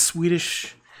think it's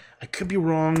Swedish. I could be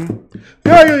wrong.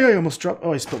 Yeah. I almost dropped.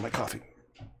 Oh, I spilled my coffee.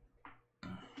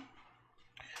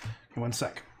 One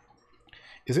sec.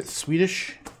 Is it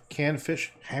Swedish canned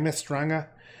fish? Hammestranga.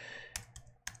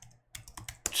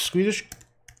 Swedish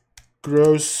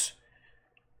gross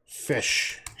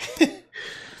fish.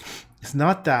 It's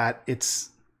not that.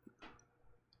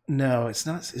 No, it's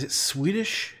not. Is it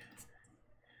Swedish?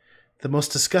 The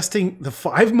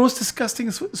 5 most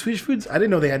disgusting Swedish foods? I didn't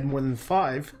know they had more than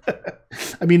 5.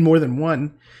 I mean, more than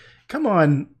one. Come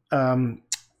on. I'm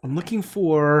looking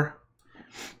for...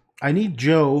 I need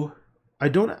Joe. I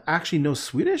don't actually know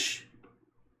Swedish?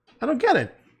 I don't get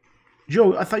it.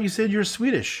 Joe, I thought you said you're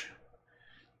Swedish.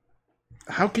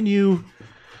 How can you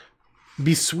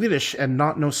be Swedish and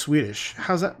not know Swedish?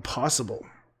 How's that possible?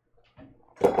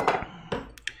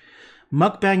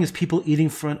 Mukbang is people eating in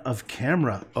front of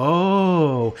camera.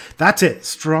 Oh, that's it.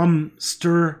 Surstrumming.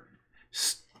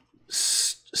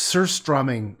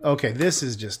 Okay, this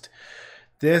is just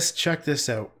this. Check this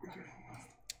out.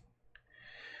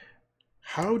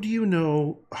 How do you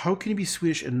know? How can you be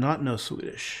Swedish and not know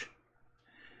Swedish?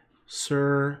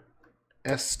 STRO.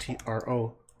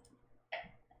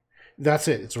 That's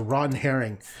it. It's a rotten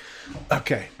herring.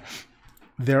 Okay,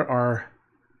 there are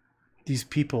these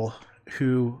people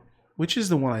who. Which is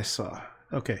the one I saw?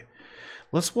 Okay.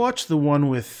 Let's watch the one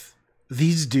with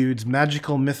these dudes,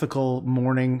 Magical Mythical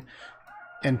Morning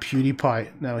and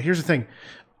PewDiePie. Now, here's the thing.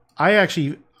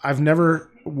 I've never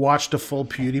watched a full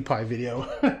PewDiePie video.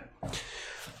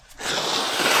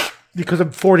 Because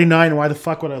I'm 49, why the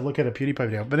fuck would I look at a PewDiePie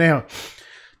video? But anyhow,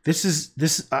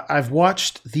 I've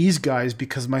watched these guys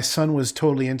because my son was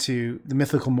totally into the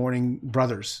Mythical Morning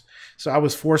brothers. So I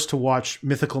was forced to watch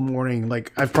Mythical Morning.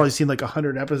 Like, I've probably seen like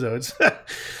 100 episodes.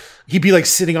 He'd be like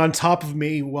sitting on top of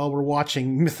me while we're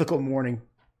watching Mythical Morning.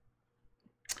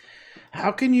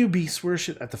 How can you be Swedish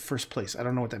at the first place? I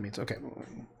don't know what that means. Okay.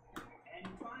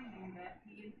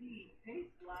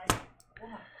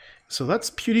 So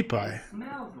that's PewDiePie.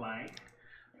 Smells like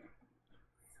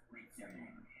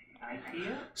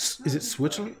Is it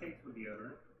Switzerland? There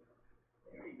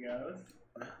he goes.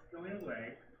 Going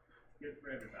away. Good for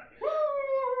everybody.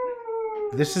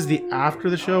 This is the after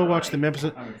the show. Watch the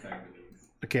episode. I'm excited for these.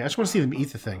 Okay, I just want to see them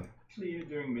eat the thing. Actually, you're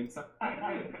doing mince.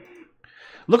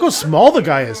 Look how small the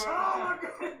guy is. Oh my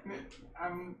god!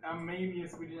 I'm maybe a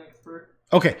Swedish expert.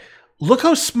 Okay, look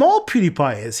how small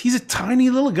PewDiePie is. He's a tiny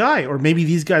little guy. Or maybe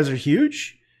these guys are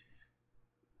huge.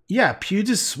 Yeah, Pewds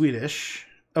is Swedish.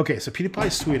 Okay, so PewDiePie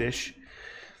is Swedish.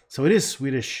 So it is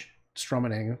Swedish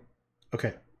Strommenang.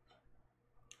 Okay.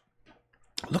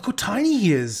 Look how tiny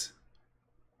he is.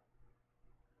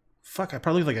 Fuck, I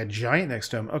probably look like a giant next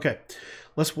to him. Okay,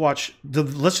 let's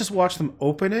just watch them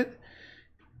open it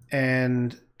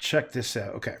and check this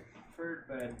out. Okay.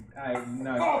 I'm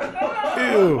not.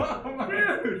 Ew.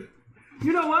 Dude,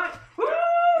 you know what? Woo,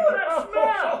 that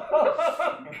smell!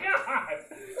 God!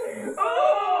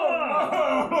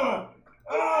 Oh!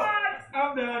 What?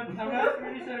 I'm done. I'm not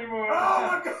Swedish anymore. Oh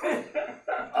my God!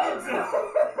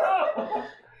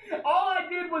 All I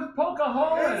did was poke a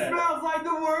hole in It it. smells like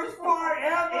the worst part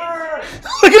ever.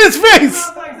 Look at his It face.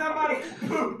 smells like somebody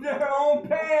pooped their own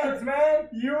pants, man.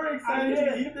 You were excited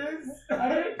to eat this? I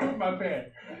didn't poop my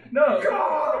pants. No.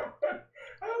 God.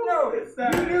 No, It's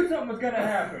that. you knew something was gonna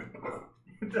happen.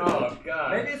 Oh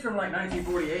God. Maybe it's from like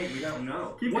 1948. We don't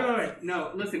know. Keep going.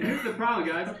 No, listen. Here's the problem,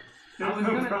 guys.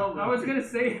 I was gonna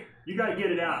say. You gotta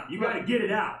get it out. You gotta get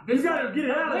it out. This You gotta get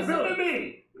it out of the Listen to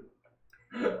building.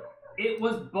 me. It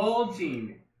was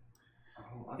bulging.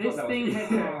 This thing had.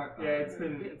 Yeah, it's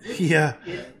been. Yeah.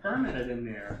 It's fermented in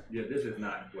there. Yeah, this is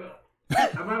not well. How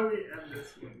about we have this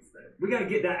one instead? We gotta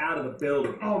get that out of the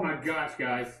building. Oh my gosh,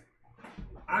 guys.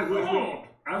 I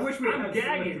wish we I'm had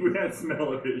gagging. we had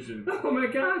smell-o-vision. Oh my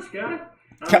gosh, guys.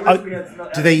 I wish we had smell.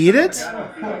 Do they eat it? I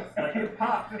don't feel like it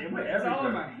popped. It went It's all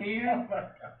in my everywhere. hand.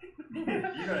 You're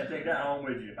gonna take that home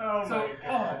with you. Oh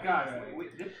gosh.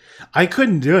 I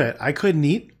couldn't do it. I couldn't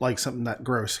eat like something that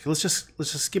gross. Let's just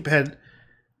skip ahead.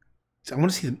 I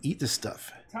want to see them eat this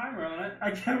stuff. Timer on it.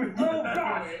 I can't. Oh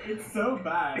gosh. It's so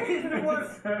bad. It's the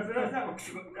worst. Oh!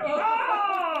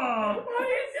 What are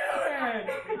you doing?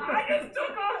 I just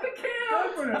took off the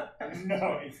can.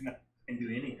 No, it's not. Can do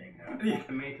anything now.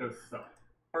 Tomatoes suck.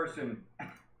 Person.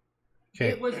 Okay.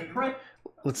 It was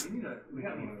Let's. We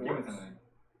got any forks.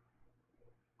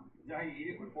 Yeah, you eat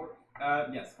it with forks?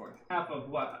 Yes, forks. half of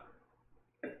what?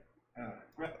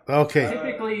 Okay.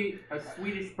 Typically, a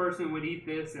Swedish person would eat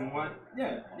this and what?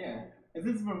 Yeah. Is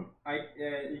this from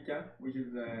Ica, which is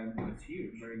it's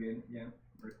huge, very good. Yeah.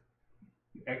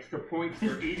 Extra points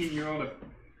for eating your own.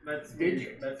 That's Swedish.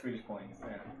 That's Swedish points.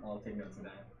 Yeah, I'll take notes of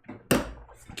that.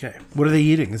 Okay. What are they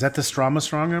eating? Is that the Strama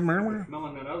Stronger?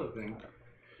 Smelling that other thing.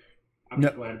 I'm No.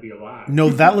 just glad to be alive. No,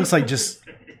 that looks like just.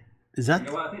 Is that? You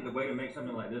know what? I think the way to make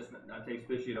something like this not taste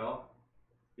fishy at all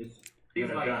is you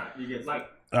It's like- get like-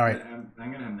 All right. I'm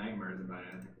gonna have nightmares about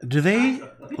it. Do they?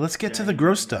 Let's get to the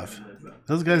gross stuff.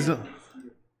 Those guys don't.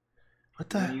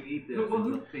 What When the? you eat this, Well,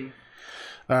 who's the-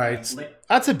 All right.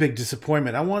 That's a big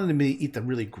disappointment. I wanted them to eat the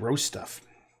really gross stuff.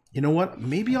 You know what?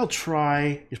 Maybe I'll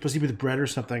try. You're supposed to eat with bread or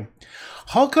something.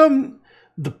 How come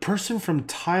the person from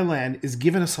Thailand is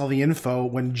giving us all the info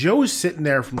when Joe's sitting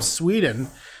there from Sweden,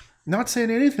 not saying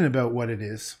anything about what it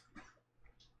is?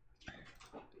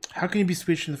 How can you be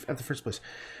Swedish at the first place?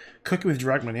 Cooking with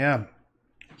Dragman, yeah.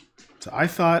 So I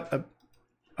thought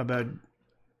about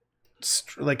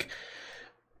like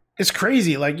it's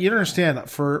crazy. Like you don't understand that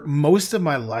for most of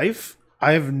my life,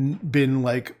 I've been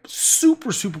like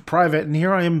super private, and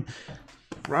here I am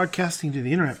broadcasting to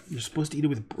the internet. You're supposed to eat it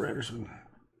with bread or something.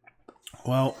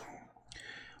 Well,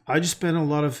 I just spent a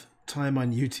lot of time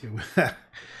on YouTube.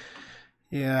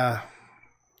 Yeah,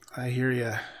 I hear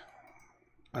you.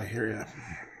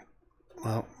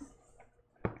 Well,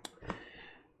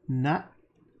 not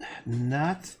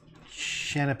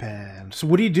Shanapan. So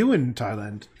what do you do in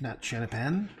Thailand? Not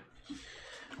Shanapan.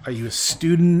 Are you a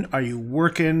student? Are you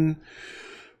working?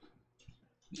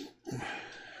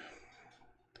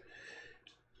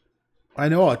 I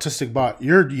know, Autistic Bot.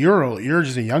 You're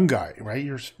just a young guy, right?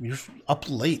 You're up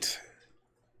late.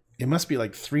 It must be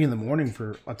like 3 a.m.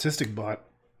 for Autistic Bot.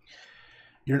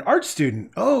 You're an art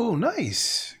student. Oh,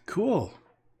 nice, cool.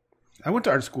 I went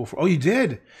to art school for. Oh, you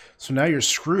did. So now you're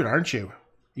screwed, aren't you?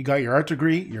 You got your art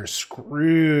degree. You're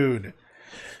screwed.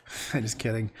 I'm just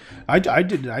kidding. I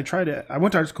did. I tried it. I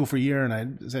went to art school for a year, and I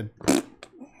said it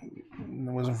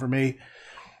wasn't for me.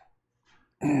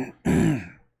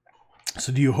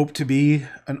 So, do you hope to be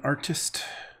an artist?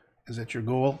 Is that your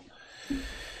goal?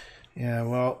 Yeah.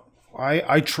 Well,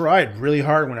 I tried really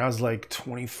hard when I was like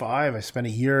 25. I spent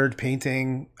a year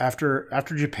painting after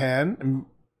Japan, and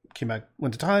came back.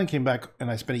 Went to Thailand, came back,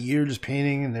 and I spent a year just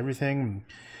painting and everything.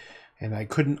 And I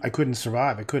couldn't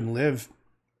survive. I couldn't live.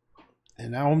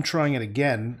 And now I'm trying it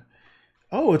again.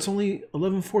 Oh, it's only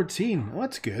 11:14. Oh,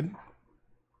 that's good.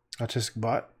 Autistic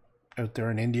Bot out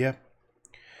there in India.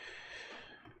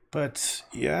 But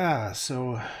yeah,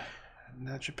 so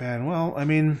not Japan. Well, I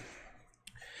mean,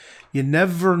 you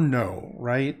never know,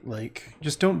 right? Like,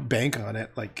 just don't bank on it.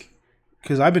 Like,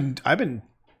 because I've been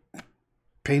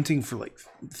painting for like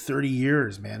 30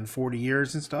 years, man, 40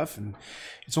 years and stuff, and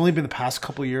it's only been the past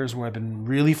couple of years where I've been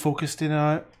really focused in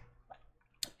on it.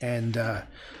 And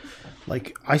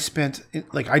Like I spent,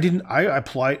 like I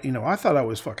applied, I thought I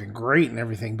was fucking great and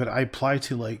everything, but I applied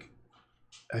to like,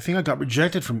 I think I got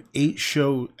rejected from 8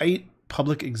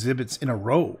 public exhibits in a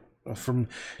row from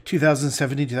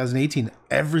 2017, 2018.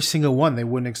 Every single one they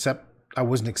wouldn't accept. I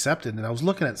wasn't accepted, and I was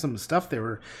looking at some of the stuff they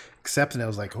were accepting. I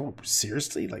was like, "Oh,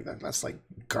 seriously? Like that's like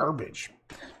garbage."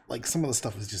 Like some of the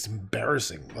stuff is just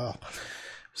embarrassing. Ugh.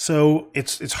 So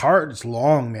it's hard. It's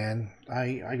long, man.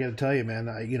 I got to tell you, man.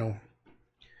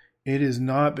 It has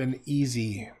not been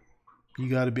easy. You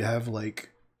got to have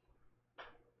like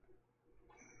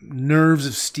nerves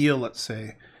of steel, let's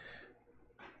say.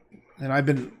 And I've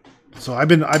been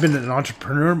an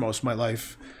entrepreneur most of my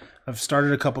life. I've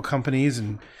started a couple companies,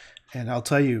 and I'll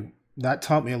tell you that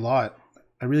taught me a lot.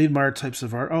 I really admire types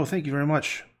of art. Oh, thank you very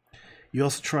much. You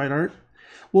also tried art?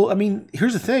 Well, I mean,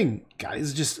 here's the thing,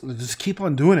 guys. Just keep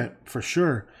on doing it for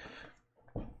sure.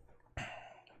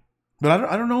 But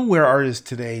I don't know where art is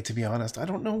today. To be honest, I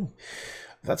don't know.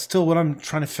 That's still what I'm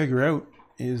trying to figure out.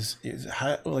 Is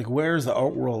how, like, where's the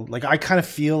art world? Like, I kind of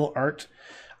feel art.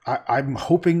 I'm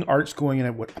hoping art's going in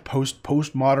at what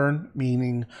postmodern,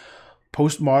 meaning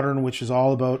postmodern, which is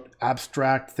all about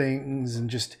abstract things and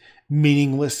just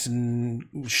meaningless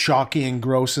and shocking and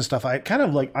gross and stuff. I kind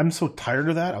of like, I'm so tired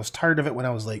of that. I was tired of it when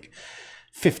I was like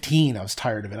 15. I was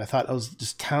tired of it. I thought I was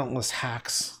just talentless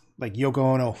hacks like Yoko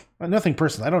Ono. Nothing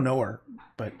personal. I don't know her,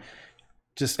 but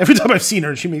just every time I've seen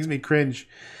her, she makes me cringe.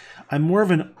 I'm more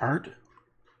of an art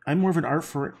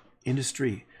for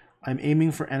industry. I'm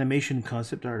aiming for animation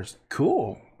concept artists.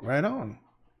 Cool. Right on.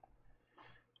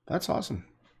 That's awesome.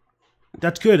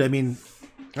 That's good. I mean,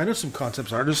 I know some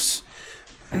concept artists.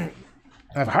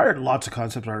 I've hired lots of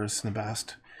concept artists in the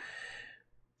past.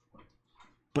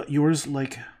 But yours,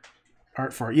 like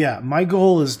art for art. Yeah, my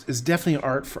goal is definitely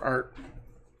art for art.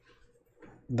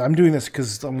 I'm doing this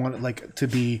because I want it like to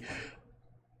be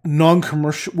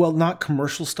non-commercial. Well, not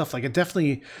commercial stuff. Like it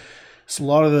definitely. So a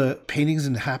lot of the paintings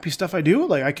and happy stuff I do,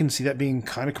 like I can see that being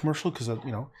kind of commercial because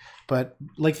but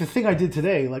like the thing I did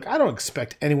today, like I don't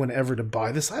expect anyone ever to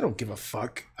buy this. I don't give a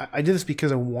fuck. I did this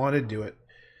because I wanted to do it.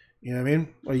 You know what I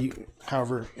mean?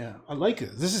 However, yeah, I like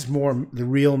it. This is more the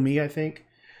real me, I think.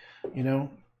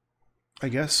 I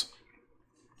guess.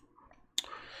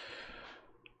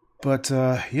 But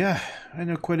yeah, I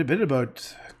know quite a bit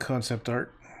about concept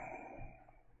art.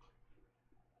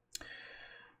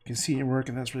 You can see your work,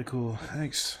 and that's really cool.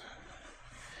 Thanks.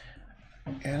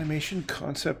 Animation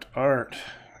concept art.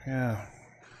 Yeah.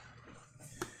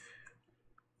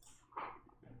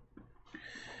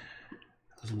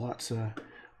 There's lots of...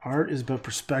 Art is about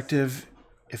perspective.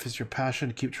 If it's your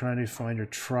passion, keep trying to find your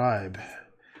tribe.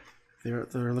 They're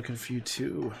looking for you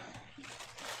too.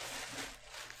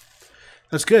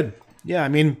 That's good. Yeah, I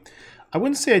mean, I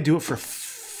wouldn't say I do it for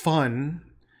fun.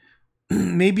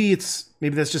 Maybe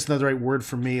that's just not the right word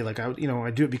for me. Like I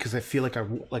do it because I feel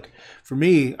like for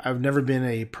me, I've never been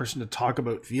a person to talk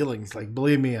about feelings. Like,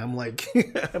 believe me, I'm like,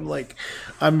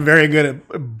 I'm very good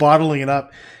at bottling it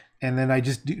up. And then I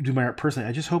just do my art personally.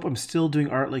 I just hope I'm still doing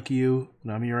art like you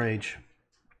when I'm your age.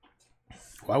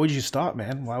 Why would you stop,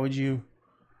 man? Why would you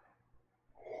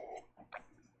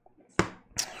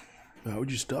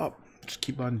stop? Just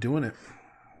keep on doing it.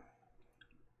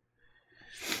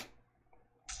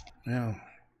 Yeah.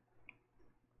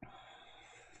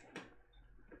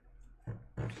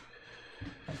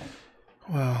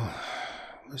 Well,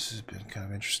 this has been kind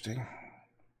of interesting.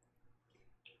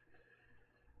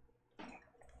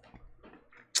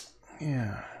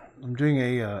 Yeah, I'm doing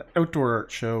a outdoor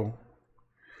art show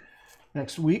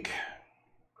next week,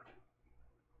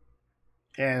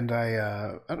 and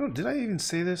I don't know. Did I even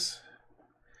say this?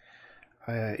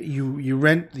 You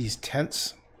rent these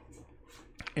tents,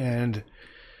 and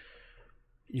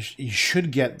you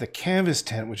should get the canvas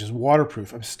tent, which is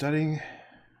waterproof. I'm studying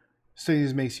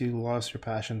this makes you lose your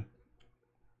passion.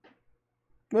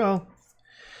 Well,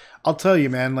 I'll tell you,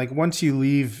 man. Like once you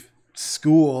leave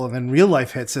school and then real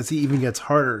life hits, it even gets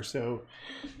harder. So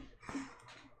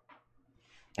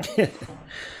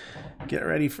get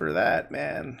ready for that,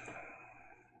 man.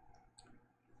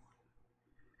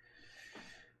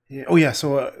 Yeah. Oh yeah.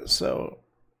 So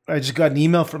I just got an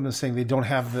email from them saying they don't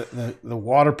have the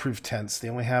waterproof tents. They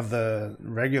only have the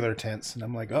regular tents, and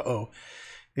I'm like, uh-oh.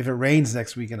 If it rains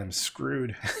next weekend, I'm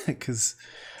screwed because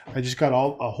I just got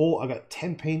I got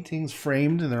 10 paintings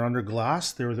framed and they're under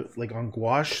glass. They were like on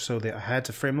gouache, so I had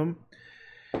to frame them.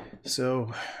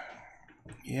 So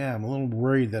yeah, I'm a little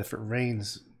worried that if it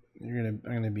rains, I'm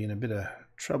gonna be in a bit of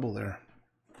trouble there.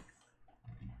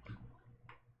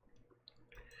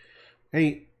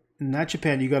 Hey, Not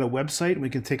Japan, you got a website and we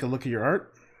can take a look at your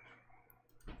art?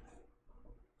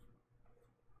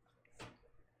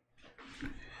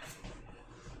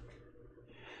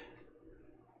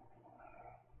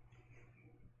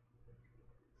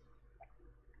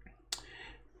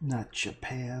 Not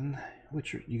Japan.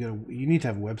 You need to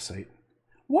have a website.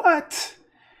 What?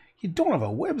 You don't have a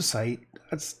website?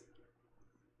 That's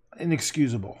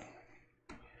inexcusable.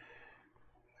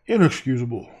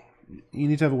 Inexcusable. You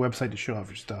need to have a website to show off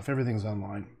your stuff. Everything's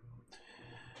online.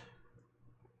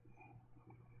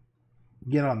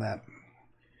 Get on that.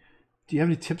 Do you have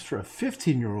any tips for a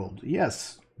 15-year-old?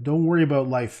 Yes. Don't worry about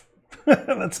life.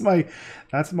 That's my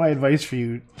advice for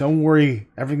you. Don't worry.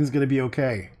 Everything's going to be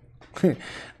okay.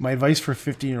 My advice for a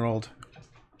 15-year-old.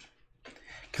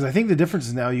 Because I think the difference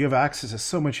is now you have access to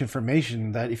so much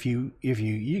information that if you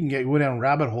can go down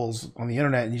rabbit holes on the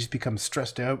internet and you just become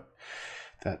stressed out.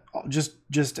 That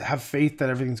just have faith that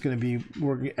everything's going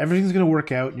to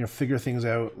work out and you'll figure things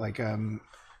out.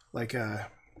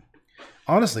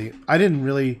 Honestly, I didn't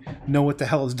really know what the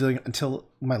hell I was doing until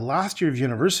my last year of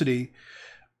university.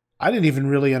 I didn't even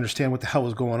really understand what the hell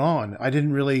was going on. I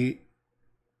didn't really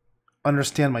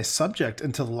understand my subject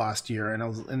until the last year, and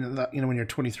when you're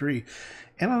 23.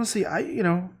 And honestly,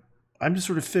 I'm just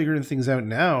sort of figuring things out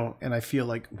now, and I feel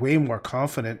like way more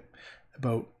confident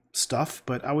about stuff.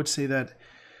 But I would say that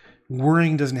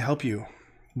worrying doesn't help you.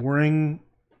 Worrying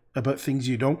about things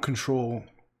you don't control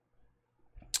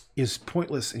is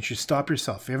pointless, and you should stop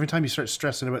yourself. Every time you start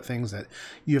stressing about things that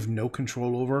you have no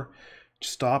control over,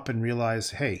 stop and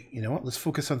realize, hey, you know what? Let's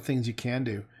focus on things you can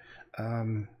do.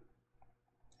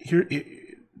 Here,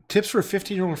 tips for a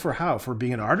 15-year-old for how? For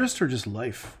being an artist or just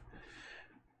life?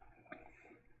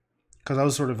 Because I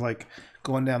was sort of like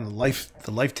going down the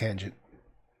life tangent.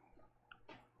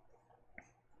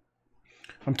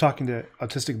 I'm talking to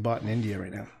Autistic Bot in India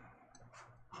right now.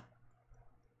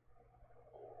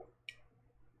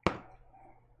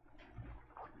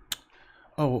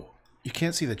 Oh, you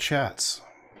can't see the chats.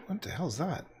 What the hell is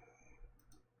that?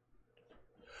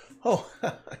 Oh,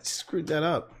 I screwed that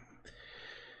up.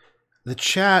 The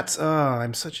chats, oh,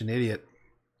 I'm such an idiot.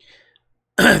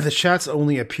 The chats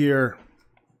only appear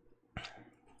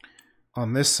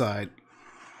on this side.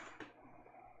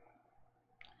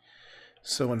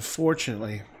 So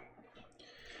unfortunately,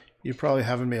 you probably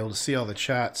haven't been able to see all the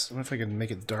chats. I wonder if I can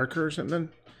make it darker or something.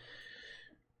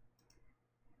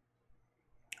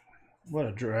 What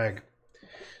a drag.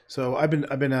 So I've been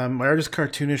my art is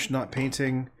cartoonish, not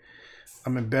painting.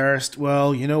 I'm embarrassed.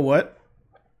 Well, you know what?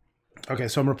 Okay,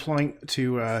 so I'm replying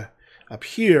to up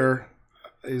here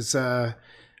is up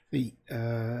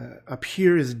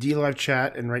here is DLive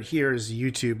chat, and right here is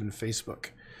YouTube and Facebook.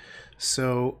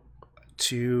 So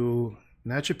to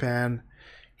Not Japan,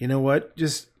 you know what?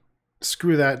 Just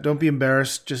screw that. Don't be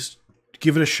embarrassed. Just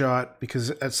give it a shot,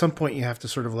 because at some point you have to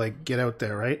sort of like get out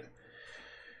there, right?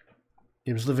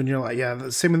 You're just living your life. Yeah,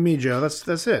 same with me, Joe.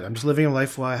 That's it. I'm just living a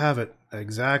life while I have it.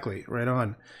 Exactly. Right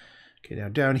on. Okay, now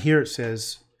down here it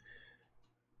says,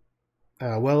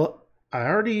 well, I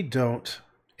already don't.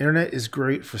 Internet is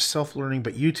great for self-learning,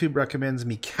 but YouTube recommends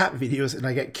me cat videos and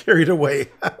I get carried away.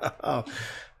 Oh,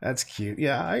 that's cute.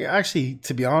 Yeah, I actually,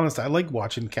 to be honest, I like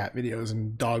watching cat videos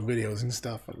and dog videos and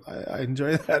stuff. I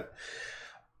enjoy that.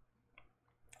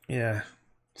 Yeah.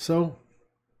 So,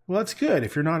 well, that's good.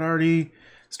 If you're not already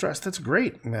stressed, that's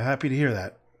great. I'm happy to hear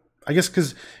that. I guess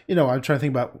because, I'm trying to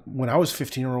think about when I was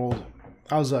 15-year-old,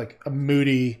 I was like a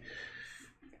moody,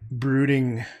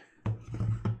 brooding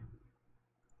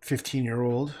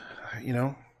 15-year-old.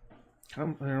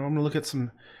 I'm gonna look at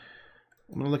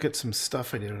some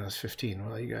stuff I did when I was 15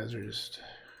 while you guys are just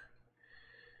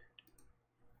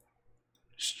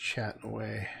chatting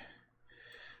away.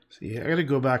 See, I gotta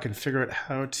go back and figure out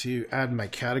how to add my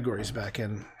categories back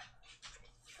in.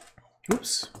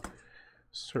 Oops.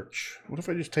 Search. What if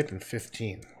I just type in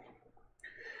 15?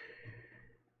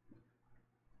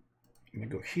 I'm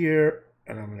gonna go here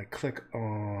and I'm gonna click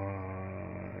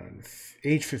on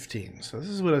age 15. So this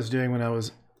is what I was doing when I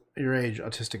was your age,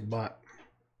 Autistic Bot.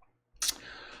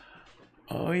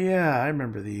 Oh yeah, I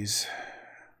remember these.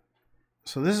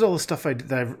 So this is all the stuff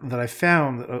that I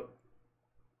found.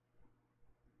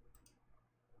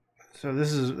 So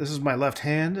this is my left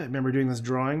hand. I remember doing this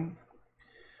drawing.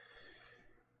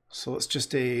 So it's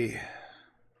just a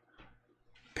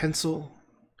pencil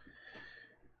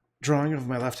drawing of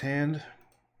my left hand.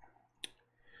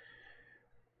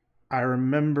 I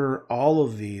remember all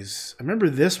of these. I remember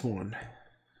this one.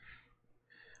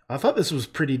 I thought this was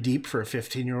pretty deep for a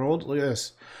 15-year-old. Look at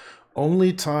this.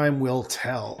 Only time will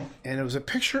tell. And it was a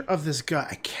picture of this guy.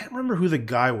 I can't remember who the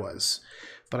guy was,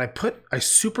 but I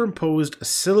superimposed a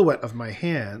silhouette of my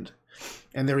hand,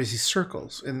 and there was these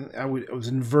circles, and I was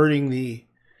inverting the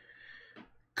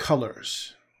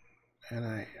colors. And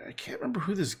I can't remember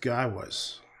who this guy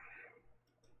was.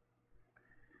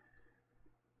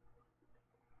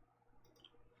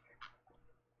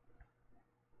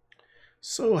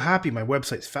 So happy my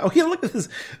website's found. Oh yeah, look at this.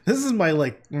 This is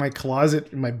my my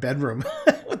closet in my bedroom.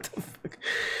 What the fuck?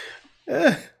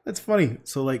 That's funny.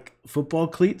 So like football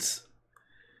cleats,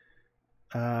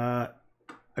 a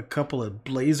couple of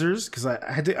blazers because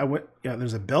I went. Yeah,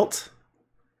 there's a belt.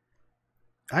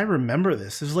 I remember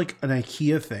this. This is like an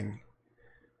IKEA thing.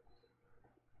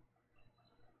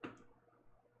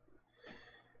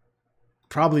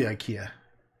 Probably IKEA.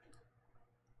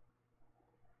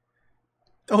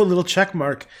 Oh, a little check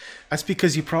mark. That's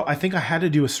because I think I had to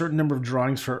do a certain number of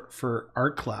drawings for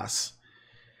art class.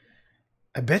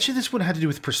 I bet you this one had to do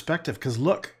with perspective because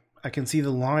look, I can see the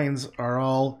lines are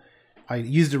all. I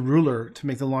used a ruler to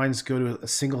make the lines go to a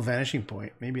single vanishing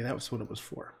point. Maybe that was what it was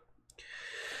for.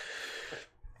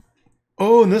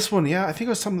 Oh, and this one, yeah, I think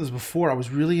I was telling this before. I was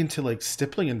really into like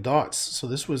stippling and dots. So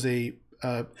this was I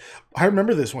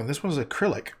remember this one. This one was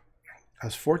acrylic. I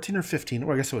was 14 or 15,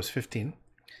 or I guess I was 15.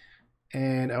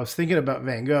 And I was thinking about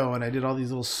Van Gogh, and I did all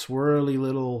these little swirly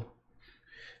little.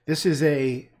 This is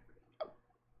a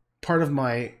part of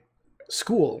my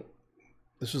school.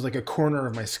 This was like a corner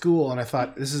of my school, and I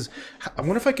thought, I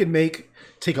wonder if I could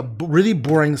take a really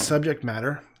boring subject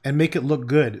matter and make it look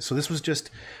good. So this was just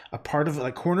a part of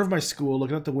like corner of my school,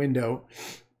 looking out the window,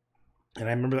 and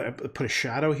I remember I put a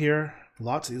shadow here,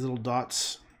 lots of these little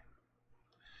dots.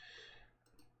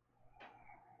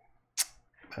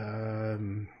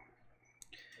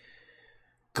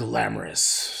 Glamorous.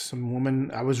 Some woman.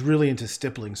 I was really into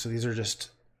stippling, so these are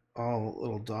just all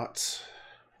little dots.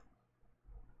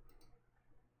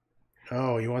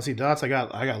 Oh, you want to see dots? I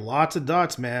got lots of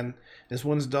dots, man. This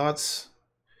one's dots.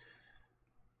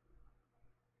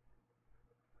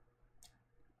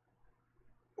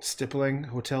 Stippling,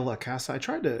 Hotel La Casa. I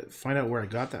tried to find out where I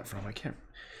got that from. I can't.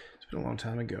 It's been a long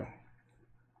time ago.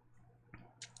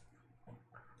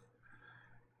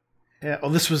 Yeah. Oh,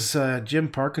 this was Jim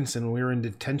Parkinson when we were in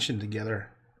detention together.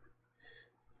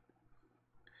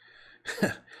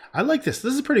 I like this.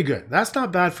 This is pretty good. That's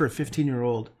not bad for a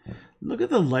 15-year-old. Look at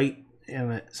the light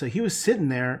in it. So he was sitting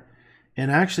there, and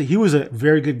actually he was a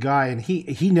very good guy, and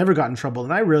he never got in trouble,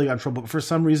 and I really got in trouble. But for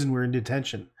some reason, we were in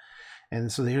detention,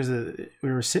 and so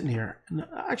we were sitting here. And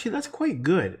actually, that's quite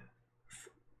good.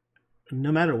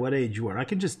 No matter what age you are, I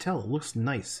can just tell it looks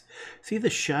nice. See the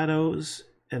shadows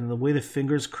and the way the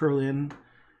fingers curl in.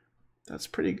 That's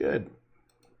pretty good.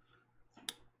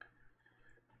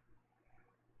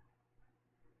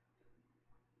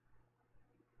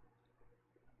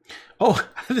 Oh,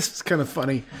 this is kind of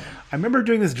funny. I remember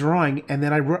doing this drawing, and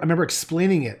then I remember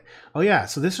explaining it. Oh yeah,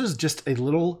 so this was just a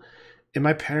little, in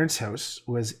my parents' house,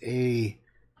 was a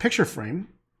picture frame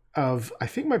of, I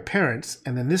think, my parents,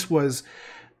 and then this was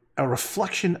a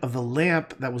reflection of the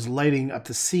lamp that was lighting up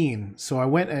the scene. So I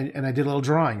went and I did a little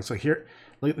drawing. So here,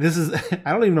 look, this is,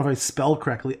 I don't even know if I spelled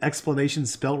correctly. Explanation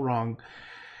spelled wrong.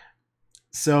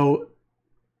 So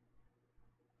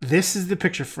this is the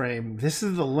picture frame. This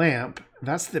is the lamp.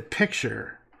 That's the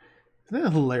picture. Isn't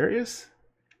that hilarious?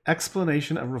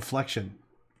 Explanation of reflection.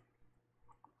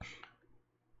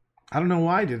 I don't know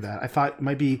why I did that. I thought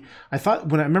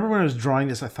when I was drawing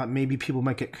this, I thought maybe people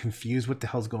might get confused what the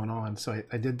hell's going on. So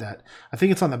I did that. I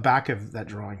think it's on the back of that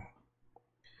drawing.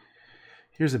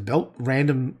 Here's a belt,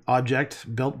 random object,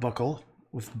 belt buckle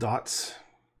with dots.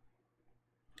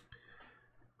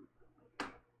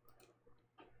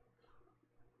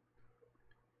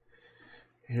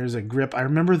 Here's a grip. I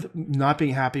remember not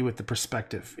being happy with the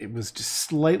perspective. It was just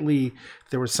slightly,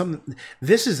 there was some,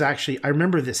 this is actually, I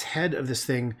remember this head of this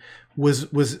thing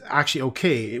was actually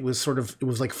okay. It was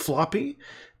like floppy,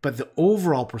 but the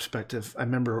overall perspective, I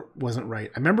remember, wasn't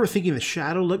right. I remember thinking the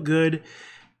shadow looked good,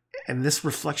 and this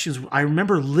reflections, I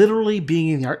remember literally being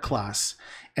in the art class,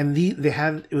 and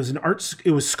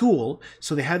it was school,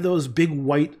 so they had those big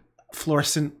white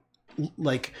fluorescent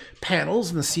like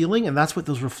panels in the ceiling, and that's what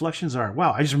those reflections are.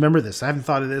 Wow, I just remember this. I haven't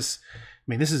thought of this. I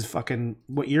mean, this is fucking,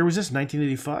 what year was this?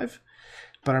 1985?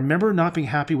 But I remember not being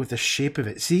happy with the shape of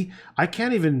it. See, I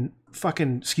can't even I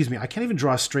can't even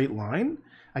draw a straight line.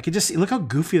 I could just see, look how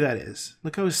goofy that is.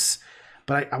 Look how,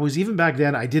 but I was, even back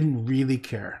then, I didn't really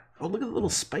care. Oh, look at the little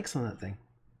spikes on that thing.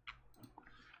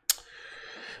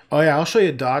 Oh yeah, I'll show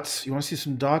you dots. You want to see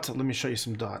some dots? Let me show you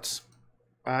some dots.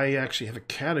 I actually have a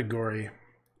category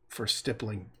for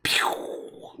stippling.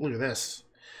 Pew! Look at this.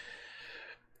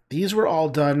 These were all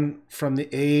done from the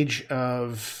age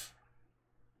of,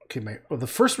 okay, the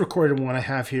first recorded one I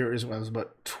have here is when I was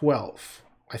about 12,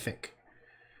 I think.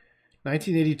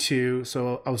 1982,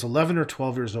 so I was 11 or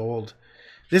 12 years old.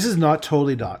 This is not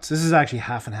totally dots. This is actually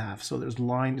half and half. So there's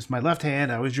lines. My left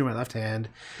hand, I always drew my left hand.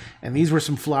 And these were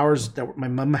some flowers that my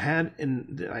mom had,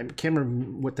 and I can't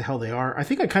remember what the hell they are. I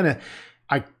think I kind of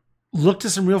I looked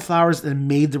at some real flowers and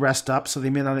made the rest up, so they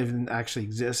may not even actually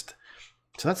exist.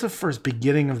 So that's the first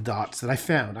beginning of dots that I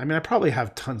found. I mean, I probably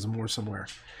have tons more somewhere.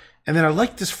 And then I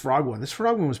liked this frog one. This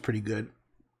frog one was pretty good.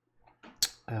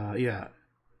 Yeah.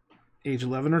 Age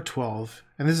 11 or 12.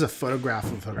 And this is a photograph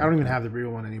of her. I don't even have the real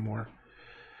one anymore.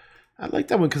 I liked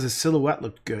that one because the silhouette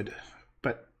looked good.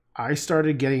 But I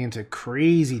started getting into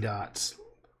crazy dots.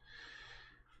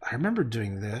 I remember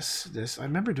doing this. I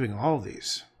remember doing all of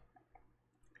these.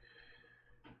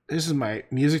 This is my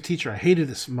music teacher. I hated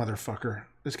this motherfucker.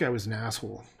 This guy was an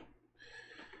asshole.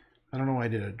 I don't know why I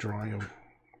did a drawing of him.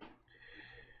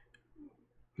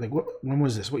 Like, when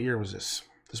was this? What year was this?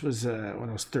 This was when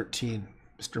I was 13.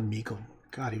 Mr. Meekle.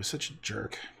 God, he was such a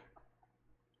jerk.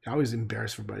 I always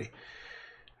embarrass everybody.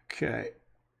 Okay.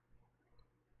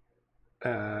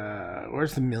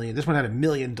 Where's the million? This one had 1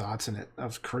 million dots in it. I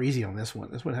was crazy on this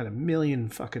one. This one had 1 million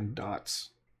fucking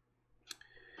dots.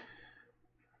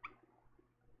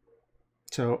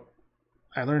 So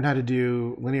I learned how to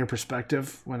do linear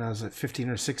perspective when I was at 15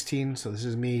 or 16. So this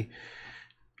is me.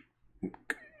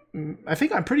 I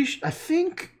think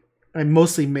I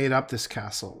mostly made up this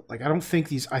castle. Like, I don't think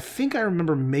these, I think I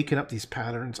remember making up these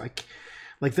patterns. Like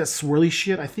that swirly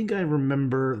shit, I think I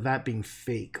remember that being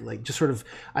fake. Like, just sort of,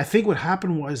 I think what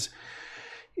happened was,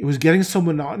 it was getting so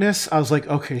monotonous, I was like,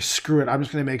 okay, screw it, I'm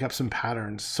just going to make up some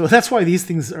patterns. So that's why these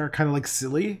things are kind of like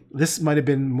silly. This might have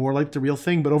been more like the real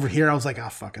thing, but over here I was like, oh,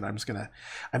 fuck it, I'm just going to,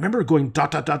 I remember going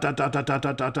dot, dot, dot, dot, dot, dot, dot,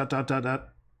 dot, dot, dot, dot, dot, dot.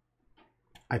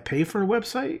 I pay for a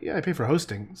website? Yeah, I pay for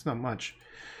hosting. It's not much.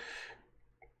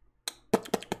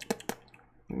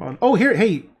 Oh, here,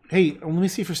 hey, let me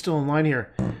see if you're still in line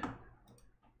here.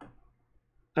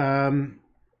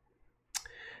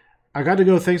 I got to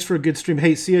go. Thanks for a good stream.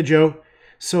 Hey, see ya, Joe.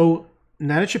 So,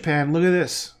 Night at Japan, look at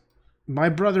this. My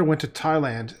brother went to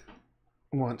Thailand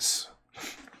once.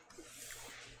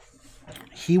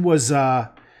 He was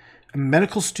a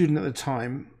medical student at the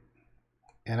time,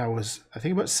 and I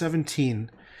think, about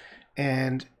 17.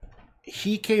 And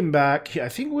he came back, I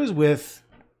think it was with,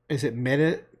 is it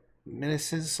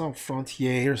Médecins Sans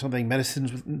Frontières or something,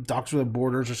 Medicines with Doctors Without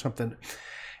Borders or something.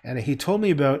 And he told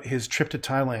me about his trip to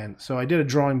Thailand. So I did a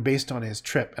drawing based on his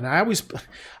trip. And I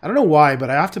don't know why, but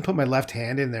I often put my left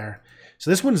hand in there. So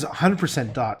this one's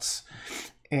 100% dots.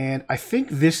 And I think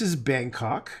this is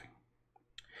Bangkok.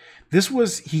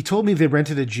 He told me they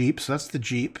rented a Jeep. So that's the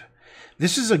Jeep.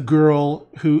 This is a girl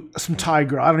some Thai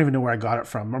girl. I don't even know where I got it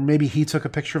from. Or maybe he took a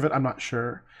picture of it. I'm not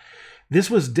sure.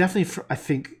 This was definitely, I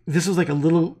think, this was like a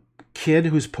little kid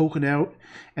who's poking out.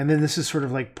 And then this is sort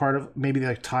of like part of maybe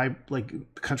like Thai, like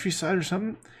countryside or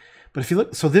something. But if you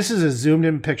look, so this is a zoomed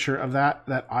in picture of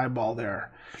that eyeball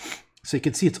there. So you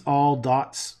can see it's all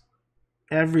dots.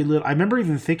 I remember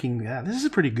even thinking, yeah, this is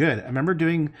pretty good. I remember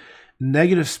doing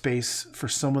negative space for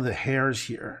some of the hairs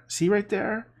here. See right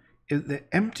there? The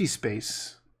empty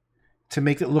space to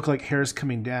make it look like hairs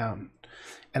coming down.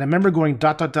 And I remember going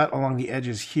dot, dot, dot along the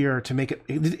edges here to make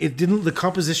it didn't, the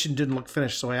composition didn't look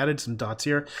finished. So I added some dots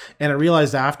here, and I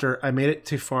realized after I made it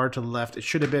too far to the left. It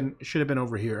should have been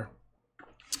over here.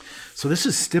 So this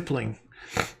is stippling.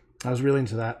 I was really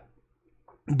into that,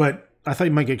 but I thought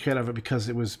you might get kicked out of it because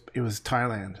it was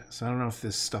Thailand. So I don't know if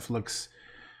this stuff looks,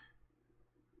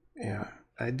 yeah,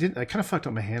 I kind of fucked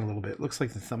up my hand a little bit. It looks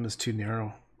like the thumb is too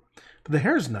narrow, but the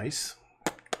hair is nice.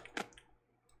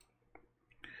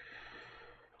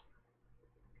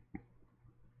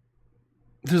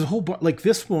 There's a whole bunch, like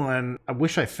this one, I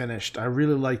wish I finished. I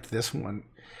really liked this one.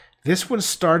 This one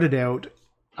started out,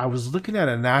 I was looking at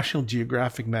a National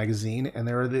Geographic magazine, and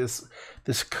there were this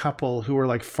couple who were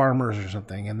like farmers or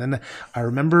something. And then I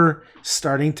remember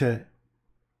starting to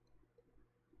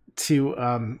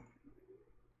it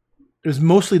was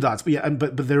mostly dots, but yeah,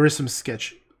 but there is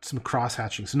some cross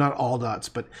hatching. So not all dots,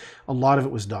 but a lot of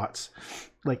it was dots.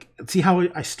 Like, see how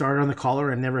I started on the collar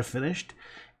and never finished?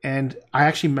 And I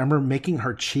actually remember making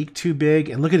her cheek too big,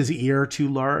 and look at his ear too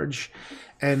large.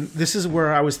 And this is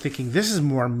where I was thinking, this is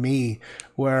more me,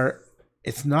 where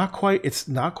it's not quite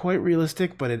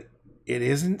realistic, but it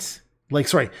isn't. Like,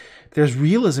 sorry, there's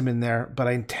realism in there, but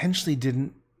I intentionally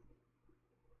didn't.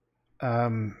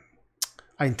 I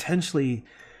intentionally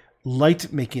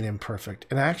liked making it imperfect,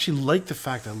 and I actually liked the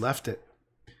fact I left it.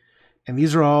 And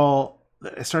these are all.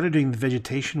 I started doing the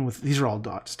vegetation with. These are all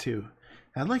dots too.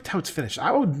 I liked how it's finished.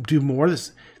 I would do more of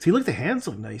this. See, look, the hands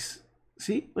look nice.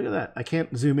 See, look at that. I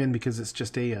can't zoom in because it's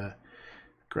just a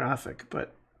graphic,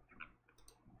 but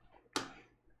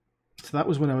so that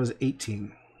was when I was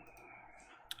 18.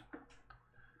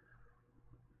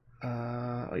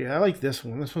 Yeah, I like this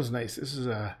one. This one's nice. This is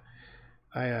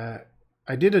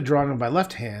I did a drawing of my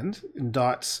left hand in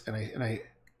dots, and I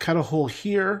cut a hole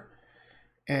here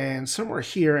and somewhere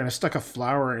here, and I stuck a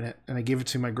flower in it, and I gave it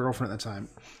to my girlfriend at the time.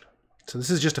 So this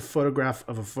is just a photograph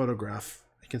of a photograph.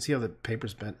 You can see how the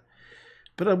paper's bent.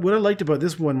 But what I liked about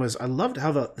this one was I loved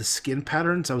how the skin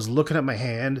patterns. I was looking at my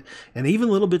hand, and even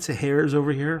little bits of hairs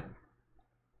over here.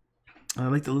 And I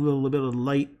liked a little bit of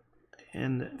light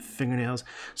and fingernails.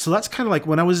 So that's kind of like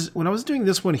when I was doing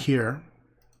this one here.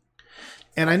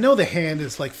 And I know the hand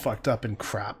is like fucked up and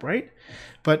crap, right?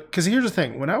 But because here's the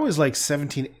thing, when I was like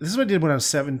 17, this is what I did when I was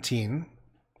 17.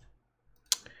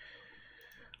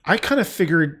 I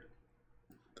figured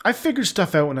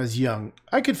stuff out when I was young.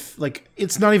 I could, like,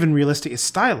 it's not even realistic, it's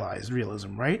stylized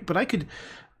realism, right? But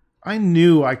I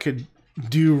knew I could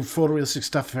do photorealistic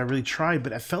stuff if I really tried,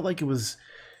 but I felt like it was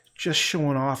just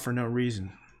showing off for no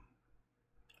reason.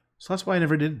 So that's why I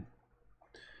never did.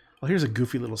 Well, here's a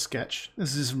goofy little sketch.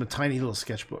 This is from a tiny little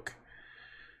sketchbook.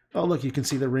 Oh, look, you can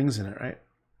see the rings in it, right?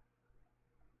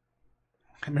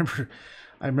 I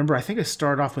remember, I think I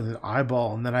started off with an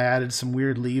eyeball, and then I added some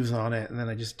weird leaves on it, and then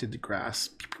I just did the grass.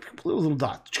 Little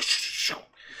dots.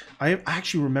 I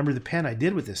actually remember the pen I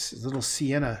did with this little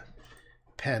sienna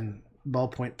pen,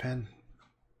 ballpoint pen.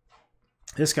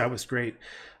 This guy was great.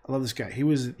 I love this guy. He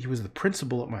was the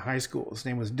principal at my high school. His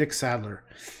name was Dick Sadler,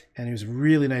 and he was a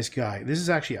really nice guy. This is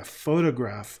actually a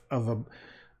photograph of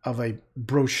a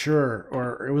brochure,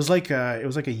 or it was like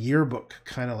a yearbook,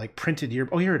 kind of like printed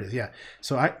yearbook. Oh, here it is. Yeah.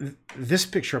 So this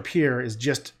picture up here is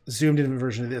just zoomed in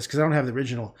version of this because I don't have the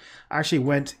original. I actually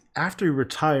went after he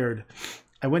retired.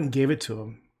 I went and gave it to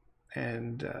him,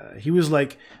 and he was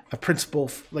like a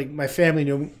principal. Like my family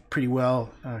knew him pretty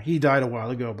well. He died a while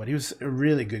ago, but he was a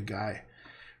really good guy,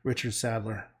 Richard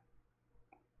Sadler.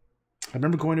 I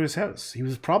remember going to his house. He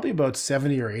was probably about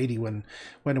 70 or 80 when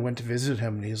I went to visit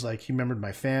him. And he's like, he remembered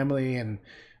my family. And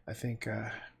I think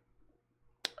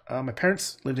my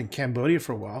parents lived in Cambodia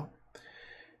for a while.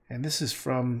 And this is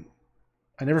from,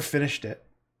 I never finished it.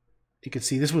 You could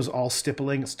see this was all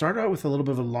stippling. It started out with a little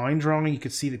bit of a line drawing. You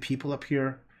could see the people up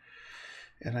here.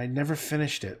 And I never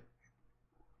finished it.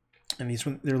 And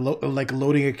they're like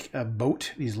loading a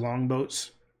boat, these long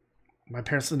boats. My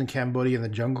parents lived in Cambodia in the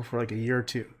jungle for like a year or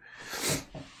two.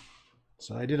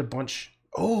 So I did a bunch.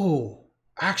 Oh,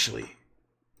 actually,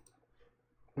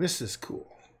 this is cool.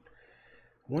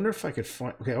 I wonder if I could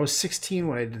find. Okay, I was 16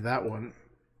 when I did that one.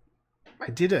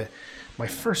 I did my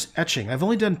first etching. I've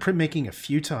only done printmaking a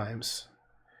few times,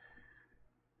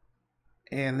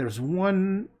 and there's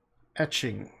one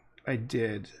etching I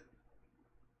did.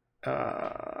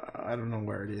 I don't know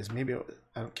where it is. Maybe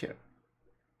I don't care.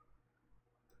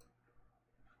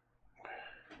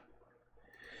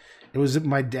 It was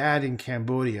my dad in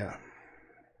Cambodia.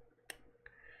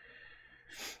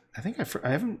 I think I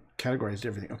haven't categorized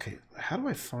everything. Okay, how do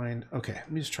I find... Okay,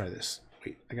 let me just try this.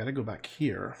 Wait, I got to go back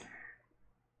here.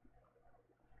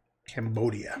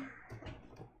 Cambodia.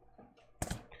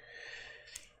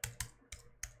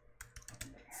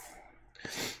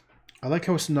 I like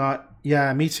how it's not...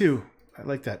 Yeah, me too. I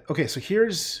like that. Okay, so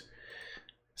here's...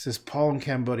 This is Paul in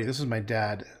Cambodia. This is my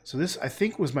dad. So this, I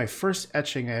think, was my first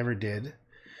etching I ever did.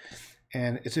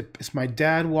 And it's my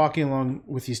dad walking along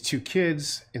with these two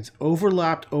kids. It's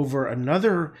overlapped over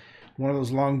another one of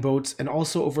those long boats, and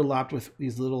also overlapped with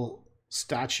these little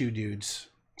statue dudes.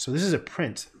 So this is a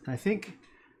print. I think,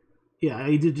 yeah, I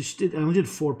only did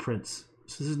 4 prints.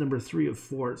 So this is number 3 of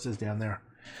 4. It says down there.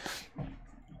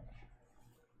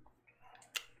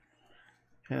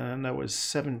 And that was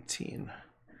 17.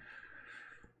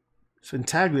 So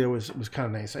Intaglio was kind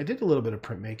of nice. I did a little bit of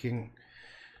printmaking.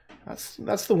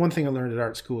 That's the one thing I learned at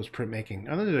art school was printmaking.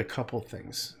 I did a couple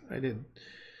things. I did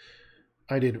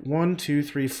 1, 2,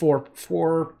 3, 4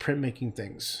 printmaking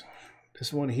things.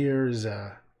 This one here is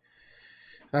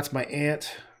that's my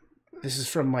aunt. This is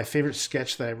from my favorite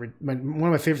sketch that one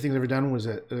of my favorite things I've ever done was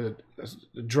a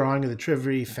drawing of the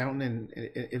Trevi fountain in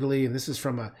Italy, and this is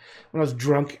from when I was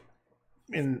drunk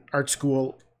in art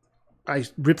school. I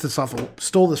ripped this off,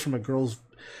 stole this from a girl's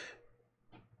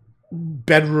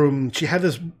bedroom. She had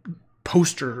this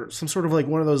poster, some sort of like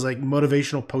one of those like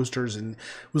motivational posters, and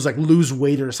it was like lose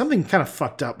weight or something kind of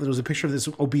fucked up. There was a picture of this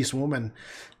obese woman,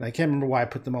 and I can't remember why I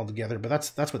put them all together, but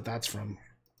that's what that's from.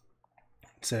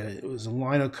 It was a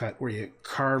lino cut where you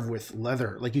carve with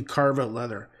leather, like you carve out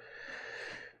leather.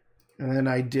 And then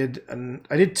I did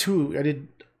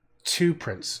two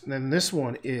prints. And then this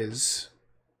one is,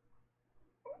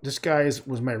 this guy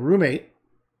was my roommate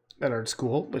at art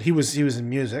school, but he was in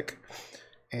music,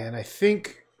 and I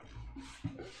think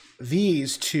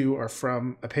these two are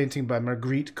from a painting by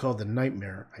Marguerite called The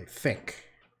Nightmare, I think.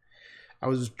 I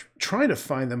was trying to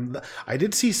find them. I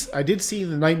did see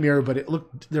the Nightmare, but it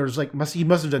looked he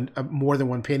must have done more than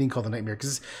one painting called the Nightmare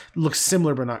because it looks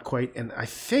similar but not quite. And I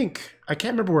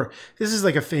can't remember where this is,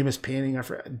 like a famous painting,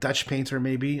 a Dutch painter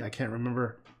maybe, I can't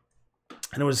remember.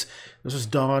 And this was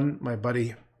Don, my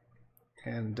buddy,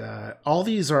 and all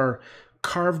these are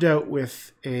carved out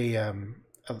with a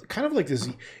kind of like this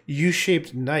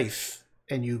U-shaped knife,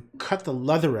 and you cut the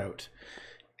leather out,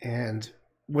 and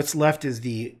what's left is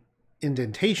the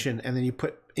indentation, and then you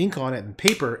put ink on it and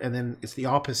paper, and then it's the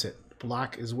opposite.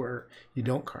 Black is where you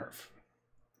don't carve.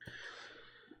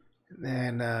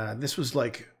 And this was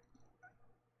like,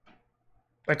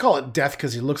 I call it death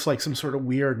because he looks like some sort of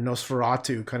weird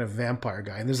Nosferatu kind of vampire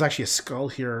guy. And there's actually a skull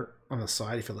here on the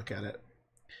side if you look at it.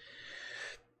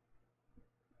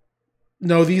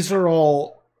 No, these are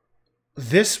all,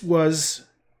 this was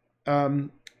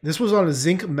on a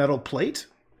zinc metal plate.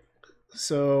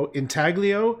 So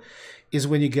intaglio is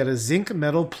when you get a zinc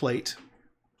metal plate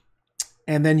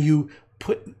and then you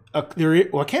put I can't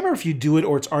remember if you do it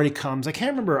or it's already comes. I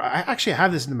can't remember. I actually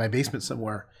have this in my basement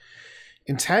somewhere.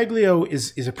 Intaglio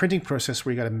is a printing process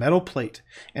where you got a metal plate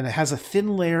and it has a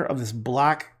thin layer of this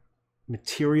black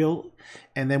material,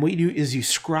 and then what you do is you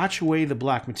scratch away the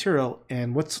black material,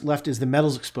 and what's left is the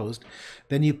metal's exposed.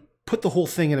 Then you put the whole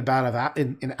thing in a vat of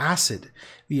in acid.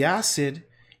 The acid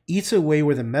eats away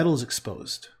where the metal is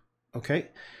exposed. Okay,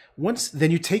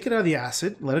 then you take it out of the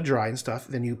acid, let it dry and stuff.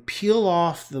 Then you peel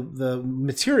off the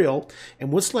material,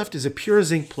 and what's left is a pure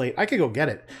zinc plate. I could go get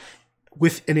it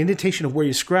with an indentation of where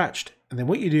you scratched. And then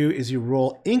what you do is you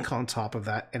roll ink on top of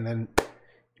that, and then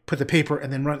put the paper,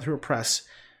 and then run it through a press.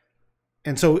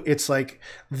 And so it's like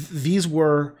these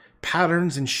were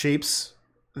patterns and shapes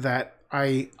that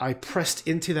I pressed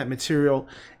into that material,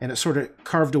 and it sort of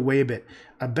carved away a bit.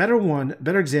 A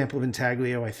better example of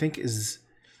intaglio, I think, is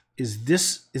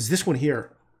this one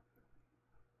here.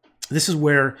 This is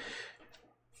where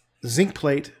the zinc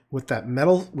plate with that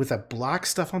metal, with that black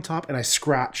stuff on top, and I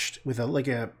scratched with like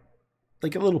a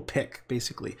little pick,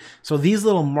 basically. So these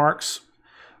little marks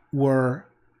were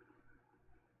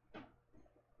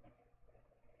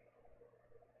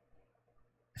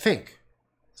I think.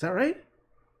 Is that right?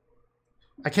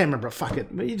 I can't remember. Fuck it.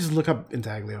 You just look up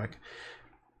intaglio.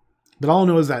 But all I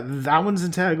know is that one's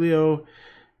intaglio.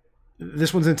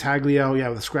 This one's intaglio.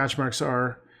 Yeah, the scratch marks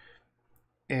are.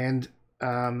 And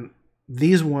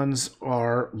these ones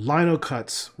are lino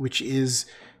cuts, which is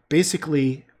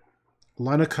basically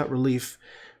lino cut relief,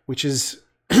 which is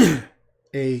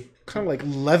a kind of like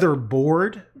leather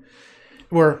board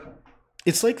where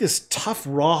it's like this tough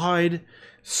rawhide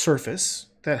surface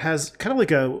that has kind of like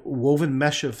a woven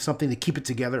mesh of something to keep it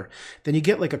together. Then you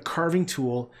get like a carving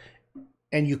tool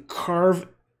and you carve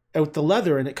out the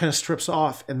leather and it kind of strips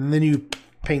off, and then you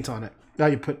paint on it. Now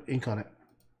you put ink on it.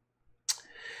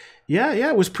 Yeah,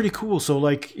 it was pretty cool. So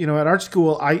like, you know, at art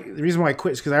school, the reason why I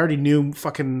quit is because I already knew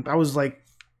I was like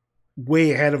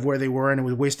way ahead of where they were, and it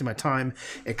was wasting my time,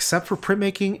 except for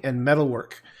printmaking and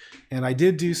metalwork. And I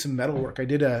did do some metalwork. I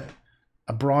did a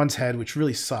bronze head, which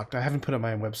really sucked. I haven't put it on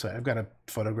my website. I've got a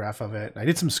photograph of it. I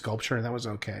did some sculpture, and that was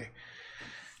okay.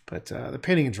 But the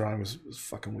painting and drawing was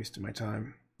fucking wasting my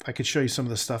time. I could show you some of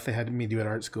the stuff they had me do at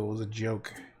art school. It was a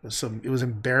joke. It was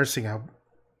embarrassing how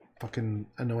fucking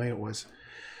annoying it was.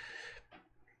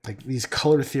 Like these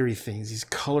color theory things, these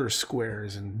color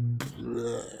squares, and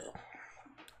bleh.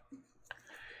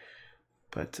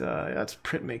 But that's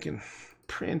printmaking.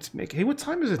 Hey, what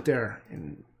time is it there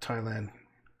in Thailand?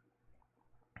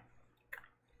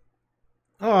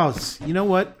 Oh, you know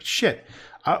what? Shit.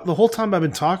 The whole time I've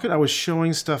been talking, I was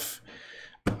showing stuff.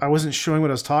 I wasn't showing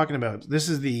what I was talking about. This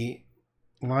is the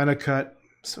lino cut.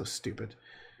 So stupid.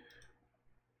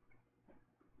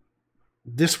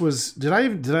 This was, did I,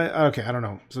 okay, I don't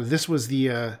know. So this was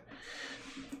the,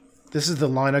 this is the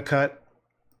lino cut.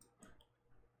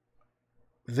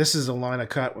 This is a lino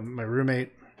cut with my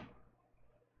roommate.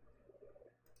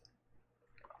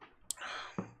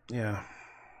 Yeah.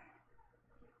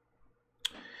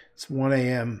 It's 1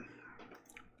 a.m.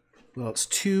 Well, it's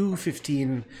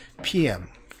 2:15 p.m.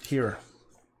 here.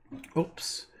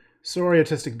 Oops. Sorry,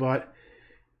 Autistic Bot.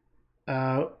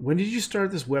 When did you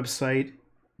start this website?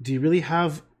 Do you really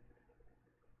have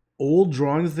old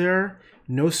drawings there?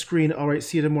 No screen. All right,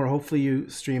 see you tomorrow. Hopefully you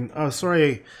stream. Oh,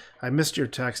 sorry, I missed your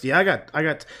text. Yeah, I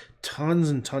got tons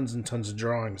and tons and tons of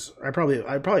drawings. I probably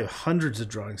have hundreds of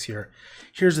drawings here.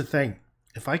 Here's the thing.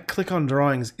 If I click on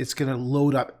drawings, it's gonna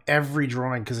load up every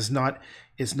drawing because it's not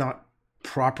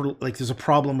proper. Like there's a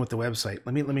problem with the website.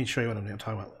 Let me show you what I'm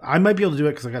talking about. I might be able to do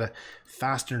it because I got a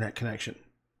fast internet connection.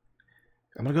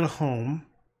 I'm gonna go to home.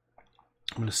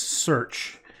 I'm gonna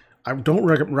search I don't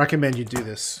recommend you do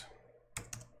this.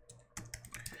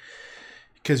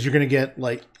 Because you're going to get,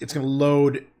 like, it's going to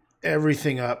load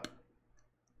everything up.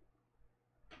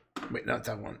 Wait, not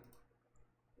that one.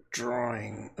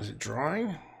 Drawing. Is it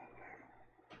drawing?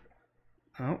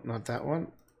 Oh, not that one.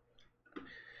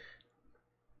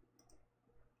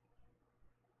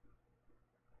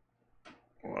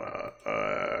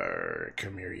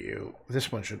 Come here, you.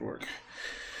 This one should work.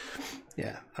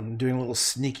 Yeah, I'm doing a little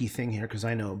sneaky thing here because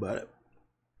I know about it.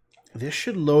 This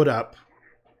should load up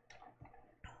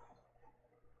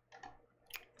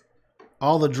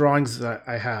all the drawings that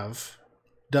I have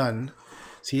done.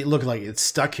 See, it looked like it's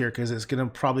stuck here because it's going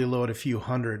to probably load a few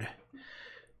hundred.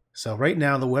 So right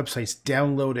now the website's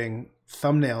downloading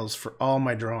thumbnails for all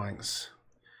my drawings.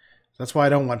 That's why I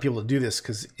don't want people to do this,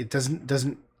 because it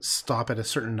doesn't stop at a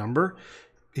certain number.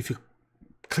 If you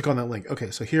click on that link.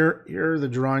 Okay, so here are the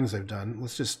drawings I've done.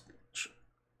 Let's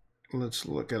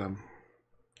look at them.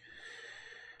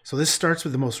 So this starts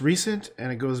with the most recent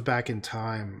and it goes back in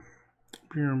time.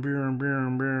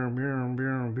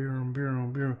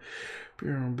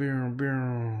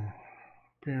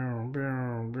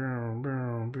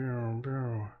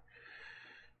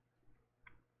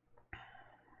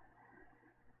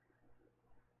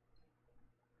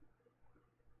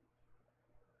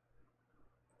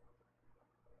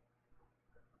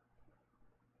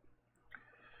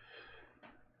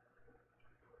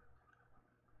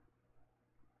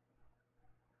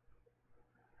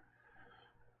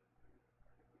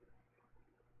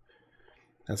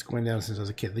 That's going down since I was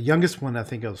a kid. The youngest one, I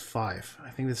think I was 5. I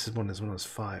think this is when I was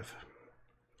 5.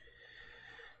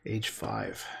 Age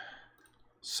 5.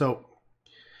 So,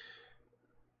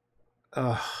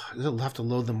 it'll have to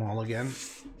load them all again.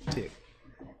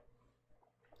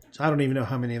 So I don't even know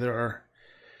how many there are.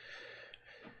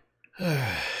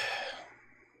 I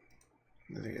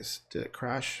think did it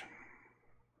crash?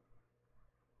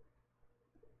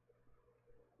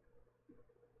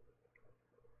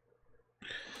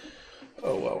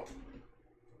 Oh well.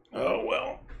 Oh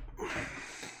well.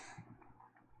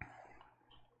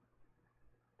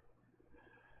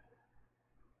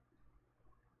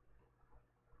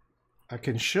 I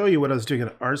can show you what I was doing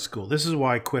at art school. This is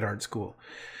why I quit art school.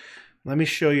 Let me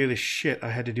show you the shit I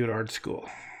had to do at art school.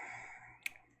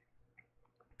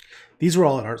 These were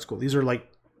all at art school. These are like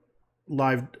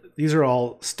live. These are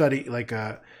all study, like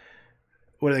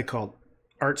what are they called?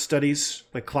 Art studies,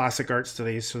 like classic art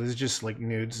studies. So this is just like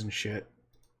nudes and shit.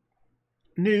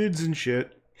 Nudes and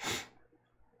shit.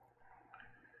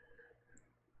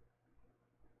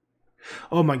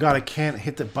 Oh my god, I can't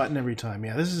hit the button every time.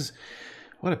 Yeah, this is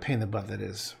what a pain in the butt that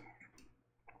is.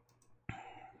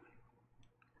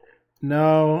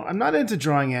 No, I'm not into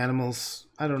drawing animals.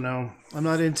 I don't know. I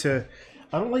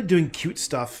don't like doing cute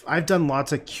stuff. I've done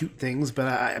lots of cute things, but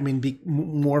I mean,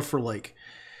 more for like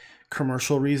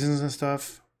commercial reasons and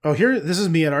stuff. Oh, here, this is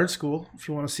me at art school. If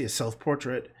you want to see a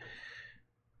self-portrait.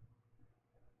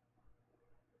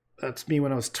 That's me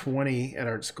when I was 20 at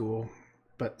art school.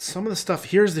 But some of the stuff,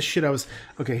 here's the shit I was...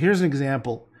 Okay, here's an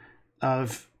example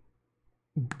of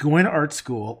going to art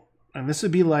school. And this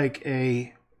would be like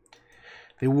a...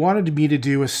 They wanted me to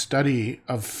do a study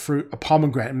of fruit, a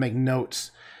pomegranate, and make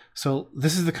notes. So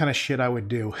this is the kind of shit I would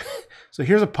do. So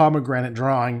here's a pomegranate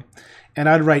drawing. And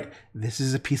I'd write, this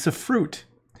is a piece of fruit.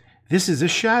 This is a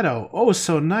shadow. Oh,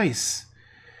 so nice.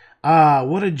 Ah,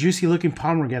 what a juicy looking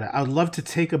pomegranate. I'd love to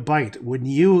take a bite.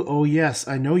 Wouldn't you? Oh, yes,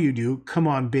 I know you do. Come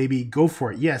on, baby, go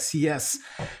for it. Yes, yes.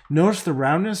 Notice the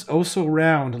roundness? Oh, so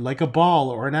round, like a ball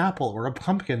or an apple or a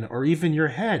pumpkin or even your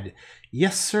head.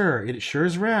 Yes, sir, it sure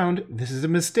is round. This is a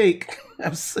mistake.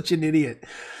 I'm such an idiot.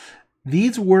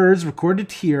 These words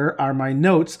recorded here are my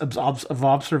notes of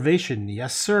observation.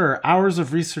 Yes, sir. Hours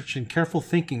of research and careful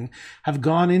thinking have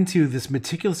gone into this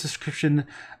meticulous description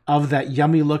of that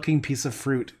yummy-looking piece of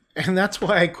fruit. And that's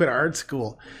why I quit art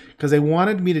school, because they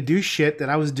wanted me to do shit that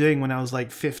I was doing when I was like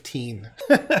 15.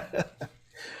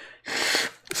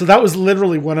 So that was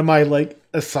literally one of my like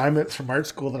assignments from art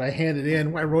school that I handed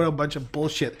in. I wrote a bunch of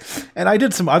bullshit, and I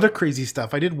did some other crazy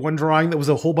stuff. I did one drawing that was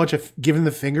a whole bunch of giving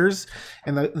the fingers,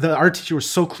 and the art teacher was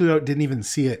so clued out, didn't even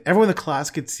see it. Everyone in the class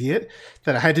could see it,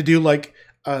 that I had to do like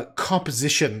a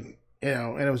composition, you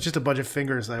know, and it was just a bunch of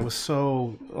fingers. I was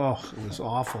so, oh, it was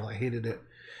awful. I hated it.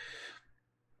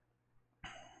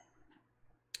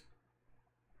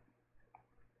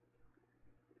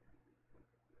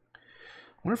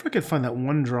 I wonder if I could find that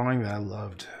one drawing that I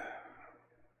loved.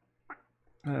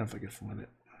 I don't know if I could find it.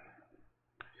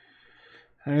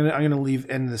 I'm gonna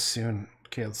end this soon.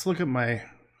 Okay, let's look at my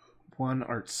one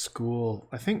art school.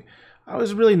 I think I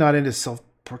was really not into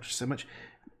self-portraits so much.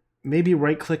 maybe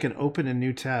right click and open a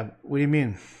new tab. What do you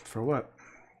mean? For what?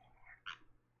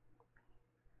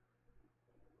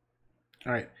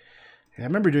 All right. Yeah, I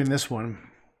remember doing this one.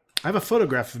 I have a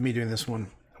photograph of me doing this one.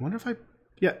 I wonder if I...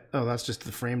 Yeah. Oh, that's just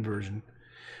the framed version.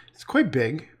 It's quite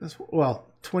big. That's, well,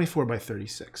 24 by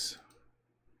 36.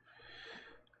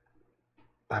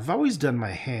 I've always done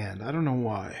my hand. I don't know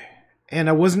why. And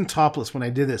I wasn't topless when I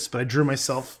did this, but I drew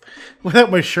myself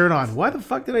without my shirt on. Why the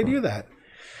fuck did I do that?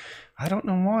 I don't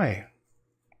know why.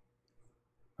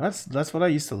 That's what I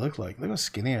used to look like. Look how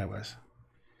skinny I was.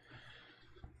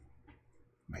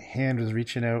 My hand was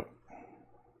reaching out.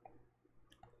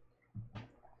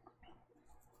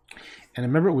 And I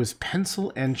remember it was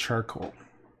pencil and charcoal.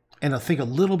 And I think a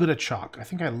little bit of chalk. I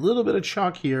think I had a little bit of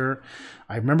chalk here.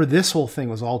 I remember this whole thing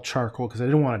was all charcoal because I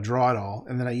didn't want to draw it all.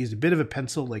 And then I used a bit of a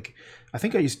pencil. Like, I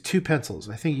think I used 2 pencils.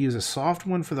 I think I used a soft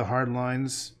one for the hard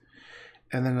lines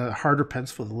and then a harder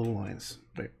pencil for the little lines.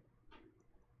 Right.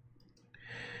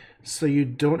 So you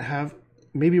don't have...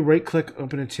 Maybe right click,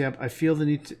 open a tab. I feel the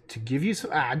need to give you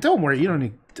some... don't worry. You don't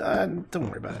need... don't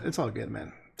worry about it. It's all good,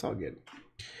 man. It's all good.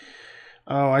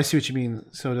 Oh, I see what you mean.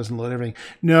 So it doesn't load everything.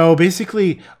 No,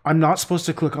 basically, I'm not supposed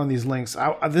to click on these links.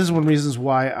 This is one of the reasons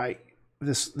why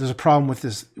there's a problem with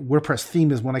this WordPress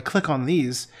theme is when I click on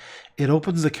these, it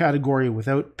opens the category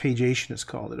without pagination, it's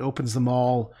called. It opens them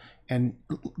all and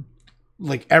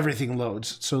like everything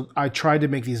loads. So I tried to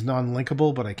make these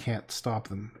non-linkable, but I can't stop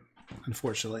them,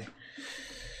 unfortunately.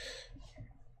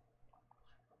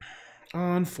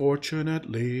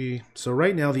 Unfortunately. So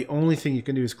right now, the only thing you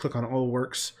can do is click on all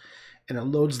works. And it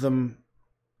loads them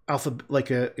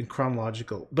in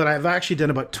chronological. But I've actually done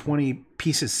about 20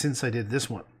 pieces since I did this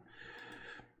one.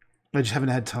 I just haven't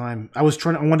had time. I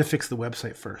wanted to fix the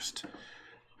website first.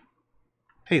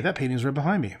 Hey, that painting's right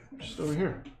behind me. Just over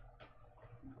here.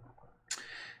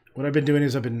 What I've been doing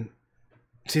is see,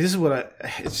 this is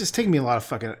it's just taking me a lot of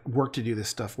fucking work to do this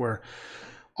stuff where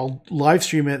I'll live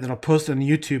stream it, then I'll post it on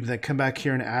YouTube, and then come back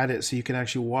here and add it so you can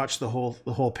actually watch the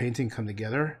whole painting come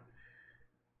together.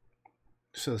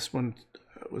 So this one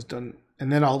was done,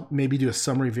 and then I'll maybe do a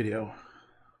summary video.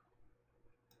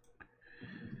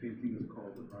 This painting is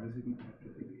called The Rising After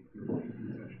the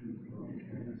Possession on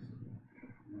Canvas.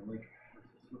 And I like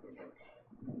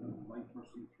the light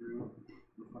bursting through,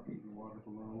 reflecting the water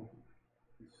below.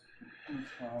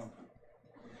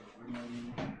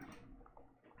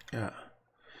 Yeah.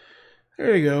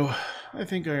 There you go. I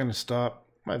think I'm gonna stop.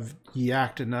 I've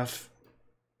yacked enough.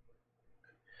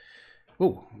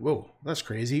 Whoa, that's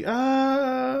crazy.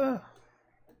 All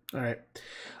right.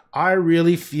 I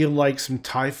really feel like some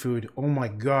Thai food. Oh my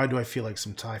God, do I feel like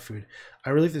some Thai food.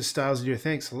 I really like the styles you do.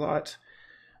 Thanks a lot.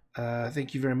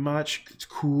 Thank you very much. It's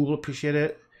cool. Appreciate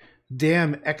it.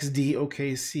 Damn, XD.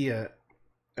 Okay, see ya.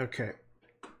 Okay.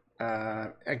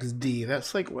 XD.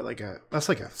 That's like what, that's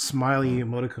like a smiley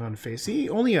emoticon face. See,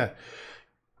 only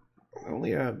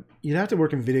you'd have to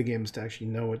work in video games to actually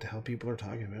know what the hell people are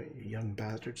talking about, you young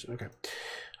bastards. Okay.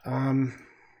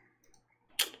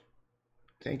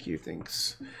 Thank you.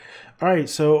 Thanks. All right.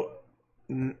 So,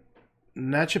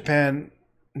 Nachiapan,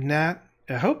 I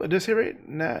hope I did say it right.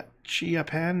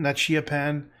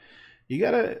 Nachiapan. You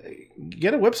gotta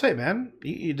get a website, man.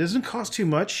 It doesn't cost too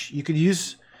much. You could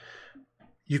use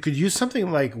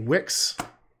something like Wix.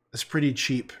 It's pretty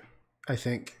cheap, I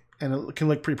think, and it can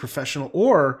look pretty professional.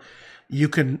 Or you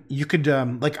could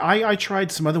like I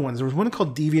tried some other ones. There was one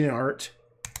called DeviantArt.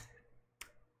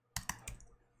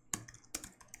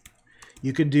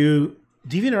 You could do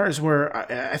DeviantArt is where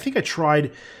I think I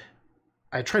tried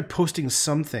posting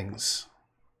some things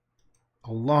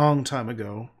a long time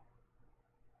ago.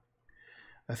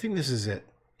 I think this is it.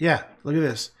 Yeah, look at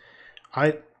this.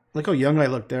 Look how young I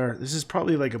look there. This is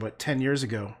probably like about 10 years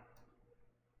ago.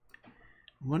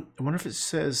 I wonder if it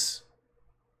says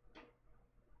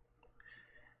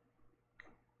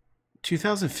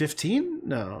 2015?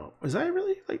 No. Was I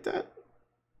really like that?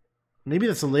 Maybe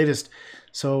that's the latest.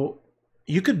 So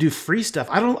you could do free stuff.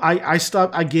 I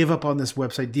stopped. I gave up on this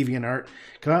website, DeviantArt,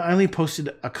 because I only posted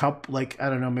a couple, like, I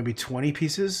don't know, maybe 20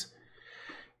 pieces.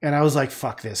 And I was like,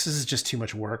 fuck this. This is just too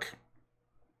much work.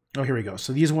 Oh, here we go.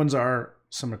 So these ones are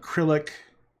some acrylic.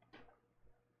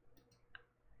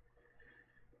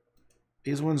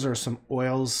 These ones are some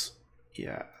oils.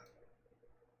 Yeah.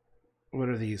 What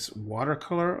are these?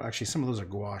 Watercolor? Actually, some of those are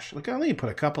gouache. Look, I'll let you put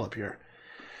a couple up here.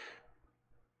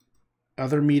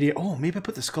 Other media. Oh, maybe I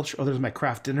put the sculpture. Oh, there's my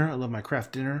craft dinner. I love my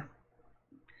craft dinner.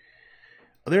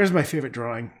 Oh, there's my favorite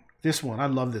drawing. This one. I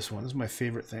love this one. This is my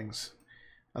favorite things.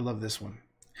 I love this one.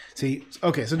 See,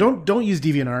 okay, so don't use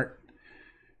DeviantArt.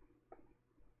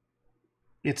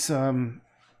 It's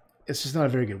just not a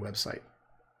very good website.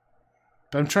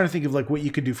 But I'm trying to think of like what you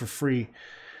could do for free.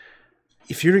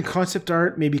 If you're in concept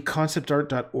art, maybe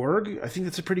conceptart.org. I think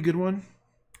that's a pretty good one.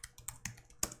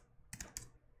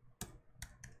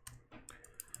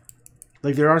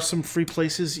 Like there are some free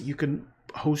places you can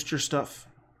host your stuff.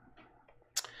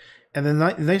 And then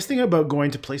the nice thing about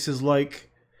going to places like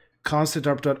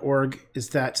conceptart.org is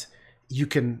that you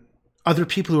can, other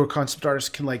people who are concept artists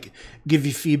can like give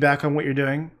you feedback on what you're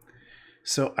doing.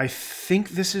 So I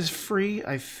think this is free,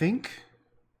 I think.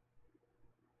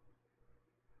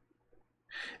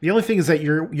 The only thing is that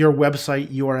your website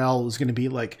URL is going to be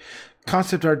like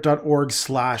conceptart.org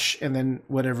 / and then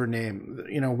whatever name.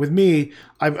 You know, with me,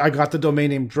 I got the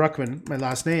domain name Druckmann, my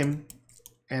last name,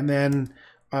 and then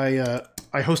I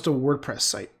host a WordPress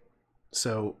site,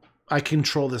 so I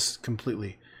control this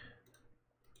completely.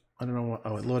 I don't know what.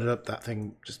 Oh, it loaded up that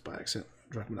thing just by accident.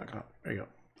 Druckmann.com. There you go.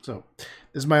 So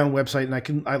this is my own website,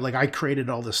 and I created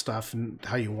all this stuff and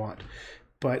how you want,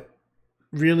 but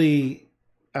really.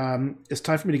 It's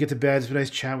time for me to get to bed. It's been nice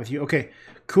chatting with you. Okay,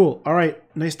 cool. All right,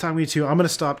 nice talking with you too. I'm gonna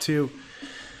stop too.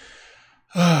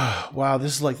 Wow,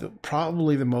 this is like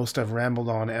probably the most I've rambled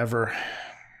on ever.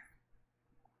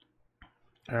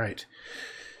 All right.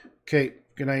 Okay.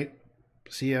 Good night.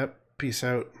 See ya. Peace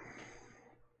out.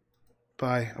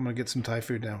 Bye. I'm gonna get some Thai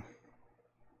food now.